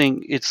just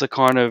think it's the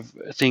kind of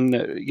thing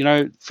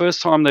that,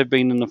 first time they've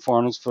been in the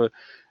finals for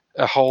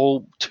a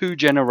whole two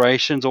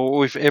generations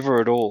or if ever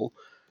at all.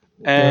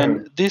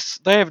 And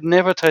Mm. they have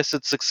never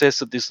tasted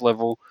success at this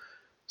level.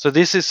 So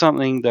this is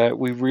something that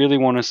we really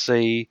want to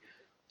see.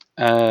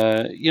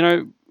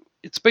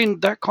 It's been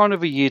that kind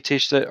of a year,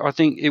 Tish, that I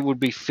think it would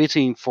be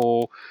fitting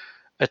for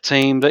a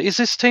team that is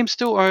this team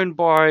still owned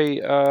by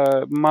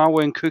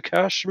Marwan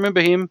Kukash?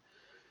 Remember him?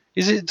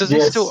 Is it? Does he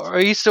Yes. still?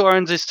 He still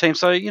owns this team.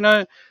 So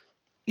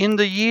in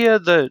the year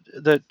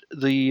that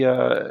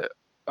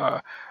uh,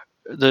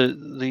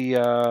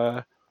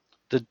 the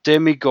the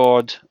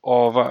demigod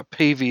of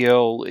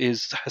PVL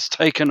has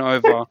taken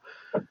over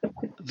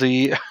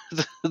the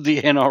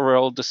the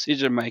NRL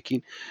decision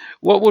making,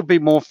 what would be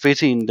more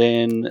fitting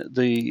than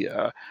the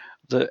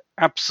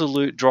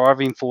absolute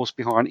driving force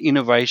behind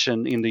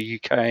innovation in the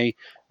UK,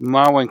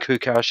 Marwan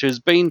Kukash, has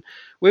been.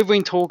 We've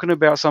been talking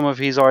about some of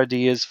his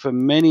ideas for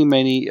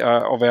many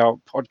of our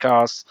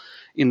podcasts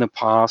in the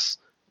past.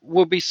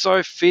 Would be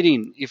so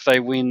fitting if they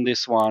win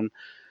this one,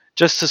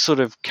 just to sort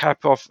of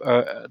cap off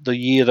the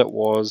year that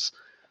was.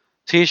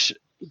 Tish,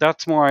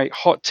 that's my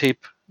hot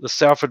tip. The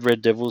Salford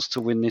Red Devils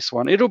to win this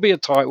one. It'll be a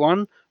tight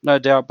one, no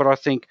doubt, but I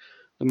think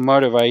the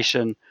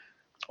motivation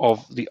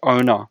of the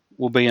owner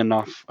will be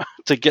enough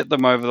to get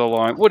them over the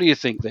line. What do you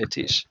think there,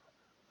 Tish?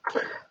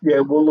 Yeah,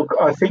 well, look,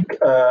 I think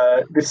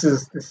this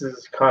is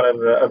kind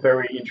of a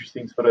very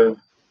interesting sort of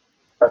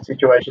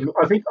situation.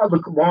 I think,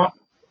 look,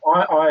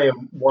 I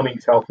am wanting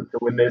Salford to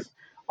win this.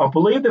 I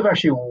believe they've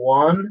actually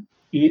won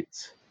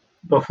it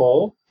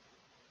before,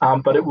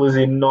 but it was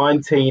in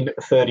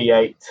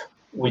 1938,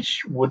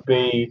 which would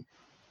be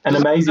an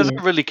Does amazing.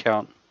 it really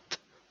count?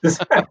 Does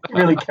that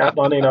really count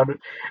 1900?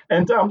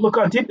 And look,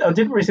 I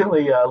did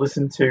recently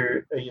listen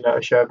to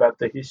a show about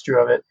the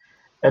history of it,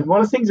 and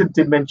one of the things it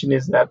did mention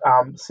is that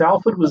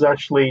Salford was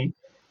actually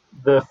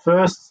the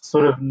first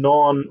sort of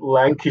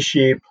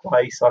non-Lancashire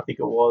place, I think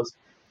it was,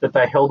 that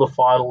they held a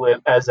final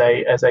with as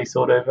a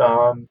sort of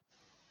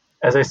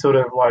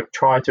like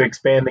trying to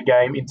expand the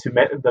game into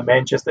the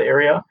Manchester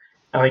area.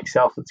 I think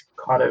Salford's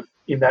kind of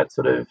in that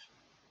sort of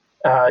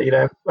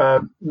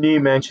near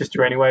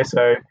Manchester anyway,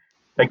 so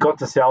they got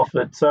to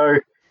Salford. So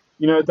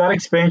that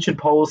expansion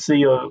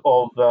policy of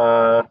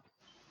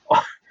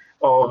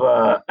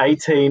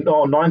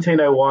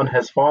 1901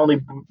 has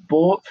finally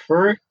brought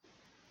through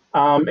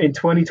in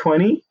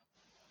 2020.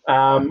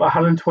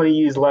 120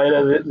 years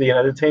later,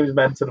 the team's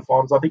made it to the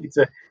finals. I think it's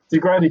a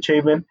great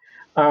achievement.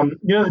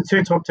 The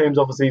two top teams,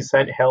 obviously,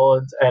 St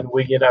Helens and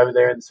Wigan over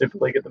there in the Super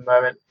League at the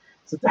moment.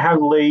 So to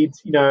have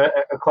Leeds,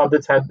 a club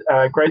that's had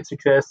great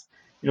success,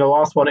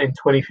 last one in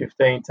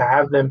 2015, to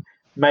have them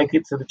make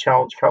it to the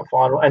Challenge Cup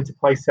final and to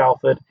play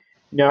Salford,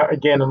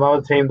 again,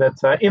 another team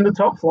that's in the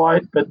top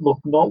flight, but look,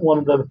 not one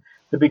of the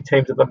big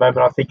teams at the moment.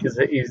 I think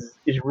is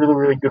really,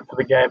 really good for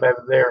the game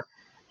over there.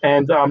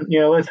 And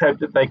let's hope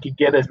that they could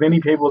get as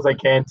many people as they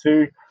can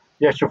to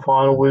the actual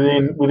final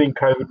within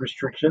COVID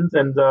restrictions.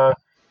 And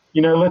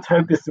let's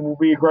hope this will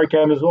be a great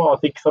game as well. I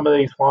think some of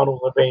these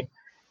finals have been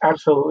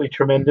absolutely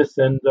tremendous,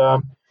 and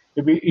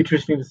it'd be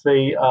interesting to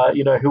see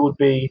who would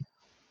be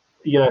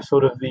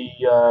sort of the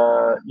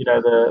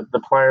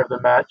player of the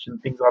match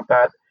and things like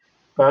that.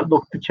 But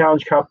look, the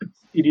Challenge Cup,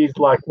 it is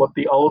like what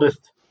the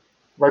oldest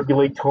rugby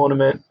league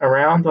tournament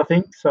around, I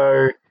think.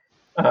 So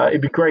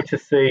it'd be great to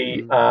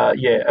see,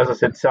 as I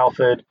said,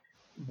 Salford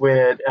win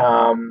it.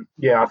 I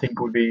think it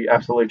would be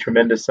absolutely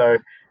tremendous. So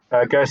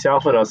go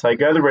Salford, I say.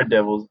 Go the Red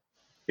Devils.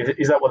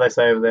 Is that what they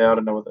say over there? I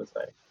don't know what they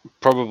say.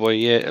 Probably,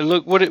 yeah.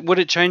 Look, would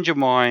it change your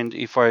mind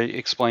if I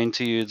explained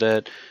to you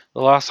that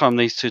the last time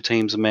these two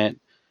teams met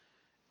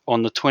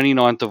on the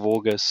 29th of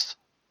August,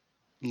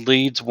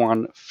 Leeds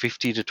won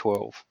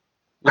 50-12?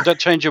 Would that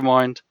change your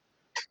mind?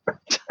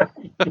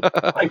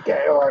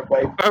 Okay, all right,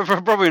 mate.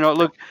 Probably not.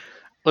 Look.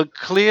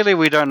 Clearly,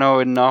 we don't know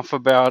enough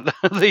about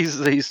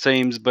these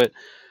teams, but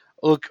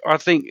look, I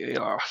think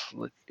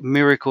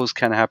miracles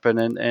can happen,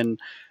 and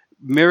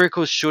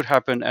miracles should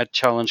happen at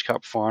Challenge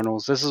Cup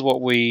finals. This is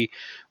what we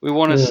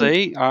want to Mm.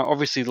 see.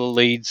 Obviously, the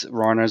Leeds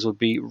Rhinos would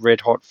be red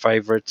hot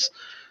favourites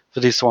for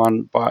this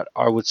one, but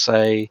I would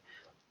say,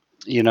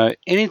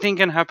 anything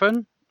can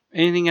happen.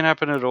 Anything can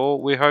happen at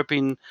all. We're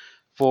hoping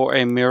for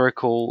a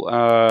miracle.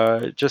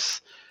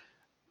 Just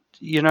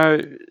you know,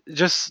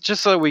 just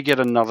so we get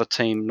another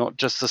team, not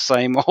just the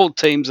same old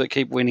teams that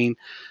keep winning.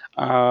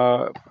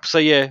 So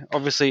yeah,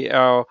 obviously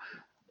our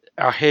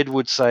head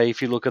would say,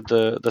 if you look at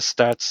the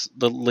stats,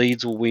 the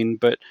Leeds will win,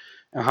 but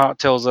our heart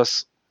tells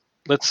us,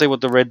 let's see what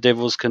the Red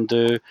Devils can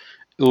do.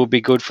 It will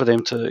be good for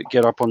them to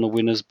get up on the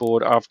winners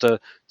board after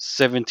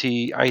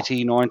 70,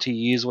 80, 90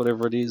 years,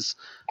 whatever it is,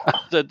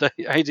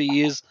 80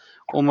 years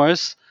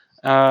almost,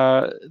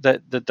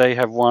 that they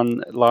have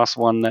last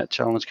won that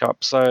Challenge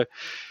Cup. So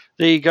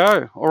there you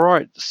go. All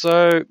right.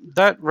 So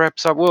that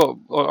wraps up.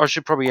 Well, I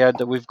should probably add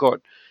that we've got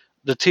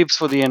the tips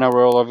for the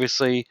NRL.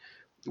 Obviously,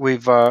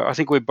 I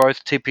think we're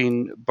both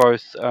tipping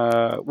both.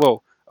 Are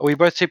we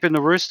both tipping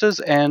the Roosters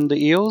and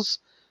the Eels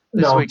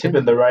this No, I'm weekend?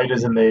 tipping the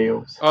Raiders and the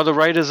Eels. Oh, the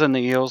Raiders and the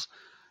Eels.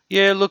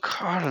 Yeah,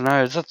 look, I don't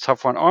know. It's a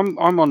tough one.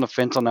 I'm on the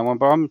fence on that one,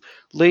 but I'm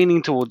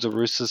leaning towards the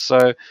Roosters.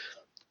 So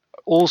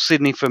all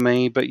Sydney for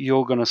me, but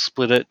you're going to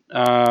split it.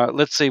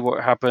 Let's see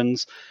what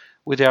happens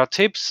with our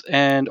tips,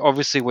 and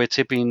obviously we're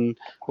tipping.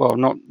 Well,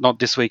 not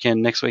this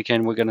weekend. Next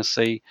weekend we're going to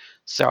see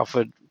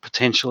Salford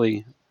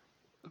potentially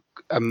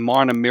a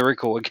minor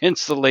miracle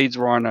against the Leeds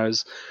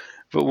Rhinos,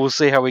 but we'll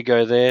see how we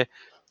go there.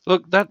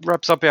 Look, that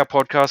wraps up our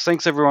podcast.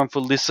 Thanks everyone for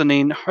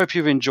listening. Hope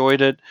you've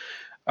enjoyed it.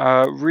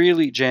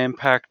 Really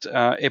jam-packed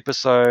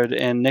episode,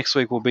 and next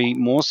week will be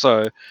more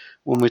so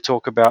when we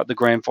talk about the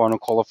grand final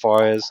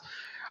qualifiers.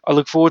 I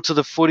look forward to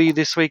the footy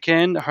this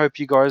weekend. I hope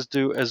you guys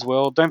do as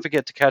well. Don't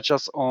forget to catch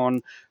us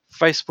on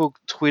Facebook,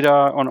 Twitter,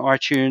 on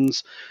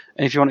iTunes.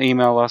 And if you want to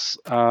email us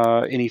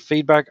any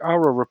feedback,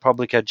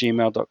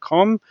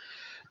 ourrepublic@gmail.com.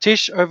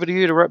 Tish, over to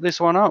you to wrap this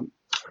one up.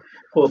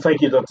 Well,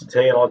 thank you, Dr. T,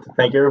 and I'd like to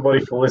thank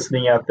everybody for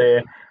listening out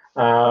there.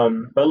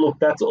 But look,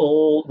 that's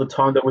all the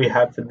time that we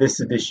have for this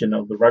edition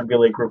of the Rugby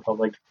League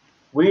Republic.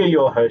 We are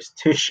your hosts,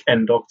 Tish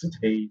and Dr.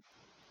 T.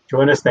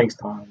 Join us next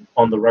time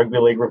on the Rugby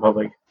League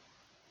Republic.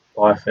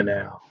 Bye for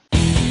now.